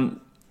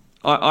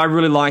 I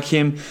really like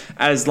him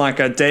as like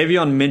a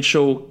Davion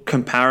Mitchell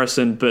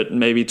comparison, but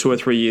maybe 2 or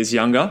 3 years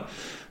younger.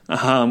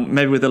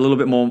 Maybe with a little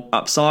bit more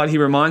upside. He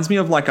reminds me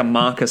of like a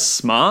Marcus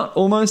Smart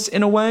almost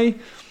in a way.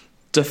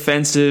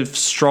 Defensive,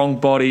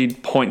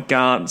 strong-bodied point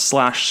guard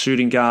 /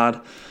 shooting guard.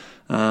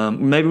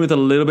 Maybe with a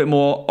little bit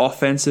more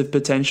offensive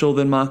potential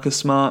than Marcus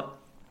Smart.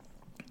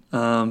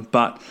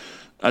 But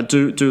I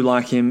do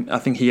like him. I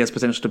think he has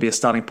potential to be a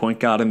starting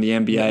point guard in the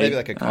NBA. Maybe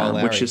like a Kyle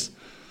Lowry. Which is...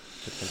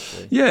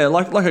 Yeah,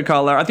 like a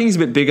Kyle Lowry. I think he's a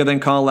bit bigger than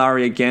Kyle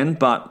Lowry again,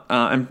 but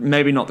and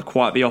maybe not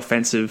quite the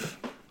offensive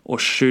or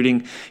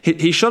shooting.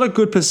 He shot a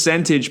good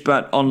percentage,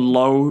 but on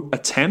low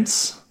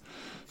attempts.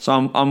 So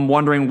I'm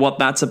wondering what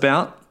that's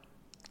about.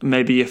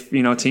 Maybe if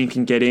a team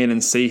can get in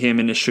and see him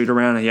in a shoot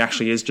around and he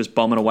actually is just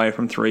bombing away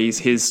from threes,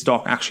 his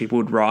stock actually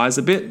would rise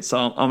a bit.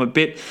 So I'm a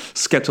bit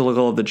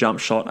skeptical of the jump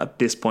shot at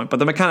this point, but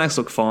the mechanics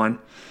look fine.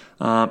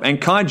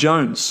 And Kai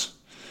Jones.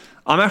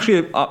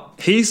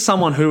 he's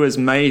someone who has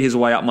made his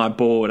way up my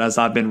board as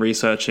I've been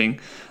researching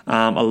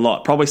a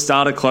lot. Probably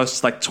started close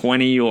to like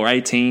 20 or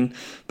 18,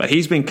 but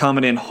he's been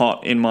coming in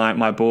hot in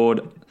my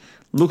board.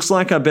 Looks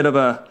like a bit of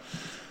a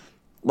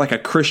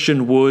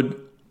Christian Wood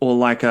or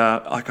like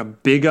a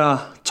bigger,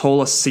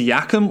 taller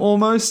Siakam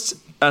almost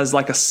as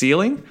like a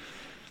ceiling.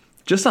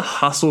 Just a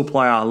hustle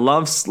player.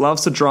 Loves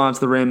to drive to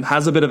the rim.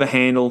 Has a bit of a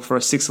handle for a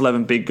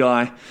 6'11" big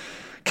guy.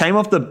 Came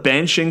off the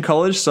bench in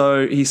college,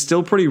 so he's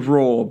still pretty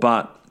raw,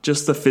 but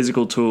just the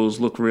physical tools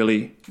look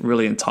really,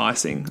 really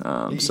enticing.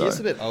 He's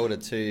a bit older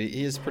too.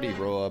 He is pretty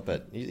raw,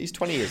 but he's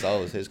 20 years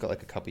old, so he's got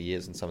like a couple of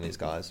years in some of these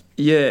guys.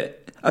 Yeah.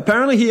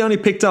 Apparently he only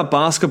picked up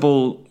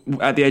basketball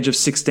at the age of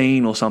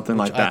 16 or something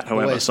like that,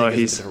 however. So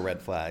he's a bit of a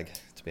red flag,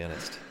 to be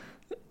honest.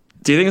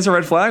 Do you think it's a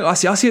red flag? I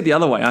see it the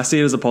other way. I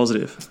see it as a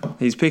positive.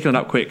 He's picking it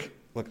up quick.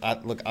 Look,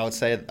 I would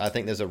say I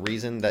think there's a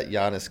reason that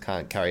Giannis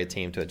can't carry a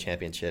team to a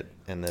championship,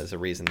 and there's a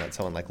reason that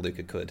someone like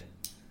Luka could.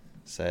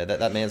 So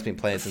that man's been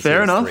playing since he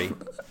was 3.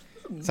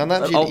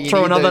 Sometimes you need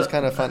those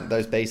kind of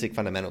those basic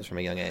fundamentals from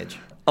a young age.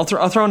 I'll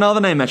throw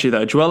another name at you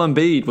though. Joel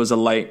Embiid was a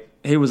late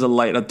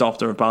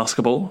adopter of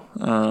basketball.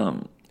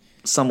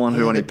 Someone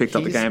who only picked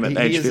up the game at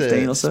age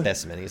 15 or so.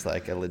 Specimen. He's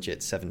like a legit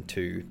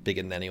 7'2",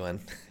 bigger than anyone.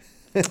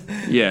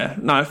 Yeah,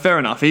 no, fair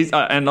enough. He's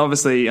and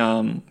obviously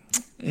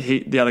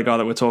the other guy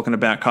that we're talking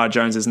about, Kai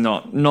Jones, is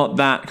not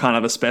that kind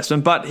of a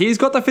specimen, but he's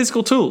got the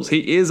physical tools.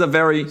 He is a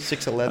very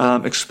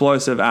 6'11",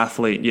 explosive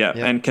athlete,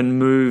 and can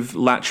move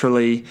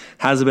laterally,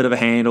 has a bit of a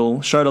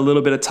handle, showed a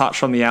little bit of touch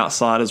from the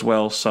outside as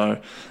well. So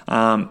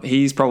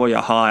he's probably a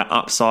higher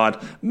upside,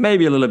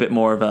 maybe a little bit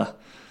more of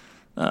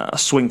a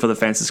swing for the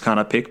fences kind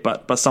of pick,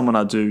 but someone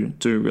I do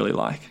really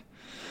like.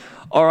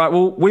 All right,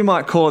 well, we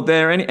might call it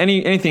there.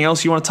 Anything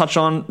else you want to touch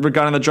on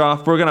regarding the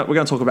draft? We're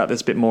gonna talk about this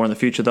a bit more in the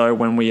future, though,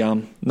 when we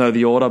know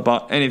the order.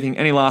 But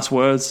any last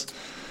words?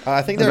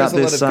 I think there is a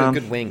lot of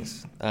good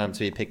wings to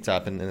be picked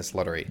up in this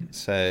lottery.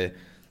 So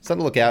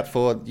something to look out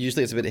for.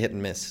 Usually it's a bit of hit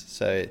and miss.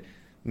 So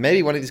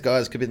maybe one of these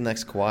guys could be the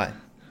next Kawhi.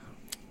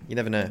 You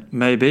never know.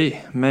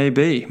 Maybe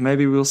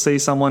we'll see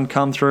someone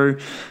come through.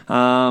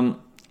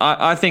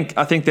 I think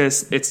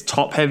it's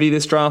top heavy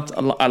this draft.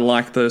 I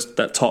like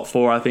that top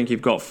 4. I think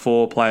you've got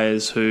 4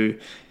 players who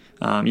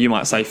you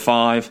might say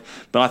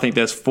 5, but I think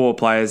there's 4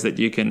 players that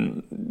you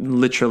can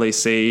legitimately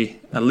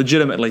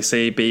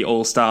see be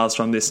all stars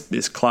from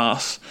this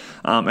class,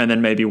 and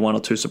then maybe 1 or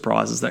 2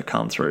 surprises that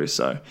come through.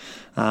 So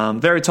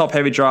very top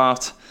heavy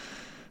draft,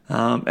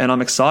 and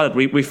I'm excited.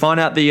 We find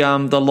out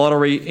the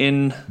lottery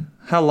in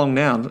how long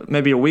now?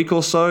 Maybe a week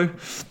or so,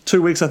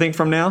 2 weeks I think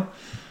from now.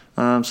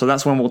 So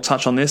that's when we'll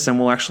touch on this, and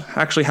we'll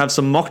actually have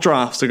some mock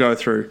drafts to go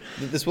through.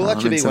 This will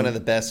actually be one of the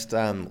best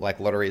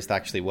lotteries to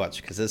actually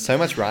watch, because there's so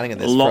much running in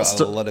this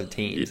for a lot of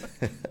teams.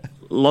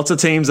 Lots of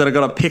teams that have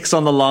got picks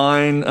on the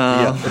line.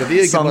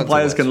 Some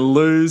players can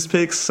lose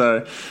picks.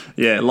 So,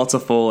 yeah, lots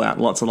of fallout.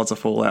 Lots of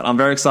fallout. I'm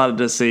very excited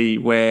to see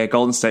where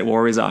Golden State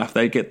Warriors are. If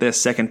they get their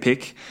second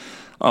pick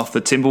off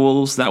the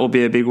Timberwolves, that will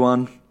be a big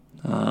one.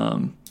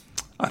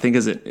 I think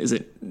is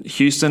it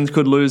Houston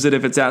could lose it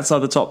if it's outside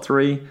the top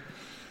 3.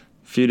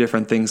 Few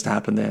different things to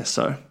happen there,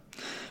 so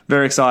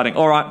very exciting.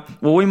 All right,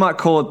 well, we might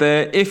call it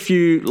there. If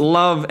you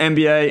love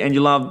NBA and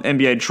you love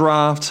NBA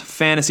draft,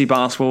 fantasy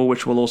basketball,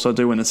 which we'll also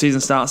do when the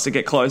season starts to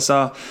get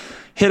closer,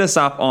 hit us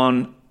up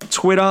on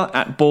Twitter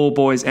at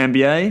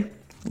BallBoysNBA.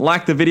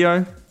 Like the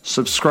video,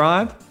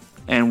 subscribe,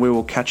 and we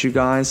will catch you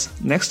guys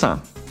next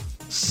time.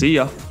 See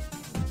ya.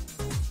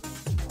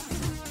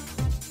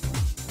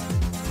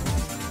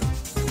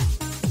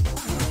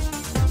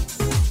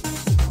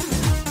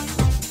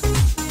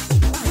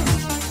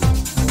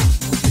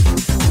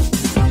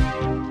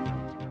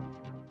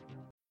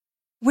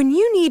 When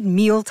you need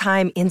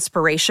mealtime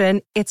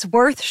inspiration, it's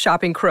worth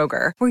shopping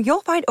Kroger, where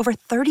you'll find over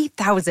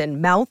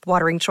 30,000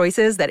 mouth-watering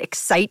choices that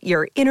excite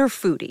your inner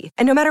foodie.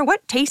 And no matter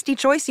what tasty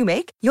choice you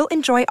make, you'll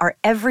enjoy our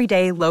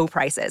everyday low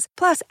prices,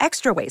 plus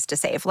extra ways to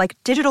save, like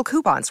digital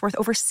coupons worth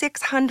over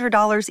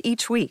 $600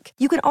 each week.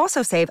 You can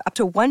also save up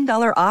to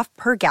 $1 off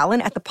per gallon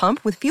at the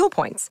pump with fuel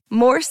points.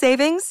 More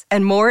savings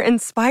and more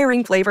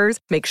inspiring flavors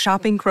make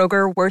shopping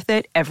Kroger worth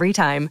it every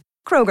time.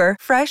 Kroger,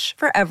 fresh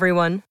for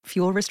everyone.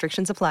 Fuel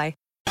restrictions apply.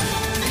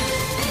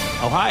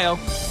 Ohio,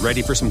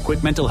 ready for some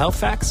quick mental health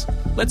facts?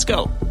 Let's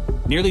go.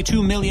 Nearly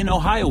 2 million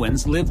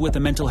Ohioans live with a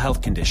mental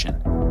health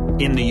condition.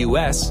 In the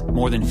U.S.,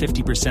 more than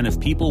 50% of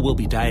people will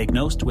be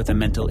diagnosed with a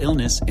mental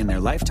illness in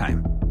their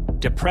lifetime.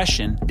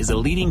 Depression is a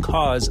leading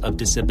cause of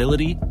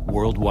disability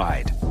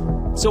worldwide.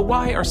 So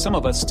why are some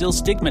of us still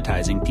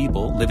stigmatizing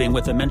people living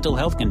with a mental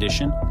health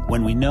condition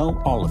when we know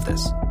all of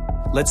this?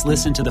 Let's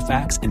listen to the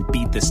facts and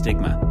beat the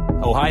stigma.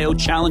 Ohio,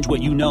 challenge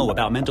what you know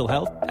about mental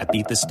health at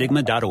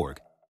beatthestigma.org.